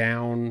is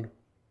down,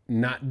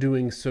 not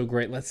doing so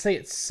great, let's say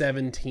it's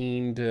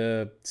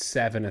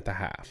 17-7 at the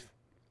half,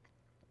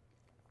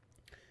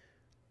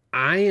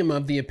 I am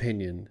of the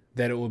opinion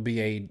that it would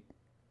be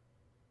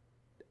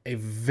a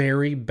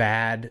very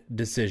bad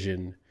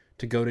decision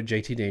to go to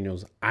JT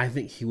Daniels. I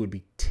think he would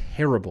be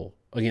terrible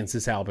against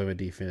this Alabama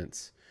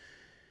defense.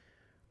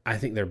 I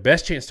think their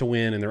best chance to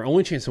win and their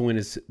only chance to win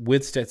is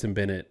with Stetson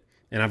Bennett,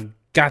 and I've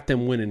got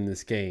them winning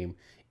this game.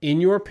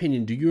 In your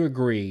opinion, do you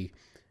agree,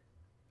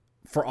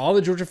 for all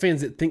the Georgia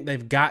fans that think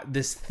they've got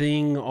this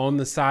thing on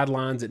the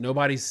sidelines that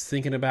nobody's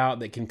thinking about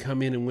that can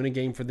come in and win a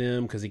game for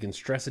them because he can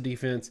stress a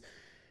defense,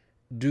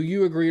 do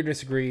you agree or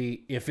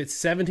disagree if it's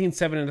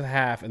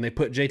 17-7.5 and they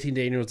put JT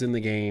Daniels in the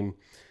game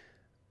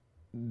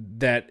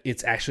that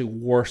it's actually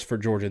worse for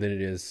Georgia than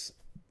it is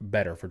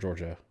better for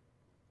Georgia?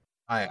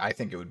 I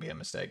think it would be a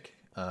mistake.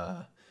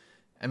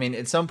 I mean,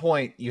 at some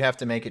point you have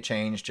to make a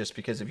change, just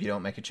because if you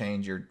don't make a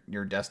change,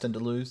 you're destined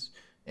to lose.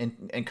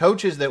 And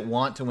coaches that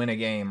want to win a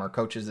game are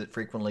coaches that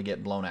frequently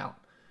get blown out,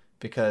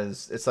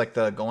 because it's like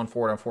the going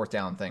forward on fourth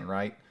down thing,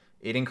 right?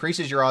 It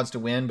increases your odds to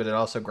win, but it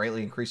also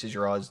greatly increases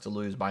your odds to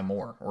lose by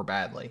more or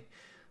badly.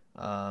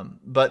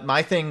 But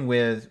my thing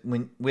with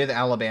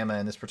Alabama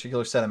in this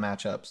particular set of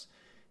matchups,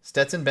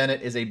 Stetson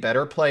Bennett is a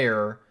better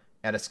player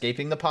at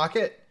escaping the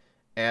pocket,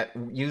 at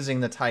using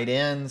the tight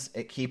ends,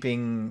 at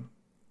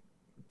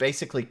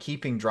basically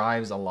keeping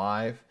drives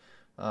alive.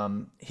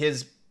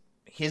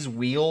 His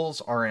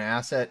wheels are an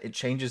asset. It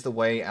changes the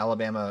way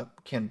Alabama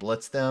can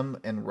blitz them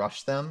and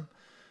rush them.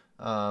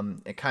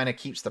 It kind of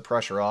keeps the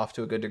pressure off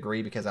to a good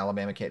degree because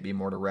Alabama can't be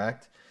more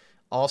direct.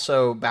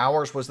 Also,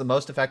 Bowers was the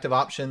most effective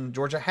option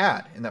Georgia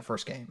had in that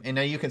first game. And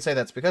now you can say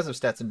that's because of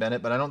Stetson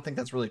Bennett, but I don't think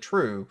that's really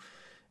true.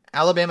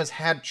 Alabama's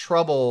had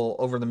trouble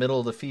over the middle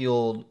of the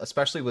field,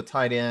 especially with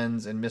tight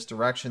ends and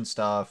misdirection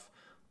stuff,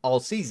 all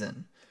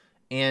season.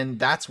 And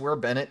that's where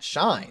Bennett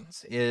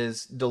shines,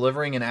 is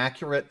delivering an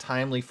accurate,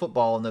 timely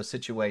football in those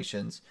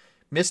situations.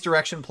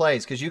 Misdirection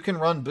plays, because you can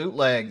run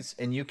bootlegs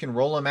and you can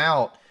roll them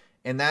out,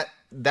 and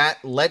that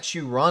lets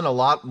you run a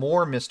lot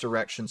more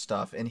misdirection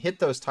stuff and hit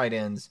those tight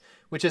ends,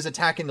 which is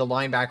attacking the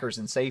linebackers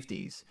and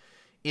safeties.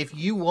 If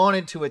you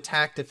wanted to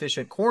attack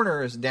deficient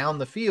corners down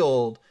the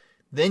field,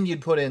 then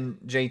you'd put in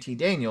JT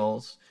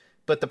Daniels.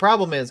 But the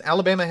problem is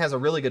Alabama has a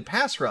really good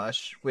pass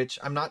rush, which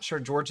I'm not sure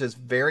Georgia's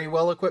very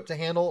well equipped to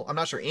handle. I'm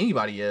not sure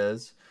anybody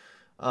is.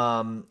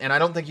 And I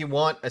don't think you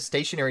want a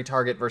stationary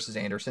target versus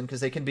Anderson, because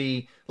they can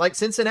be like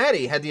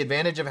Cincinnati had the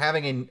advantage of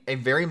having a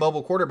very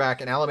mobile quarterback,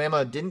 and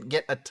Alabama didn't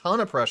get a ton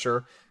of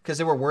pressure because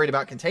they were worried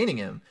about containing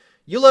him.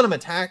 You let them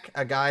attack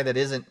a guy that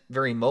isn't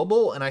very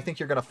mobile, and I think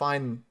you're going to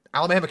find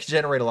Alabama can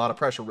generate a lot of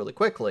pressure really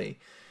quickly.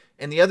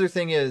 And the other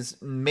thing is,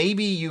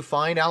 maybe you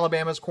find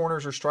Alabama's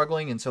corners are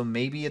struggling, and so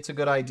maybe it's a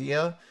good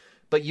idea,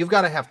 but you've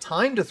got to have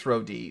time to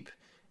throw deep.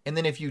 And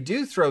then if you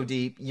do throw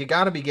deep, you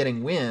got to be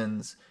getting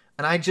wins.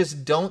 And I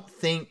just don't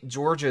think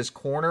Georgia's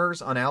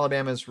corners on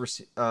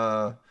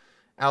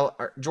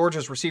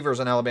Georgia's receivers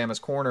on Alabama's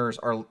corners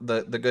are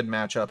the good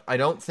matchup. I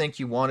don't think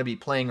you want to be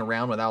playing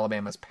around with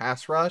Alabama's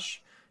pass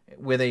rush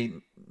with a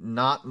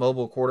not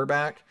mobile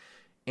quarterback.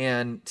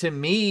 And to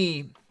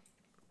me,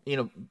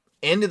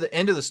 end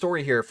of the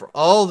story here for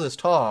all this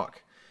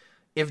talk,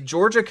 if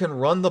Georgia can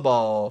run the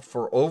ball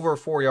for over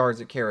 4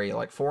 yards a carry,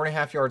 like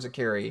 4.5 yards a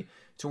carry,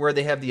 to where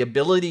they have the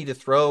ability to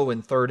throw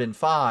in 3rd and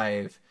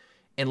 5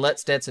 and let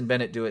Stetson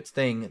Bennett do its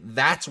thing,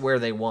 that's where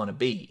they want to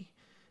be.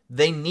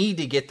 They need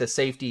to get the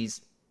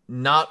safeties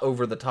not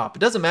over the top. It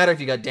doesn't matter if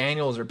you got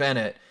Daniels or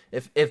Bennett.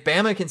 If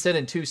Bama can sit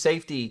in 2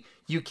 safety,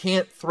 you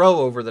can't throw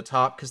over the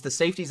top because the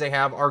safeties they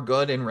have are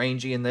good and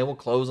rangy and they will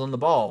close on the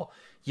ball.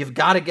 You've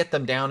got to get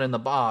them down in the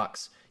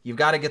box. You've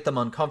got to get them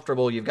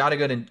uncomfortable. You've got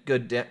to go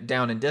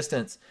down in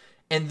distance.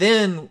 And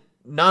then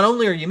not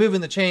only are you moving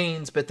the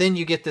chains, but then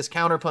you get this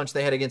counterpunch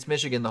they had against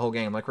Michigan the whole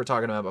game, like we're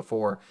talking about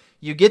before.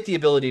 You get the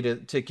ability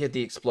to get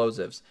the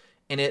explosives.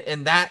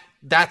 And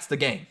that's the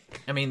game.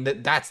 I mean,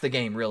 that's the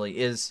game really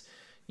is,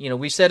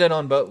 we said it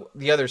on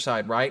the other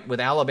side, right? With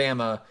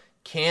Alabama,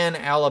 can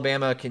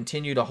Alabama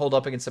continue to hold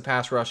up against the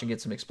pass rush and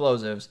get some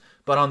explosives?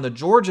 But on the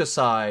Georgia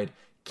side,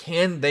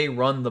 can they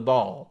run the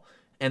ball?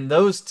 And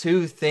those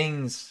two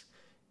things,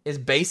 as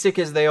basic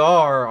as they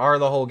are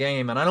the whole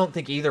game. And I don't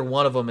think neither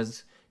one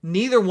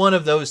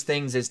of those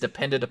things is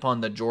dependent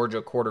upon the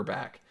Georgia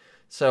quarterback.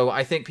 So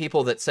I think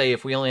people that say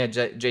if we only had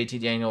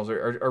JT Daniels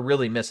are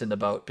really missing the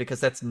boat, because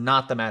that's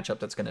not the matchup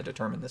that's going to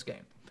determine this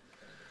game.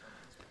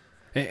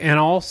 And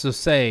I'll also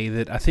say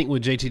that I think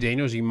with JT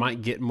Daniels, you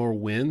might get more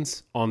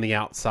wins on the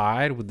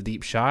outside with the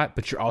deep shot,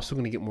 but you're also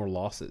going to get more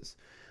losses.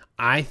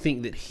 I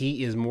think that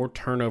he is more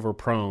turnover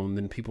prone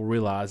than people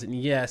realize. And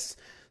yes,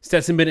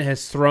 Stetson Bennett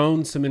has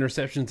thrown some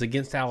interceptions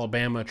against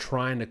Alabama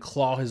trying to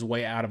claw his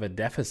way out of a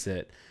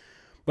deficit.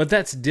 But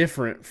that's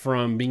different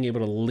from being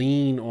able to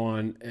lean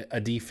on a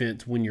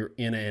defense when you're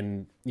in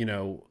an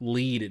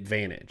lead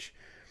advantage.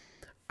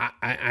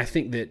 I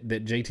think that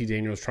JT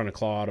Daniels trying to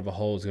claw out of a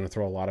hole is going to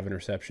throw a lot of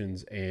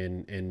interceptions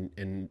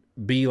and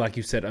be, like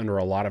you said, under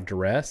a lot of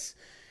duress.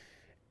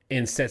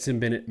 And Stetson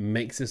Bennett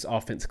makes this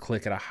offense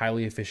click at a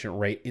highly efficient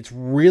rate. It's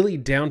really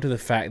down to the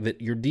fact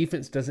that your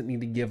defense doesn't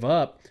need to give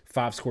up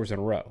 5 scores in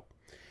a row.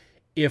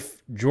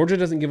 If Georgia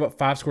doesn't give up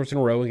 5 scores in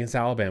a row against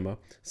Alabama,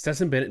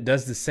 Stetson Bennett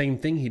does the same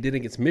thing he did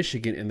against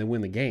Michigan and then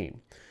win the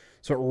game.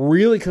 So it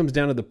really comes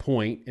down to the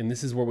point, and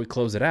this is where we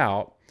close it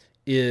out,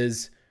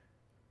 is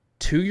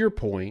to your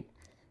point,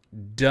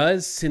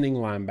 does sending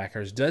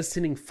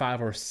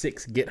 5 or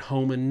 6 get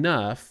home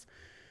enough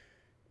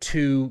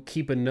to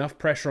keep enough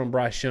pressure on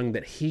Bryce Young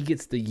that he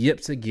gets the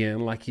yips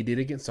again like he did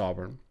against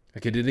Auburn,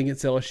 like he did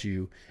against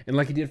LSU, and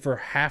like he did for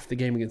half the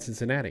game against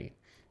Cincinnati?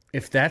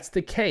 If that's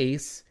the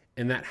case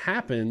and that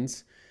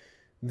happens,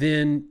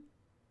 then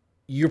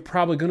you're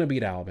probably going to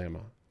beat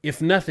Alabama.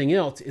 If nothing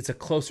else, it's a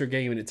closer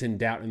game and it's in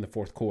doubt in the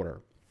fourth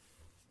quarter.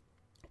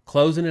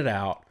 Closing it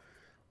out,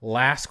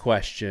 last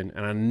question,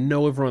 and I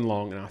know we've run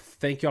long, and I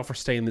thank y'all for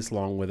staying this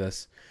long with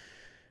us.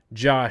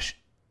 Josh,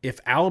 if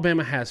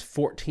Alabama has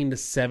 14 to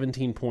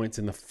 17 points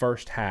in the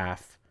first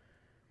half,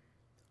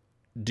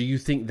 do you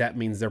think that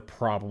means they're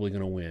probably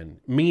going to win?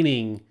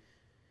 Meaning,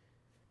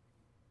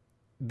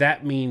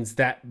 that means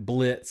that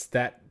blitz,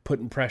 that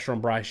putting pressure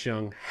on Bryce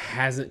Young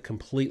hasn't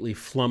completely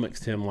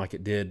flummoxed him like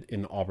it did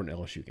in the Auburn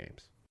LSU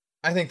games.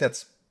 I think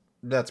that's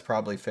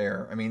probably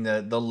fair. I mean,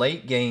 the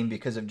late game,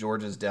 because of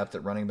Georgia's depth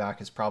at running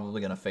back, is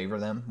probably going to favor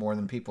them more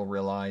than people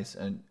realize.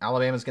 And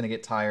Alabama's going to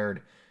get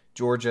tired.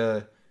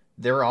 Georgia,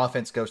 their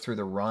offense goes through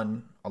the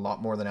run a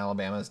lot more than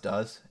Alabama's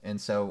does.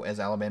 And so as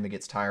Alabama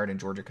gets tired and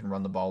Georgia can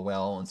run the ball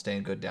well and stay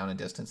good down and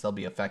distance, they'll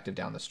be effective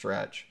down the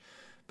stretch.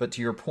 But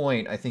to your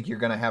point, I think you're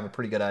going to have a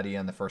pretty good idea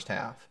in the first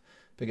half.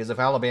 Because if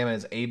Alabama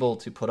is able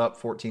to put up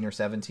 14 or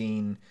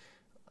 17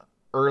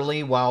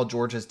 early while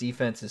Georgia's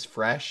defense is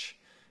fresh,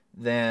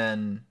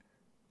 then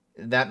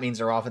that means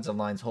their offensive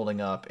line's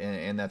holding up,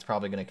 and that's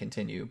probably going to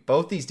continue.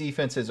 Both these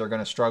defenses are going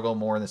to struggle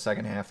more in the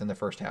second half than the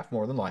first half,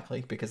 more than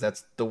likely, because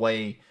that's the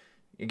way,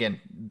 again,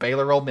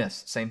 Baylor, Ole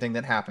Miss, same thing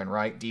that happened,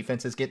 right?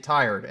 Defenses get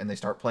tired, and they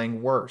start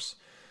playing worse.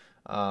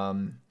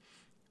 And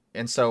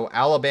so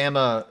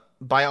Alabama,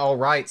 by all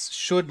rights,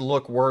 should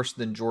look worse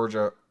than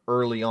Georgia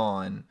early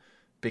on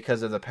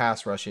because of the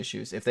pass rush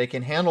issues. If they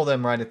can handle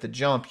them right at the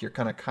jump, you're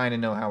going to kind of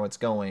know how it's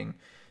going.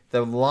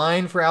 The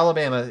line for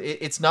Alabama,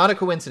 it's not a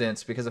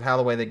coincidence because of how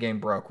the way the game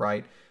broke,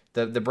 right?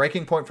 The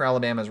breaking point for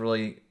Alabama is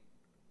really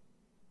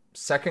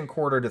second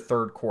quarter to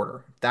third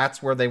quarter.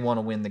 That's where they want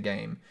to win the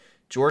game.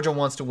 Georgia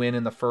wants to win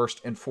in the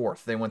first and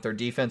fourth. They want their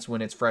defense,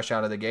 when it's fresh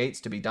out of the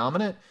gates, to be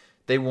dominant.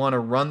 They want to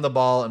run the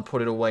ball and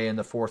put it away in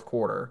the fourth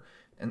quarter.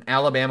 And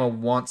Alabama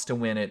wants to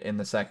win it in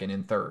the second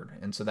and third.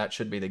 And so that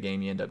should be the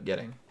game you end up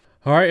getting.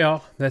 All right,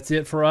 y'all. That's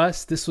it for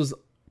us. This was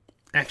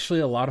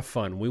actually a lot of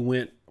fun. We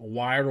went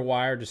wire to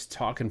wire, just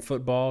talking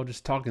football,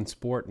 just talking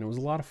sport, and it was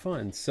a lot of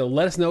fun. So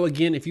let us know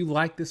again if you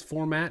like this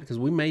format, because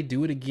we may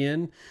do it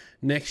again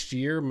next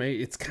year.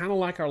 It's kind of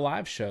like our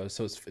live show,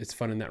 so it's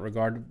fun in that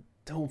regard.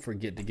 Don't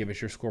forget to give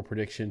us your score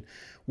prediction.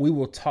 We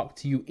will talk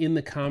to you in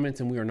the comments,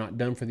 and we are not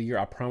done for the year.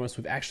 I promise.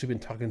 We've actually been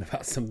talking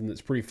about something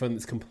that's pretty fun,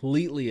 that's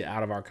completely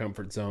out of our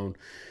comfort zone.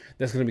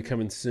 That's going to be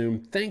coming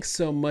soon. Thanks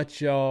so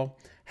much, y'all.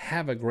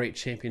 Have a great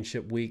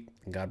championship week,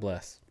 and God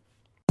bless.